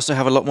why we also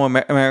have a lot more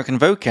American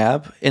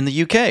vocab in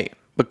the UK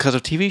because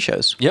of TV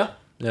shows. Yeah.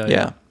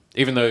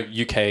 Even though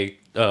UK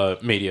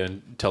media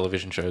and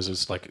television shows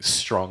is like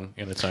strong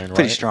in its own right,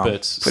 Pretty strong.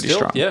 but Pretty still,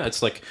 strong. yeah,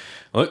 it's like,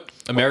 look,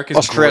 America's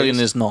Australian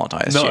greatest- is not,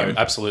 I assume. No,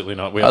 absolutely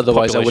not. We have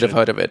Otherwise, I would have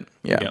population-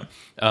 heard of it.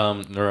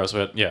 Yeah. Or else,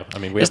 I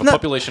mean, we Isn't have a that-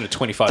 population of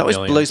 25 That always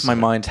million. blows my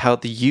mind how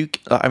the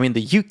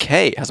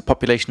UK has a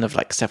population of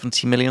like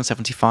 70 million,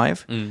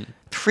 75.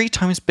 3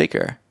 times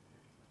bigger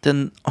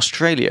than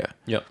Australia.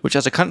 Yep. Which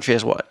as a country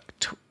is what?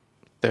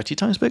 30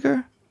 times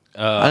bigger?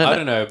 I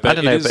don't know, but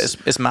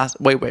it's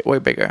way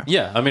bigger.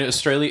 Yeah, I mean,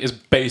 Australia is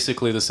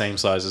basically the same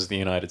size as the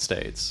United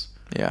States.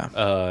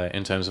 Yeah.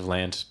 In terms of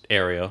land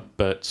area,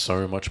 but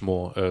so much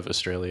more of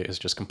Australia is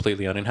just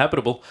completely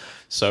uninhabitable.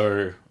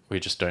 So we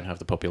just don't have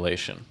the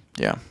population.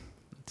 Yeah.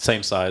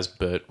 Same size,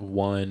 but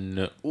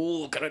can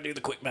I do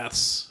the quick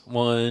maths?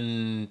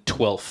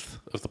 1/12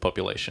 of the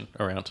population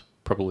around,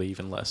 probably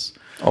even less.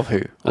 Of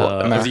who?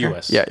 Of the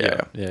US.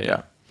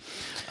 Yeah.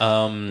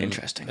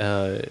 Interesting.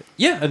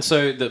 And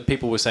so the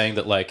people were saying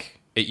that, like,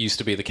 it used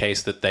to be the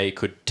case that they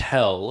could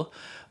tell,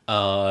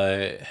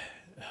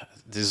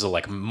 these are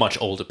like much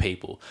older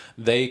people,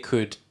 they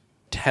could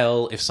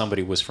tell if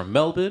somebody was from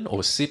Melbourne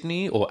or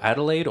Sydney or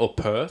Adelaide or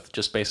Perth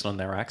just based on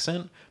their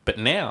accent. But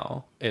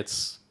now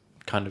it's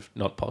kind of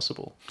not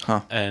possible.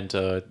 And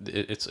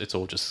it's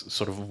all just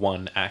sort of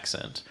one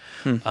accent.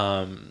 And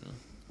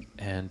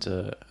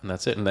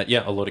that's it. And that,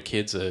 a lot of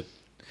kids are,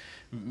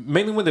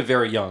 mainly when they're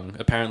very young,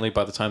 apparently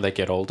by the time they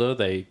get older,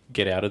 they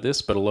get out of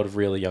this, but a lot of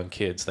really young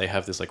kids, they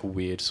have this like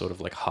weird sort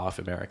of like half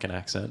American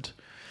accent.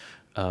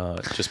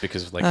 Just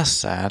because of like... That's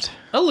sad.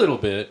 A little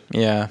bit.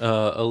 Yeah.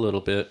 A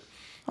little bit.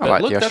 I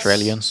like the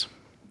Australians.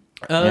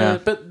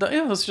 But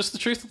that's just the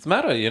truth of the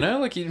matter, you know?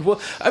 Like,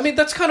 I mean,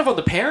 that's kind of on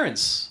the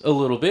parents a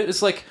little bit.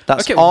 It's like...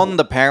 That's on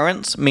the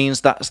parents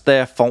means that's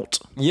their fault.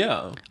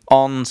 Yeah.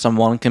 On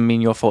someone can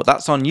mean your fault.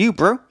 That's on you,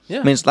 bro.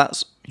 Yeah. Means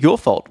that's your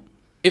fault.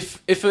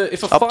 If a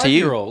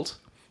 5-year-old...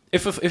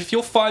 If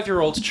your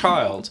 5-year-old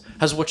child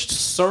has watched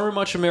so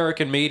much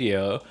American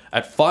media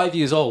at 5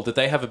 years old that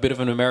they have a bit of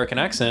an American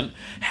accent,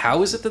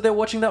 how is it that they're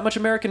watching that much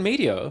American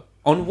media?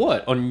 On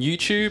what? On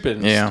YouTube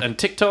and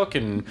TikTok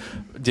and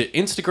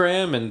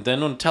Instagram and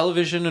then on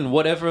television and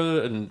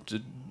whatever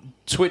and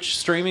Twitch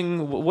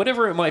streaming,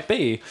 whatever it might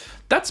be.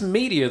 That's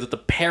media that the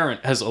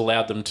parent has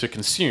allowed them to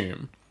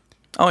consume.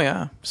 Oh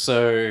yeah.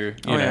 So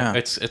you know,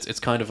 it's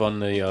kind of on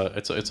the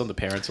it's on the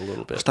parents a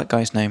little bit. What's that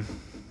guy's name?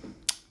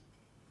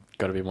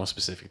 Got to be more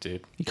specific,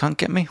 dude. You can't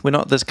get me? We're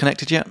not this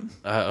connected yet?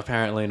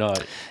 Apparently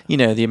not. You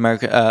know, the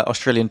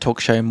Australian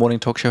morning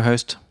talk show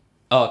host?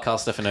 Oh, Carl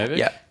Stefanovic?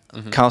 Yeah.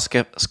 Mm-hmm. Carl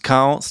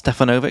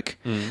Stefanovic.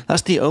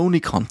 That's the only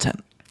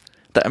content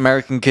that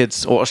American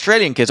kids or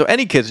Australian kids or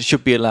any kids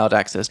should be allowed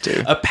access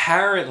to.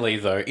 Apparently,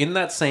 though, in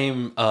that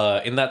same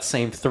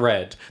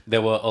thread,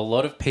 there were a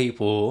lot of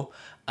people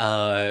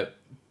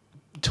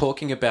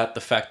talking about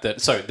the fact that...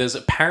 So, there's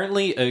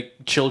apparently a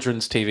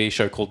children's TV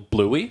show called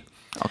Bluey.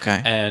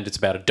 Okay. And it's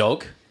about a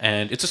dog,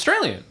 and it's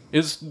Australian.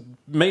 It's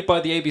made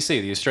by the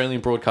ABC, the Australian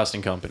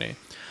Broadcasting Company.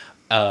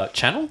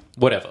 Channel?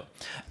 Whatever.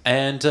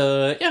 And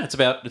it's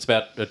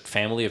about a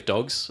family of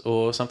dogs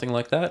or something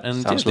like that.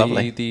 And sounds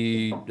lovely.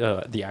 The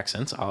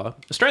accents are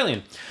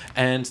Australian.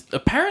 And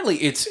apparently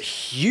it's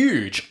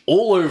huge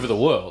all over the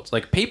world.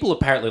 Like, people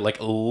apparently like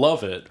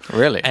love it.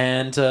 Really?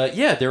 And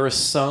there are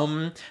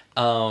some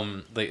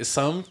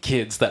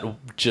kids that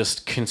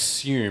just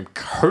consume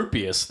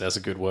copious, there's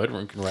a good word,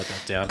 we can write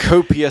that down.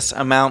 Copious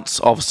amounts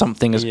of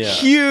something is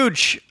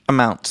huge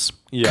amounts.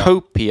 Yeah.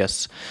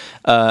 Copious.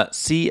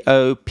 Copious.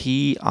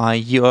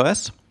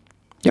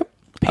 Yep.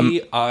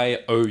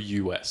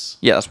 Pious.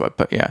 Yeah, that's what I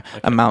put, yeah.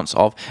 Okay. Amounts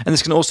of. And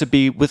this can also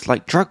be with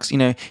like drugs, you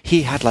know,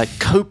 he had like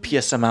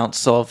copious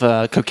amounts of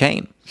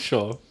cocaine.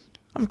 Sure.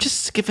 I'm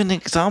just giving an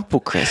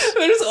example, Chris.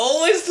 It is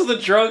always to the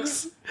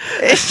drugs.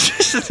 It's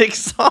just an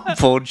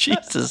example,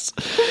 Jesus.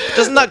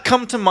 Doesn't that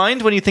come to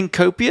mind when you think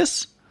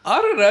copious?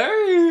 I don't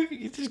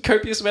know.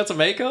 Copious amounts of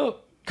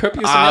makeup?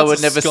 Copious I amounts would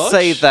of never scotch?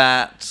 say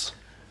that.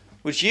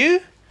 Would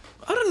you?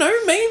 I don't know,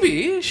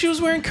 maybe. She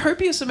was wearing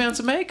copious amounts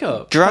of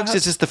makeup. Drugs Perhaps-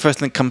 is just the first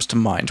thing that comes to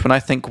mind when I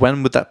think,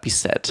 when would that be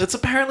said? That's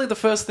apparently the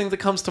first thing that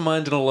comes to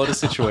mind in a lot of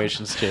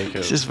situations, Jacob.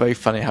 It's just very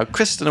funny how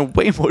Chris has done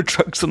way more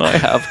drugs than I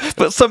have,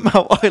 but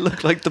somehow I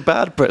look like the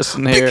bad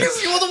person here.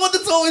 Because you're the one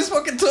that's always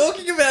fucking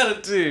talking about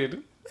it,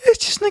 dude.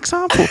 It's just an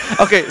example.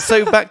 Okay,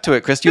 so back to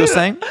it, Chris. You were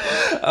saying?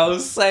 I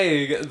was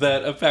saying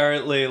that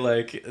apparently,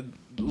 like,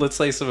 let's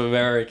say some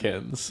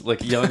Americans,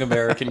 like young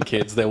American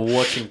kids, they're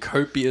watching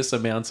copious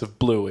amounts of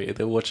Bluey.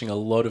 They're watching a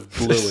lot of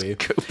Bluey.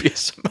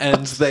 Copious And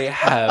amounts. they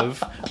have,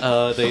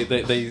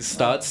 they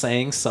start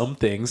saying some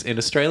things in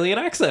Australian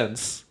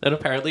accents. And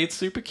apparently it's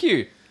super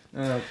cute.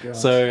 Oh, God.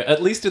 So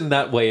at least in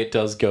that way, it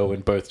does go in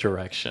both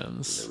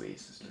directions.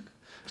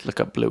 Let's look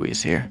up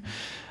Bluey's here.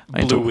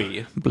 I need to-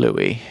 Bluey.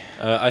 Bluey.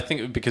 I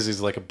think because he's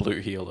like a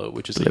blue healer,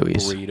 which is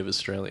Bluey's. a breed of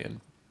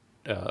Australian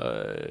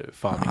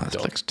farming Oh, this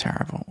dog. looks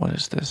terrible. What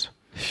is this?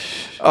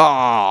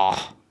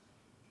 Oh,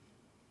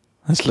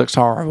 this looks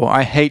horrible.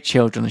 I hate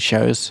children's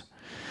shows.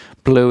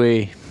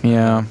 Bluey,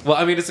 yeah. Well,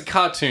 I mean, it's a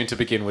cartoon to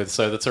begin with,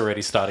 so that's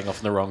already starting off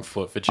on the wrong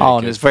foot for Jacob. Oh,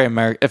 and it's very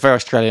very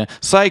Australian.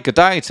 Say good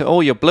day to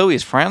all your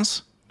Bluey's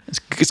friends.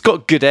 It's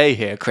got good A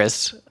here,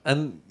 Chris.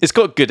 And It's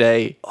got good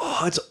A.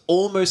 oh, it's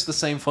almost the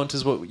same font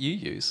as what you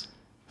use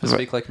for Right.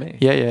 Speak Like Me.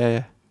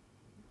 Yeah.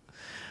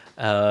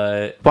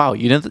 Wow,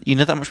 you know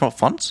that much about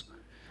fonts?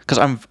 Because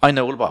I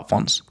know all about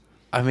fonts.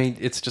 I mean,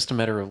 it's just a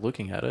matter of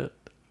looking at it.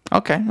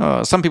 Okay,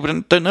 some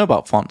people don't know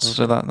about fonts,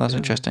 so that's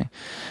interesting.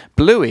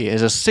 Bluey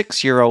is a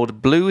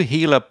 6-year-old blue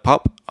healer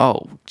pup.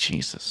 Oh,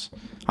 Jesus.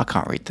 I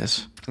can't read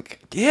this.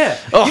 Yeah.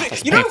 Oh, you know,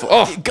 that's you know painful.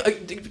 Oh.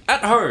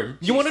 at home,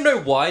 you want to know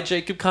why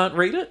Jacob can't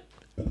read it?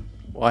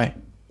 Why?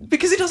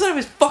 Because he doesn't have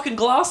his fucking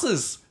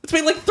glasses. It's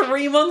been like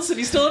 3 months and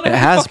he still doesn't It have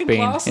his has fucking been.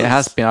 glasses. It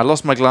has been. I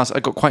lost my glasses. I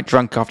got quite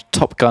drunk after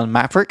Top Gun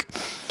Maverick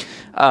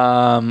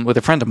with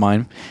a friend of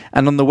mine,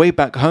 and on the way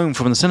back home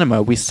from the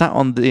cinema, we sat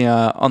on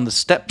the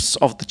steps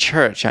of the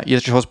church at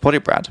Yiddish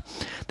Polybrad.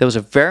 There was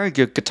a very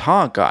good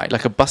guitar guy,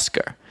 like a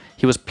busker.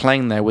 He was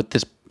playing there with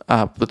this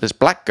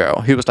black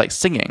girl who was like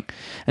singing,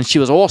 and she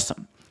was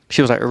awesome.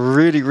 She was like a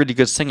really, really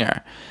good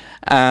singer.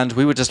 And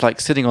we were just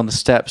like sitting on the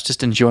steps,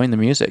 just enjoying the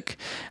music.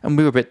 And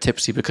we were a bit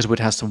tipsy because we'd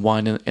had some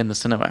wine in the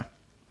cinema.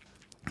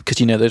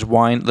 Because you know those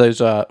wine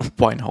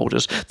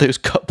holders, those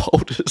cup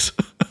holders.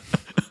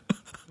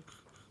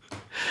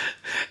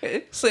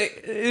 So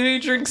he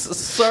drinks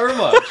so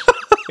much.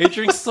 He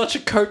drinks such a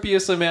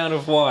copious amount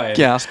of wine.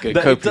 Yeah, that's good.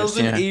 That Copious,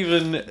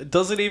 it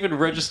doesn't even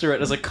register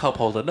it as a cup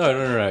holder.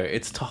 No.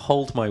 It's to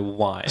hold my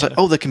wine. It's like,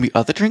 oh, there can be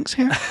other drinks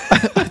here? I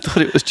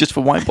thought it was just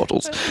for wine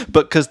bottles.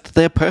 But because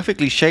they're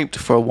perfectly shaped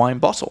for a wine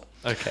bottle.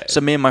 Okay.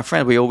 So me and my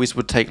friend, we always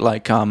would take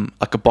like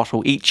a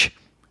bottle each,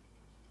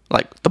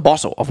 like the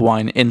bottle of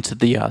wine into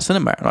the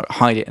cinema, and like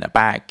hide it in a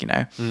bag, you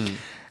know,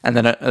 and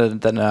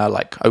then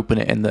like open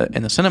it in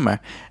the cinema,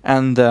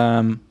 and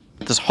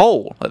this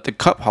hole, like the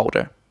cup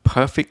holder,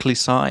 perfectly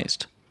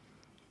sized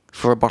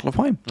for a bottle of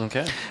wine.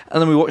 Okay.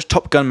 And then we watched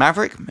Top Gun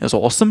Maverick. It was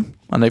awesome.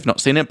 I know you've not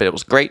seen it, but it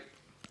was great.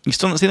 You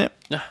still not seen it?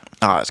 Yeah.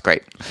 Oh, it's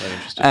great. Very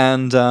interesting.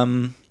 And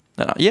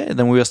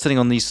then we were sitting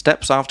on these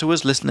steps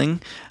afterwards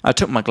listening. I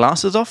took my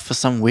glasses off for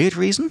some weird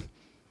reason.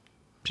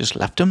 Just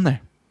left them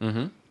there.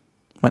 Mm-hmm.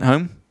 Went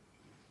home.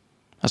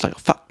 I was like, oh,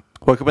 fuck.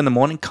 Woke up in the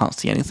morning, can't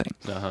see anything.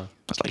 Uh-huh. I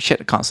was like,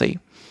 shit, I can't see.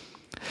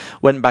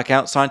 Went back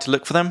outside to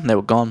look for them. They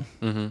were gone.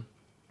 Mm-hmm.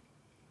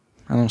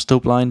 And I'm still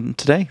blind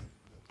today.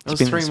 That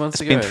was 3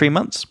 months ago. It's been 3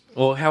 months.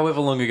 Or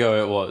however long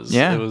ago it was.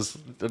 Yeah. It was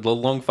a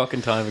long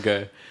fucking time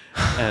ago.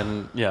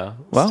 And yeah,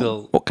 Well,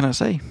 still. what can I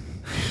say?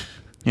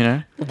 You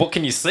know? What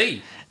can you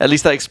see? At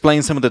least that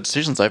explains some of the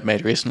decisions I've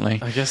made recently.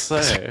 I guess so.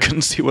 I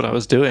couldn't see what I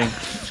was doing.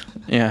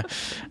 Yeah.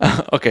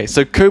 Okay,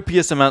 so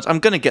copious amounts. I'm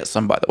going to get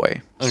some, by the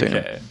way, soon.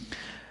 Okay.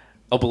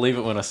 I'll believe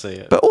it when I see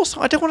it. But also,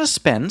 I don't want to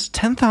spend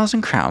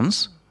 10,000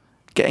 crowns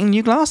getting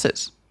new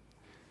glasses.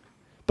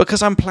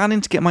 Because I'm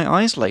planning to get my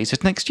eyes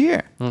lasered next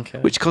year. Okay.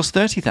 Which costs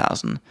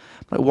 30,000.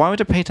 Like, why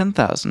would I pay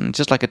 10,000?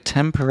 Just like a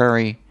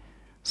temporary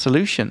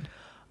solution.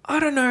 I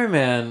don't know,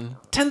 man.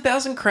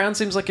 10,000 crowns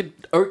seems like an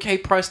okay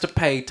price to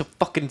pay to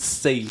fucking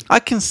see. I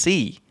can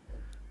see.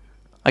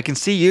 I can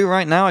see you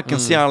right now. I can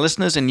see our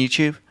listeners in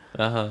YouTube.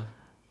 Uh-huh.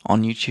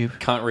 On YouTube.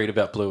 Can't read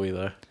about Bluey,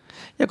 though.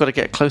 Yeah, I've got to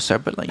get closer,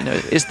 but like, you know,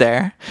 it's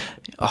there.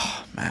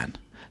 Oh, man.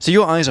 So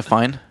your eyes are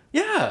fine.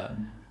 Yeah.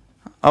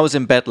 I was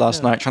in bed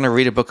last night trying to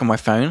read a book on my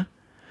phone,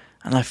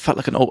 and I felt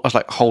like I was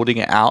like holding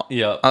it out.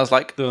 Yeah. I was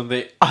like, Doing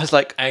the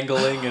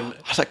angling and...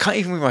 I was like, can't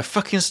even read my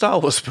fucking Star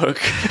Wars book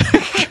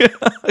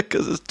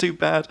because it's too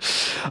bad.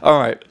 All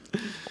right,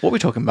 what are we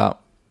talking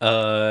about?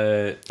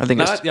 I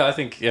think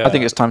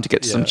it's time to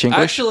get to some Chinglish.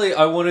 Actually,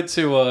 I wanted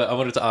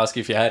to ask you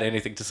if you had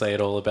anything to say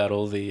at all about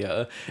all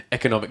the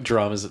economic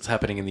dramas that's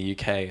happening in the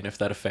UK, and if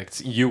that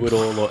affects you at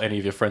all or any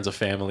of your friends or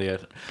family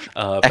at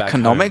back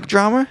Economic home.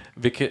 drama?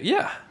 Because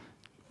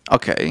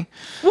Okay.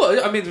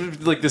 well, I mean,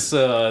 like this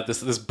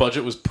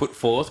budget was put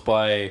forth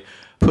by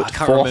put I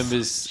can't forth. remember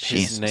his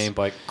Jesus. name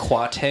by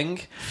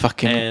Kwarteng.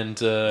 Fucking- And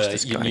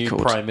this your guy new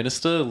called? Prime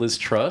Minister, Liz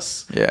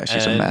Truss. Yeah,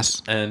 she's a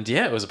mess. And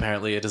yeah, it was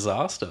apparently a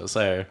disaster.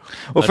 So,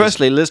 Well,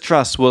 firstly, Liz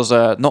Truss was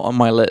not on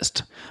my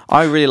list.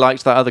 I really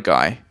liked that other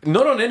guy.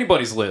 not on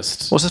anybody's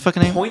list. What's his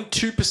fucking name?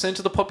 0.2%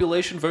 of the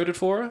population voted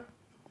for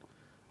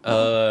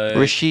her.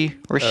 Rishi?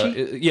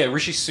 Yeah,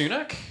 Rishi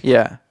Sunak.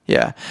 Yeah.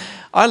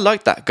 I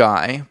liked that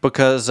guy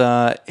because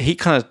he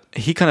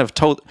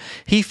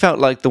felt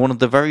like one of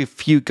the very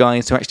few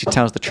guys who actually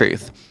tells the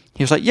truth.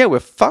 He was like, yeah, we're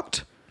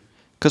fucked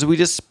because we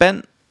just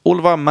spent all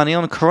of our money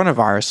on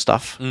coronavirus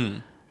stuff.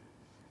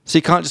 So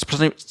you can't just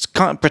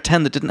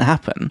pretend it didn't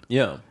happen.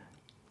 Yeah.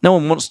 No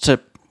one wants to,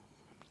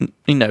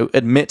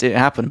 admit it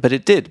happened, but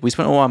it did. We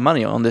spent all our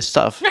money on this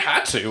stuff. You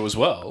had to as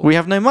well. We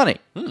have no money.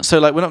 So,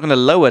 we're not going to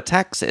lower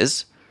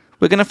taxes.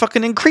 We're going to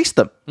fucking increase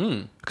them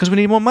because we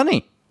need more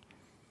money.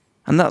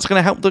 And that's going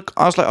to help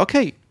I was like,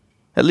 okay,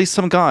 at least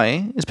some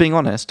guy is being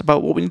honest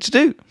about what we need to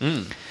do.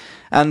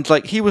 And,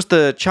 he was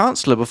the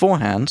chancellor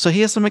beforehand, so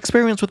he has some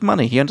experience with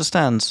money. He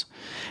understands.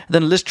 And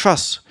then Liz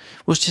Truss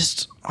was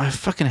just... I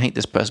fucking hate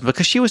this person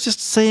because she was just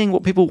saying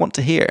what people want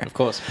to hear. Of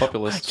course,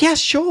 populist. Yeah,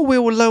 sure, we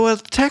will lower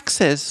the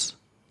taxes.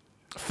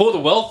 For the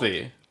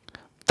wealthy.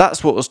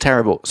 That's what was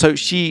terrible. So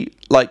she,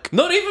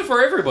 Not even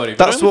for everybody.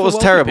 But That's only what for was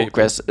wealthy terrible, people.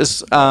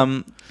 Chris.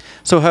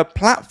 So her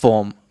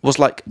platform was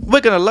like,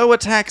 we're going to lower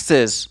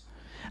taxes.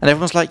 And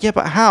everyone's like, yeah,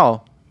 but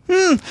how?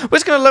 We're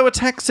just going to lower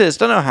taxes.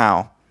 Don't know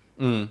how.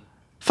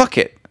 Fuck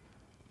it,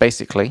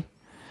 basically.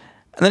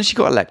 And then she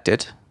got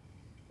elected.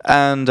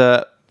 And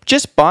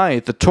just by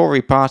the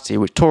Tory party,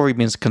 which Tory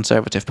means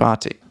Conservative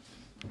Party.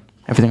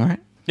 Everything all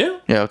right? Yeah.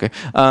 Yeah, okay.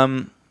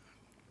 And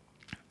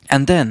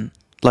then,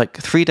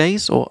 3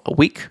 days or a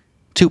week,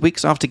 2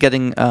 weeks after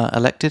getting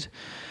elected,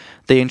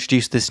 they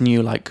introduced this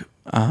new,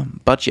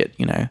 budget,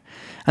 And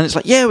it's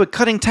like, yeah, we're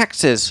cutting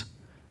taxes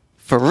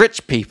for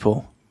rich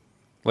people.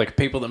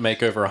 People that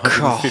make over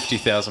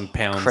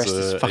 £150,000 Chris,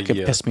 this a fucking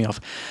year. pissed me off.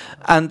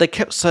 And they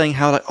kept saying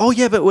how, oh,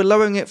 yeah, but we're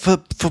lowering it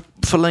for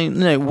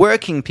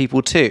working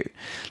people too.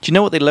 Do you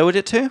know what they lowered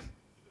it to?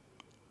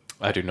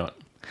 I do not.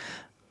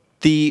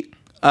 The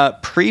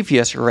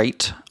previous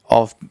rate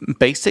of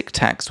basic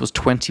tax was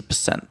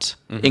 20%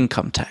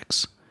 income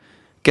tax.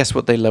 Guess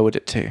what they lowered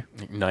it to?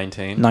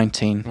 19?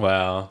 19.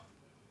 Wow.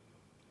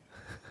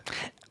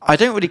 I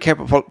don't really care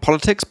about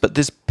politics, but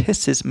this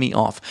pisses me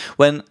off.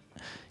 When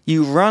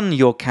you run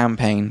your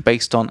campaign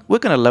based on, we're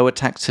going to lower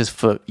taxes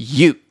for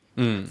you,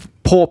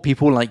 poor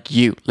people like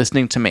you,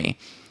 listening to me,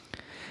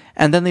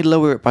 and then they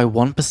lower it by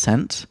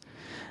 1%,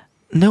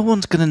 no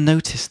one's going to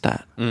notice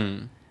that.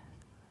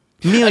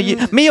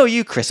 Me or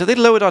you, Chris, if they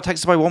lowered our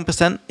taxes by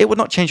 1%, it would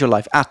not change your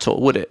life at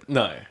all, would it?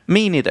 No.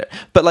 Me neither.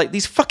 But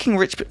these fucking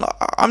rich people,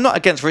 I'm not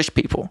against rich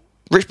people.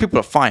 Rich people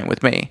are fine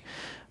with me.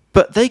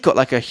 But they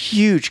got a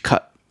huge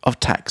cut of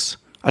tax.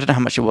 I don't know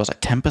how much it was,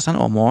 10%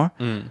 or more.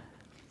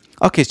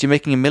 Okay, so you're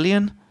making $1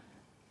 million.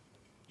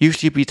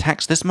 Usually you'd be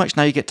taxed this much.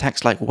 Now you get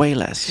taxed way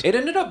less. It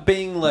ended up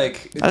being I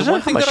the don't know one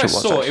how thing much that I it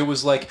was, saw. actually.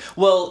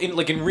 It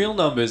was in real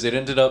numbers, it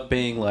ended up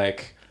being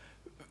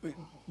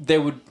they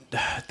would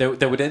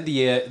end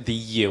the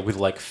year with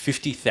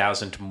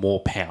 50,000 more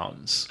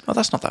pounds. Oh,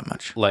 that's not that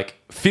much.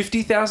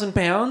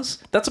 £50,000.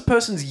 That's a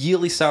person's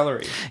yearly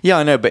salary. Yeah,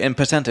 I know, but in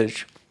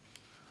percentage.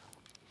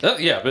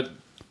 Yeah, but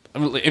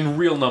in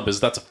real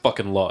numbers, that's a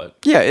fucking lot.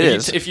 Yeah, it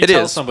is. If you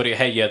tell somebody,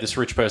 hey, yeah, this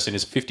rich person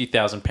is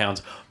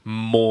 £50,000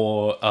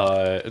 more,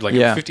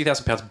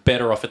 £50,000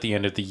 better off at the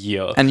end of the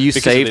year, and you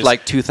saved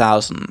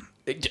 2,000.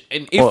 And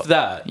if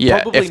that,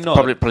 yeah, probably not.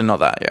 Probably not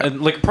that. Yeah,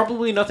 and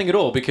probably nothing at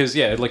all because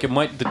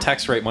the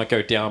tax rate might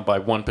go down by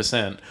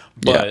 1%,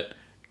 but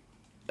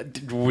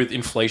with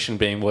inflation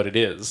being what it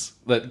is,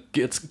 that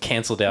gets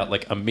cancelled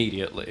out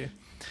immediately.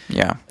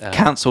 Yeah,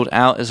 cancelled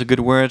out is a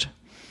good word.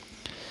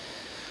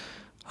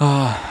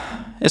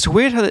 It's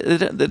weird how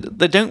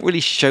they don't really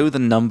show the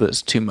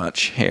numbers too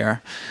much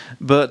here,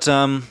 but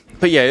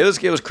yeah,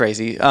 it was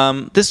crazy.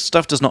 This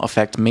stuff does not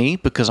affect me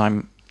because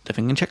I'm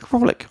living in Czech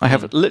Republic. I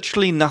have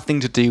literally nothing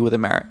to do with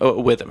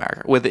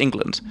with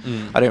England.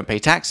 I don't pay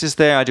taxes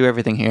there. I do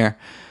everything here.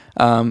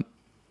 For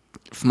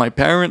my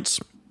parents,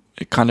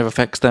 it kind of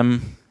affects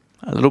them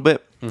a little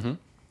bit.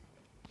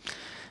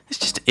 It's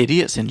just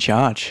idiots in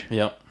charge.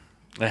 Yep.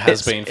 It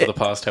has been for the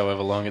past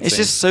however long it's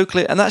just so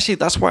clear. And actually,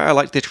 that's why I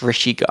like this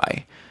Rishi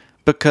guy.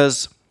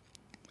 Because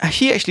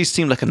he actually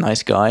seemed like a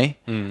nice guy.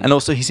 And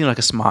also, he seemed like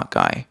a smart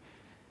guy.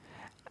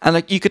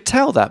 And you could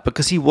tell that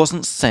because he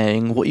wasn't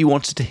saying what you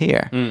wanted to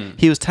hear.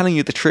 He was telling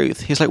you the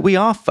truth. He's like, we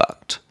are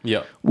fucked.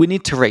 Yeah. We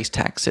need to raise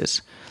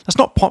taxes. That's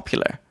not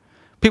popular.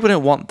 People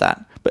don't want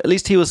that. But at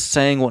least he was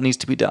saying what needs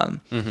to be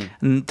done.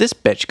 And this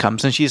bitch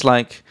comes and she's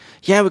like,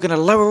 yeah, we're going to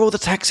lower all the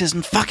taxes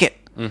and fuck it.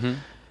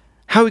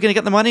 How are we going to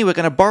get the money? We're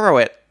going to borrow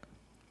it.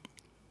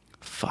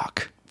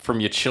 Fuck.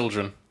 From your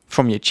children.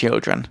 From your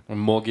children. Or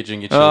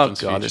mortgaging your children's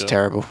future. Oh, God, it's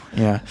terrible.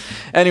 Yeah.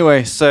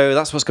 Anyway, so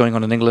that's what's going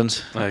on in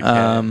England.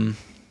 Okay.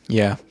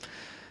 Yeah.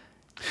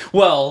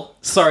 Well,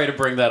 sorry to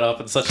bring that up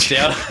in such a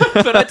downer,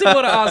 but I did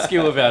want to ask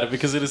you about it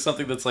because it is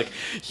something that's like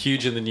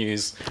huge in the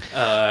news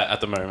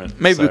at the moment.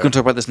 Maybe we can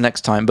talk about this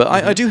next time, but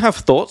I do have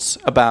thoughts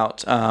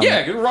about...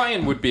 yeah,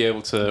 Ryan would be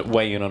able to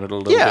weigh in on it a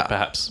little bit,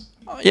 perhaps.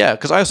 Yeah,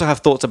 because I also have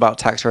thoughts about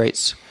tax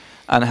rates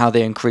and how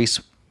they increase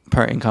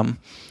per income.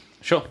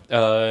 Sure.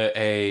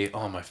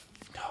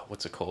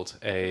 What's it called?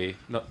 Is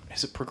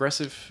it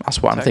progressive?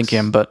 That's what I'm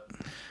thinking, but...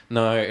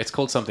 No, it's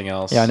called something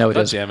else. Yeah, I know it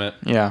God is. Damn it.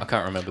 Yeah, I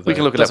can't remember. We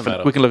can look it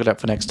up. We can look it up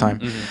for next time.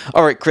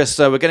 All right, Chris.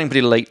 We're getting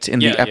pretty late in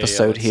the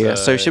episode here,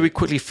 so should we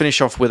quickly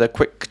finish off with a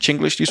quick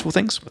Chinglish useful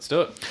things? Let's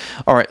do it.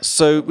 All right.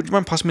 So, would you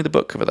mind passing me the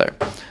book over there?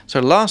 So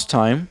last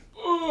time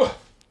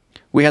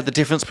we had the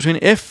difference between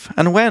if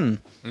and when.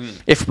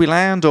 If we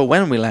land or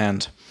when we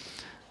land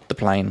the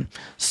plane.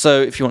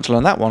 So, if you want to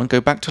learn that one, go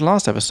back to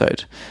last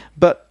episode.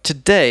 But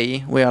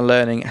today we are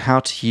learning how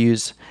to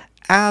use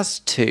as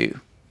to.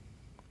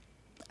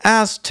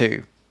 As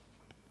to.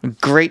 A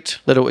great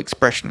little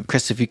expression.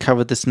 Chris, have you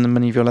covered this in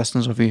many of your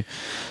lessons, or have you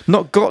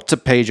not got to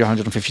page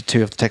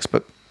 152 of the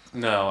textbook?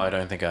 No, I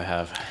don't think I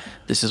have.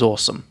 This is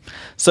awesome.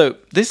 So,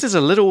 this is a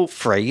little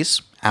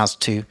phrase, as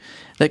to,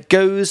 that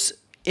goes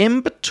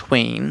in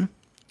between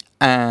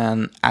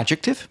an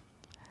adjective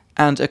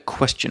and a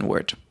question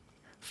word.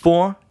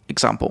 For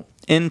example,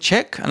 in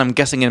Czech, and I'm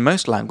guessing in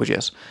most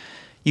languages,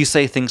 you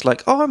say things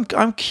like, oh,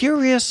 I'm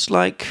curious,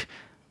 like...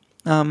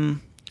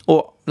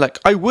 Or, like,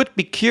 I would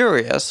be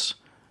curious,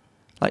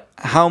 like,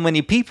 how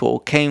many people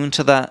came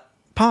to that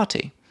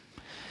party.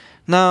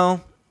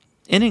 Now,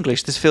 in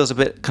English, this feels a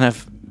bit kind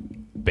of...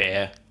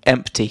 bare.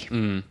 Empty.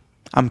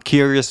 I'm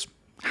curious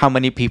how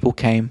many people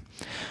came.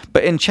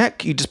 But in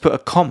Czech, you just put a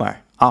comma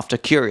after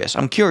curious.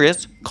 I'm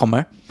curious,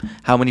 comma,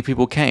 how many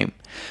people came.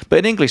 But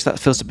in English, that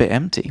feels a bit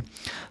empty.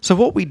 So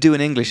what we do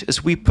in English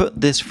is we put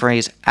this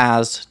phrase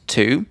as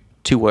to,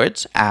 two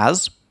words,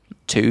 as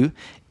to,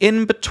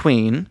 in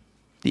between...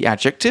 the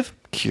adjective,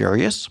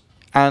 curious,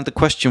 and the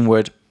question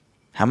word,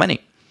 how many?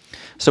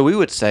 So we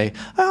would say,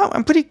 oh,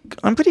 I'm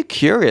pretty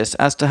curious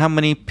as to how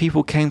many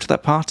people came to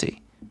that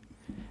party.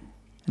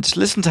 And just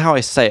listen to how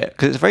I say it,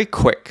 because it's very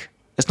quick.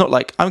 It's not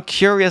like, I'm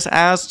curious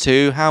as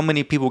to how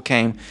many people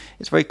came.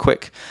 It's very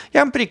quick.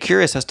 Yeah, I'm pretty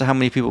curious as to how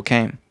many people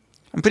came.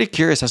 I'm pretty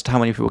curious as to how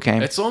many people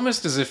came. It's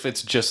almost as if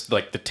it's just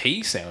like the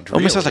T sound, really.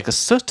 Almost sounds like a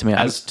S to me.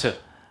 As to.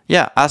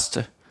 Yeah, as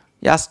to.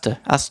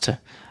 As to.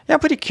 Yeah, I'm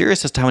pretty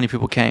curious as to how many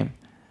people came.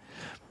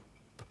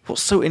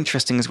 What's so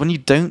interesting is when you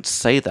don't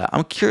say that.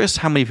 I'm curious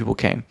how many people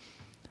came.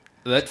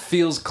 That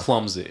feels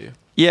clumsy.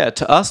 Yeah,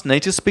 to us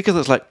native speakers,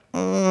 it's like,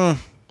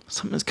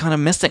 something's kind of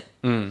missing.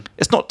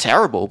 It's not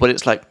terrible, but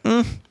it's like,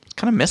 it's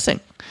kind of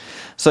missing.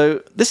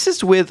 So this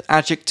is with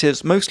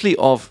adjectives mostly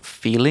of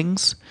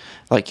feelings.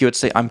 Like you would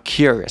say, I'm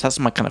curious. That's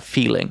my kind of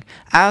feeling.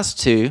 As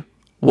to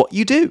what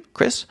you do,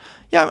 Chris.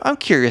 Yeah, I'm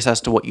curious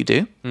as to what you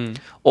do.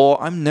 Or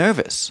I'm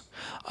nervous.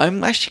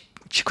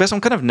 Chris,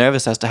 I'm kind of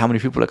nervous as to how many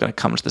people are going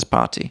to come to this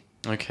party.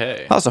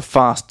 Okay. That was a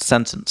fast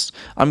sentence.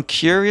 I'm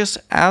curious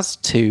as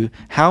to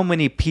how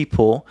many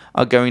people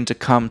are going to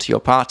come to your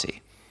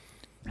party.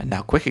 And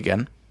now quick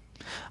again.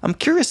 I'm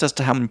curious as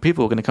to how many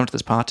people are going to come to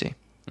this party.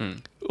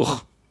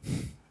 Ugh.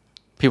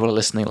 People are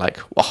listening like,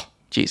 whoa,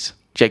 geez,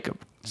 Jacob.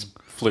 Just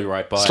flew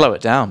right by. Slow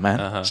it down,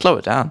 man. Slow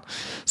it down.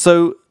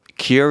 So,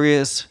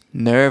 curious,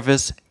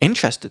 nervous,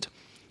 interested.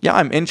 Yeah,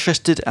 I'm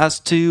interested as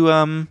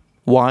to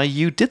why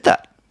you did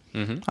that.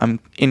 I'm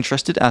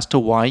interested as to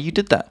why you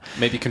did that.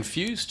 Maybe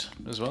confused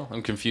as well.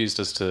 I'm confused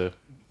as to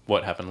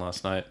what happened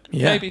last night.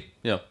 Yeah. Maybe.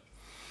 Yeah.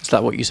 Is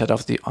that what you said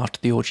after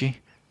the orgy?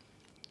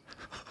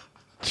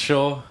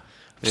 Sure.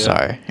 Yeah.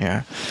 Sorry.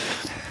 Yeah.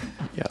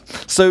 Yeah.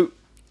 So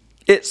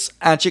it's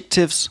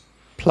adjectives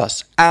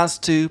plus as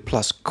to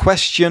plus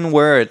question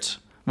words,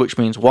 which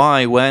means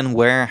why, when,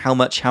 where, how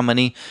much, how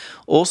many.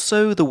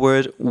 Also the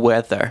word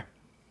whether,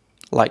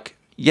 like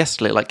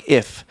yesly, like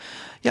if.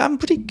 Yeah, I'm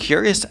pretty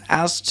curious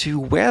as to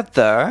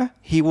whether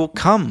he will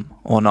come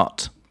or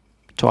not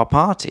to our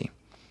party.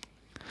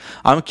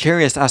 I'm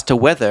curious as to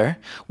whether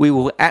we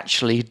will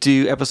actually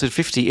do episode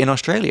 50 in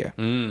Australia.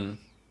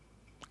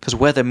 Because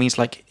whether means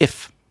like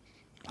if,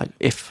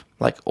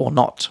 or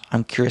not.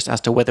 I'm curious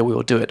as to whether we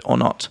will do it or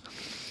not.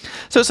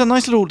 So it's a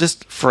nice little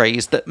just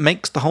phrase that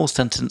makes the whole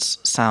sentence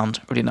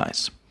sound really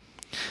nice.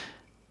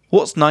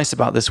 What's nice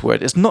about this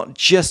word is not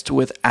just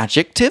with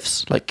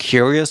adjectives, like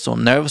curious or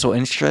nervous or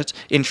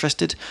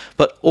interested,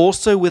 but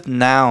also with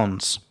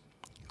nouns,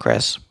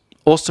 Chris.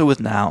 Also with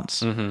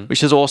nouns,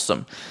 which is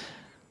awesome.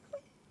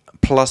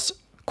 Plus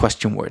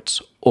question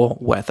words or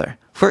whether.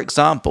 For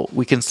example,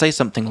 we can say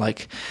something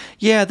like,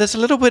 yeah, there's a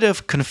little bit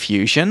of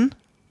confusion.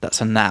 That's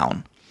a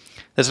noun.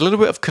 There's a little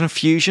bit of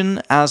confusion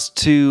as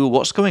to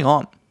what's going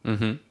on.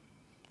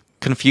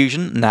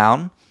 Confusion,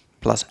 noun,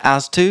 plus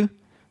as to,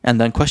 and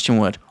then question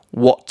word.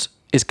 What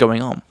is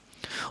going on?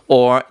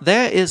 Or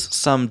there is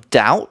some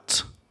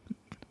doubt.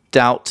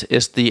 Doubt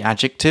is the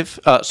adjective.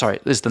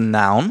 Is the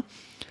noun.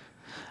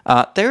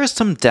 There is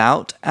some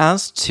doubt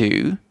as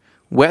to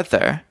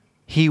whether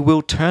he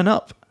will turn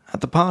up at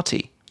the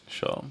party.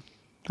 Sure.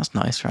 That's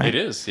nice, right? It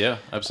is, yeah,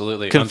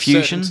 absolutely.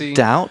 Confusion, Uncertainty.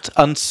 doubt,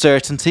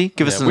 uncertainty.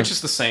 Give us Which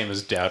is the same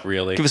as doubt,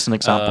 really. Give us an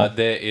example.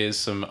 There is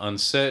some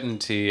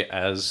uncertainty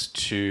as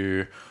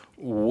to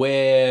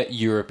where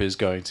Europe is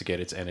going to get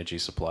its energy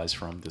supplies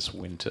from this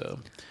winter.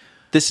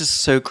 This is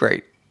so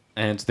great.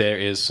 And there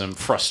is some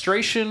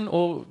frustration,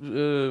 or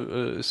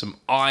some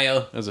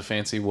ire, as a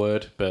fancy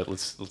word, but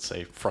let's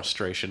say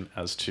frustration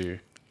as to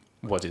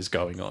what is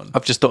going on.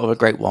 I've just thought of a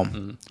great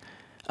one.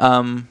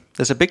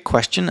 There's a big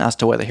question as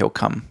to whether he'll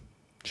come.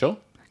 Sure.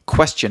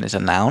 Question is a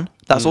noun.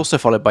 That's also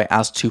followed by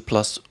as to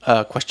plus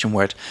question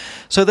word.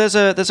 So there's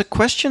a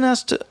question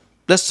as to.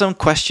 There's some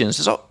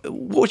questions. What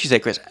would you say,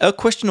 Chris? A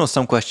question or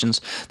some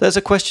questions? There's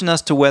a question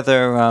as to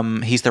whether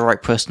he's the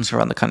right person to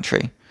run the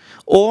country.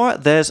 Or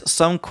there's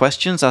some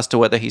questions as to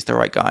whether he's the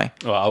right guy.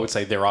 Well, I would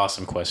say there are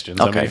some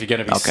questions. Okay. I mean, if you're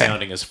going to be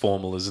sounding as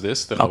formal as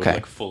this, then I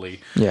would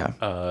fully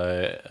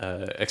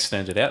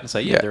extend it out and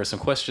say, there are some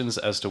questions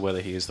as to whether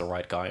he is the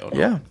right guy or not.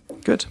 Yeah,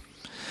 good.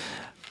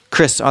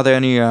 Chris, are there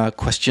any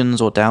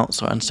questions or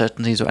doubts or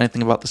uncertainties or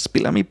anything about the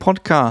Speak Like Me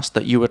podcast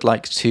that you would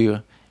like to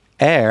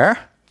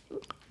air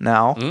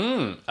now?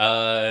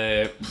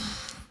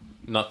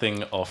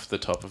 Nothing off the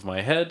top of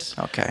my head.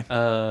 Okay.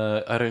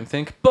 I don't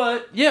think.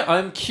 But yeah,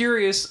 I'm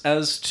curious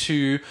as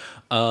to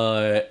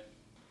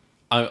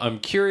I'm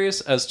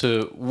curious as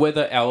to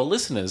whether our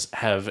listeners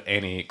have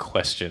any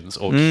questions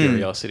or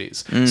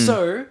curiosities.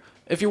 So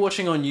if you're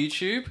watching on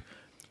YouTube,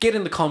 get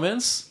in the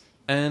comments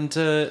and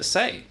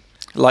say.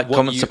 Like,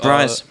 comment,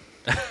 surprise.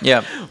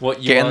 Yeah,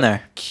 what you get in are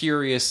there.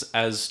 Curious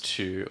as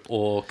to,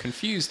 or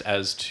confused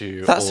as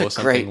to, That's or a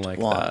something great like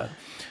one.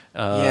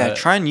 that.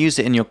 Try and use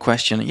it in your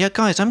question. Yeah,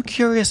 guys, I'm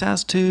curious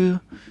as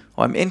to,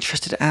 or I'm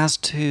interested as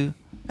to,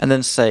 and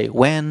then say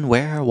when,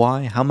 where,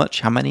 why, how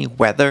much, how many,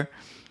 whether.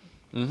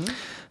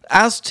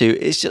 As to,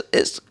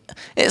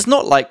 it's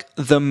not like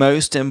the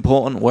most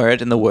important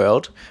word in the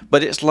world,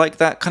 but it's like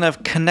that kind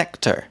of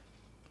connector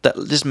that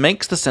just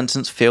makes the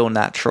sentence feel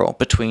natural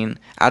between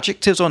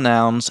adjectives or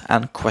nouns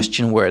and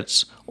question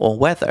words or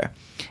whether.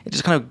 It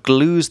just kind of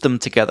glues them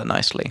together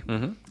nicely.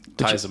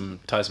 Ties them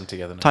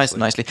together nicely. Ties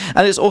them nicely.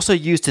 And it's also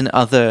used in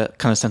other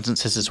kind of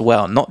sentences as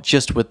well, not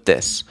just with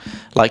this.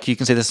 Like you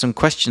can say there's some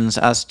questions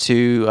as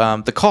to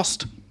the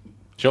cost.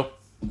 Sure.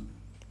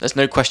 There's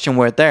no question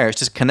word there. It's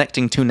just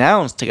connecting two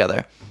nouns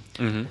together.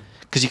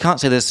 Because you can't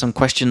say there's some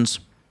questions,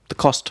 the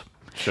cost.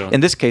 Sure.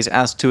 In this case,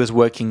 as to is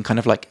working kind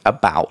of like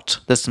about.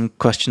 There's some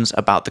questions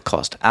about the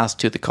cost, as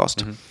to the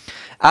cost.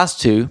 As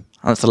to, and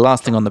that's the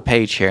last thing on the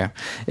page here,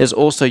 is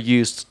also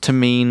used to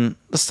mean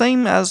the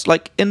same as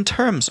like in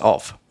terms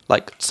of,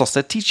 like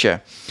sausage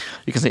teacher.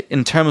 You can say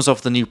in terms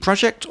of the new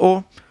project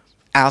or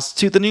as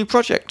to the new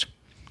project.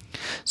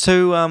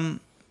 So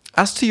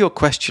as to your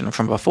question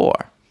from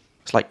before,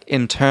 it's like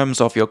in terms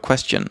of your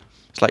question.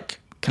 It's like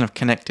kind of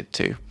connected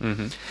to.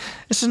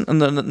 It's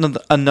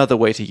another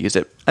way to use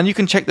it. And you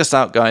can check this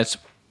out, guys,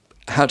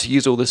 how to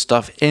use all this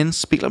stuff in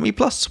Speak Like Me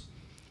Plus,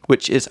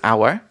 which is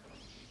our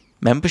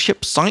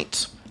membership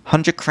site,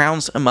 100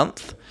 crowns a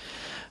month,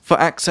 for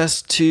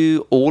access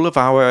to all of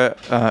our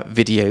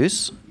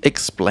videos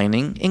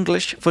explaining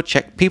English for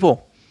Czech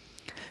people.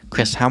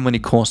 Chris, how many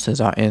courses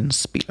are in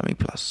Speak Like Me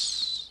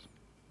Plus?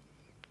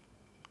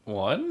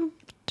 1,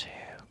 2.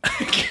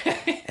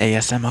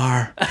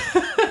 ASMR.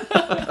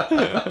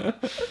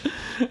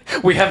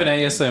 We have an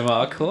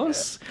ASMR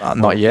course?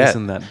 Not yet.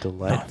 Isn't that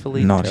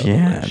delightfully Not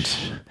yet,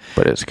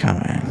 but it's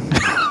coming.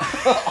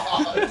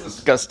 It's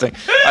disgusting.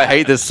 I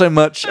hate this so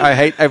much. I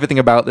hate everything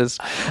about this.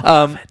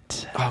 Oh,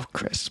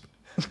 Chris.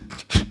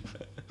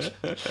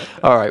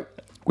 All right.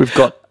 We've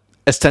got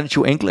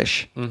Essential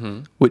English,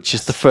 which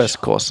is the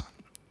first course,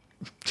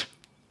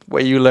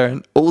 where you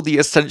learn all the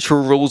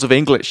essential rules of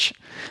English.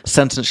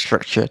 Sentence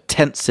structure,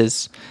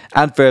 tenses,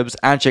 adverbs,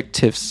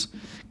 adjectives,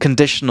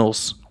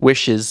 conditionals,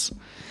 wishes.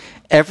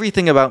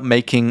 Everything about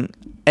making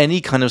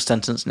any kind of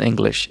sentence in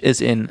English is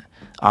in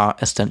our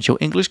Essential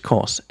English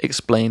course,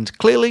 explained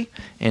clearly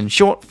in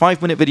short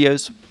 5-minute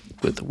videos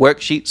with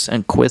worksheets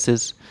and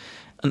quizzes,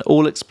 and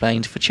all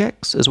explained for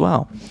Czechs as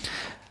well.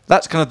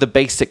 That's kind of the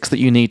basics that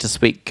you need to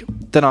speak.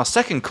 Then our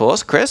second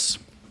course, Chris,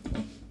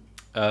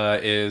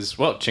 is,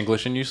 well,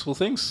 Chinglish and Useful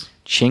Things.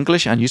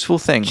 Chinglish and Useful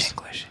Things.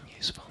 Chinglish and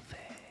Useful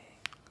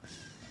Things.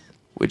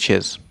 Which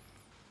is?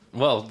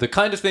 Well, the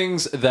kind of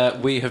things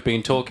that we have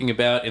been talking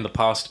about in the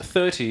past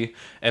 30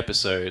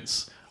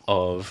 episodes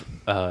of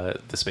the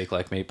Speak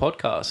Like Me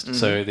podcast.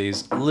 So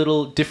these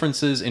little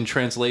differences in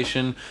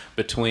translation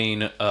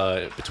between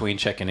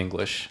Czech and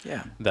English.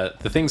 Yeah. That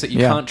the things that you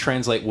can't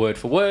translate word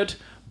for word,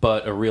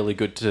 but are really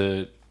good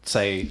to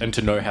say and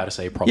to know how to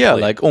say properly. Yeah,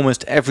 like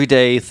almost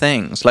everyday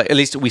things. Like at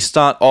least we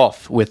start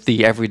off with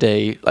the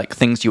everyday like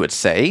things you would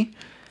say,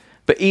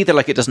 but either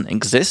like it doesn't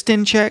exist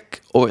in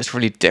Czech or it's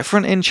really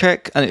different in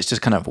Czech and it's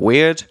just kind of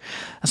weird.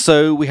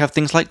 So we have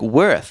things like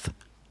worth.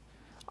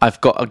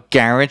 I've got a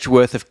garage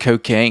worth of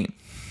cocaine.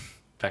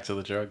 Back to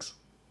the drugs.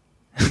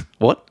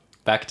 What?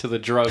 Back to the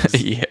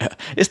drugs. Yeah.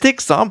 It's the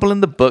example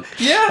in the book.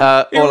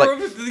 Yeah. Or like,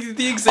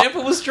 the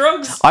example was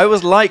drugs. I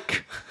was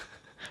like,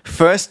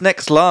 First,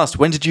 next, last.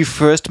 When did you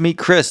first meet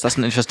Chris? That's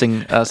an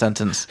interesting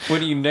sentence.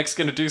 When are you next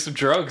going to do some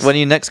drugs? When are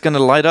you next going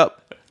to light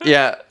up?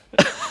 Yeah.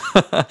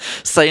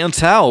 Say and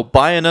tell.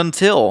 Buy and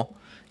until.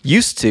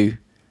 Used to.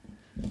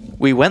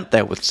 We went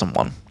there with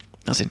someone.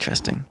 That's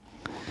interesting.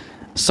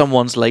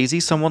 Someone's lazy,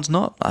 someone's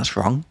not. That's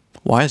wrong.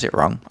 Why is it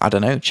wrong? I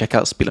don't know. Check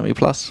out Speak Like Me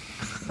Plus.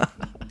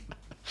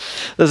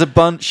 There's a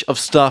bunch of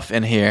stuff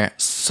in here.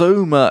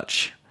 So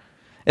much.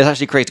 It's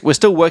actually crazy. We're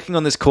still working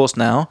on this course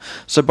now.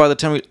 So by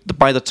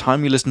the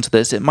time you listen to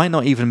this, it might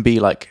not even be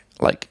like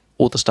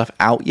all the stuff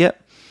out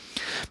yet.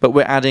 But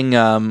we're adding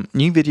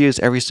new videos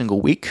every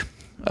single week.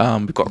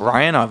 We've got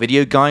Ryan, our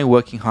video guy,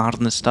 working hard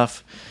on this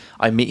stuff.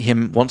 I meet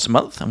him once a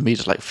month, and we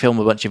just film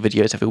a bunch of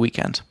videos every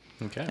weekend.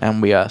 Okay.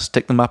 And we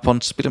stick them up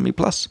on Speak Like Me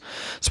Plus.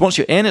 So once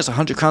you're in, it's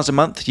 £100 a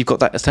month. You've got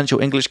that essential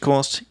English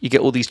course. You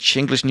get all these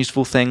English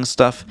useful things,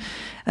 stuff.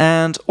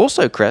 And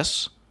also,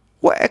 Chris,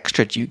 what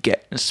extra do you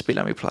get in Speak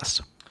Like Me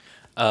Plus?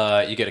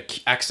 You get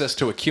access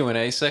to a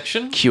Q&A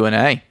section. Q&A. Do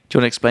you want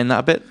to explain that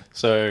a bit?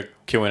 So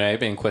Q&A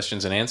being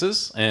questions and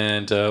answers.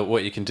 And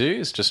what you can do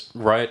is just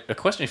write a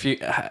question. If you,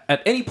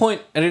 at any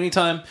point, at any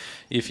time,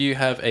 if you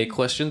have a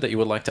question that you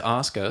would like to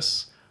ask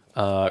us,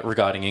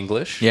 regarding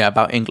English. Yeah,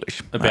 about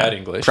English. About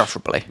English.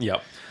 Preferably.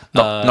 Yep.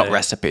 Not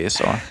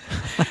recipes. Or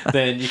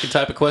then you can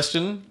type a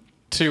question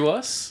to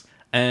us,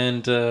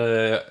 and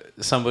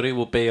somebody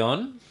will be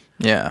on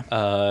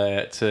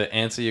to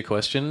answer your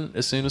question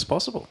as soon as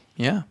possible.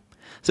 Yeah.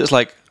 So it's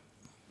like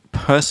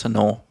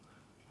personal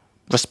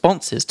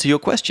responses to your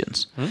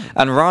questions.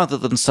 And rather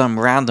than some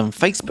random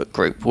Facebook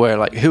group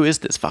where who is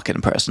this fucking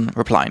person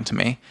replying to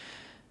me?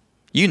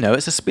 You know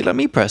it's a Speak Like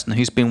Me person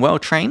who's been well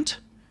trained,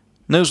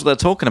 knows what they're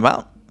talking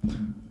about,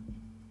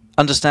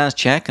 understands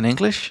Czech and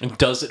English. And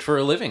does it for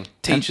a living.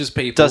 Teaches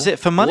people. Does it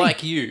for money.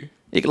 Like you.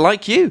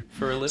 Like you.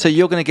 For a living. So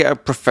you're going to get a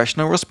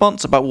professional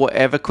response about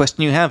whatever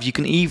question you have. You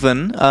can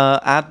even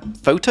add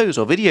photos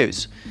or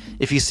videos.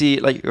 If you see,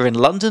 you're in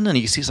London and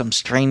you see some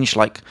strange,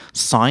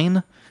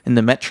 sign in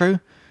the metro,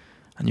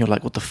 and you're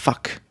like, what the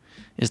fuck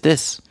is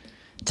this?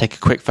 Take a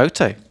quick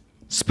photo.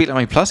 Speak Like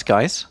Me Plus,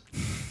 guys.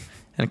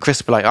 And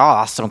Chris will be like,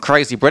 that's some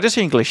crazy British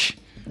English.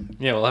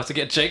 Yeah, we'll have to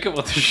get Jacob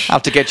on the show. I'll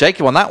have to get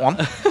Jacob on that one.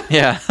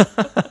 Yeah.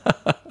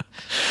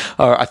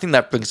 All right, I think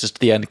that brings us to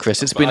the end,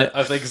 Chris. I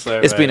think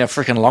so. It's been a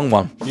freaking long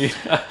one.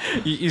 Yeah,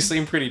 you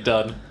seem pretty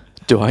done.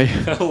 Do I?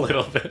 A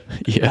little bit.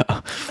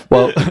 Yeah.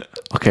 Well,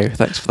 okay.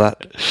 Thanks for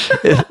that.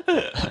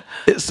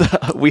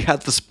 We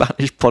had the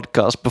Spanish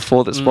podcast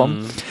before this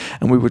one,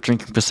 and we were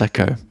drinking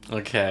prosecco.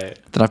 Okay.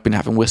 Then I've been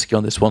having whiskey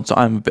on this one, so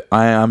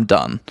I am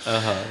done.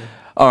 Uh-huh.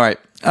 All right.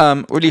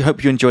 Really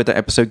hope you enjoyed that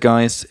episode,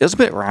 guys. It was a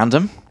bit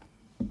random.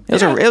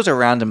 It was a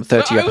random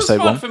 30 episode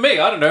one. It was fun for me.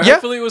 I don't know. Yeah.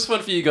 Hopefully it was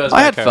fun for you guys.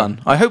 I had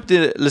fun. I hope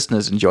the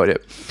listeners enjoyed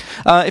it.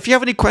 If you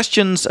have any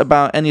questions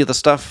about any of the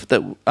stuff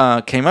that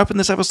came up in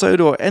this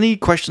episode, or any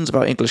questions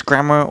about English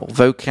grammar or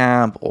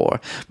vocab, or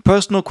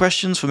personal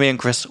questions for me and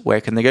Chris, where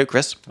can they go,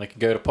 Chris? They can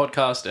go to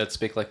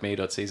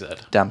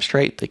podcast@speaklikeme.cz. Damn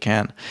straight they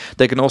can.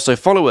 They can also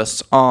follow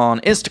us on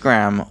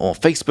Instagram or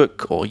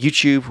Facebook or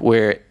YouTube.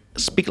 We're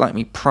Speak Like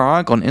Me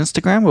Prague on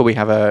Instagram, where we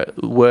have a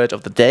word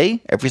of the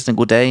day every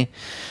single day.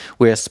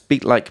 We're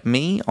Speak Like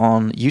Me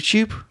on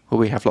YouTube, where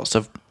we have lots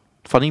of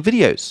funny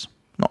videos.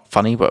 Not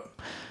funny, but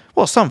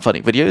some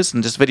funny videos,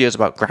 and just videos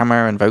about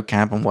grammar and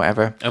vocab and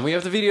whatever. And we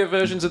have the video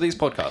versions of these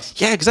podcasts.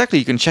 Yeah, exactly.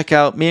 You can check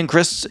out me and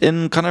Chris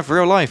in kind of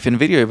real life in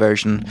video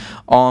version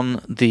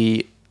on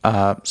the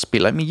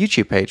Speak Like Me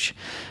YouTube page.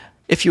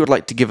 If you would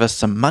like to give us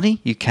some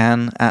money, you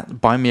can at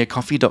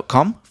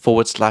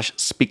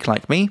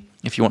buymeacoffee.com/speaklike me.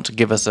 If you want to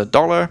give us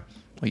 $1,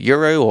 a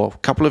euro, or a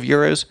couple of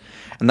euros,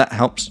 and that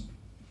helps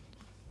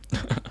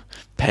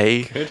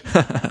pay,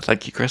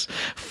 thank you, Chris,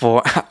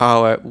 for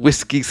our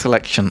whiskey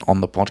selection on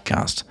the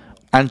podcast.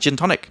 And gin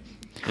tonic,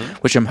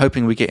 which I'm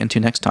hoping we get into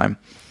next time.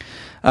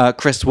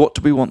 Chris, what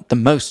do we want the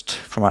most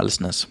from our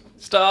listeners?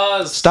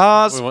 Stars!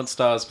 Stars! We want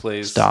stars,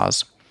 please.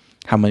 Stars.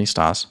 How many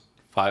stars?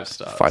 5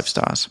 stars. 5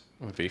 stars.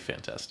 Would be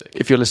fantastic.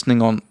 If you're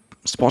listening on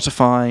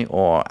Spotify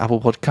or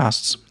Apple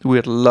Podcasts,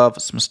 we'd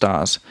love some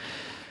stars.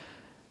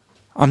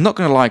 I'm not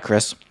going to lie,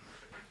 Chris.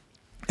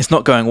 It's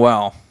not going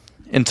well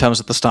in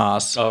terms of the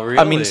stars. Oh, really?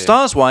 I mean,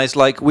 stars-wise,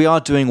 we are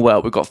doing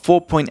well. We've got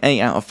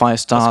 4.8 out of 5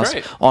 stars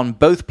on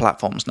both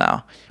platforms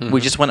now. Mm-hmm. We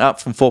just went up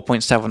from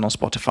 4.7 on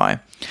Spotify.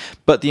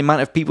 But the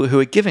amount of people who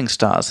are giving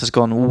stars has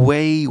gone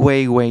way,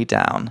 way, way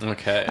down.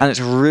 Okay. And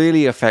it's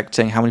really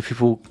affecting how many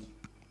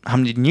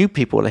new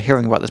people are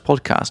hearing about this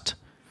podcast.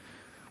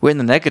 We're in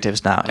the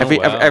negatives now.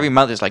 Every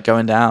month it's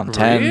going down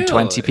 10, really?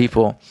 20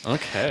 people.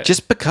 Okay.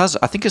 Just because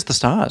I think it's the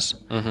stars.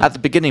 Mm-hmm. At the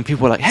beginning,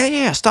 people were like, hey,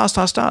 yeah, stars,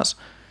 stars, stars.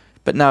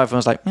 But now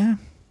everyone's like, yeah.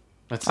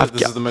 This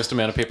is the most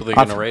amount of people that are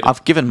going to rate it.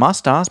 I've given my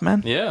stars,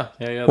 man. Yeah.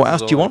 What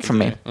else do you want from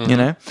me?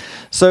 Mm-hmm.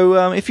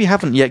 So if you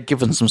haven't yet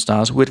given some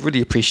stars, we'd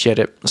really appreciate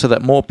it so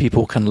that more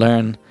people can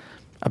learn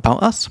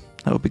about us.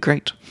 That would be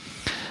great.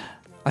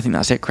 I think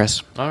that's it,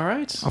 Chris. All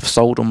right. I've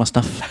sold all my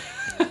stuff.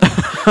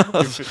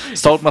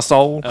 Sold my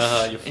soul.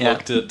 You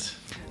flogged it.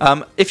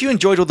 If you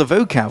enjoyed all the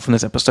vocab from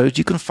this episode,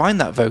 you can find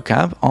that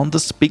vocab on the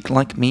Speak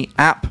Like Me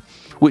app,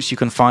 which you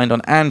can find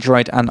on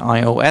Android and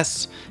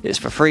iOS. It's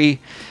for free.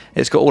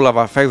 It's got all of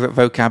our favourite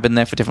vocab in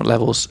there for different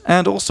levels,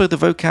 and also the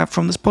vocab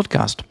from this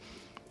podcast.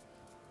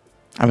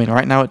 I mean,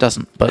 right now it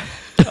doesn't, but...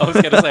 I was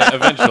going to say,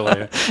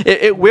 eventually.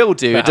 It will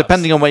do, Perhaps.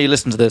 depending on where you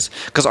listen to this,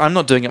 because I'm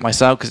not doing it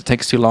myself because it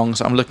takes too long,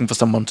 so I'm looking for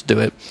someone to do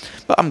it.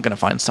 But I'm going to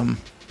find some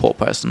poor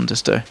person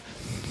just to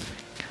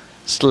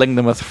sling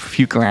them a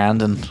few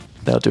grand, and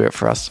they'll do it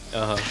for us.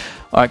 Uh-huh.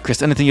 All right,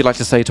 Chris, anything you'd like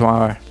to say to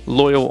our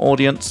loyal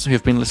audience who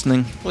have been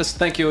listening? Liz,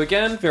 thank you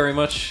again very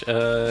much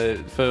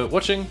for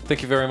watching.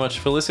 Thank you very much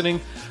for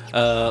listening.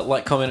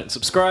 Like, comment, and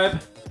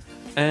subscribe.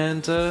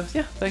 And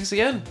yeah, thanks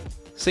again.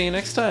 See you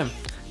next time.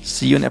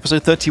 See you in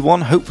episode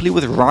 31, hopefully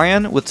with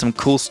Ryan, with some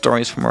cool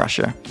stories from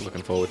Russia.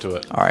 Looking forward to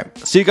it. All right,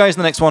 see you guys in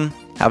the next one.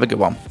 Have a good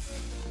one.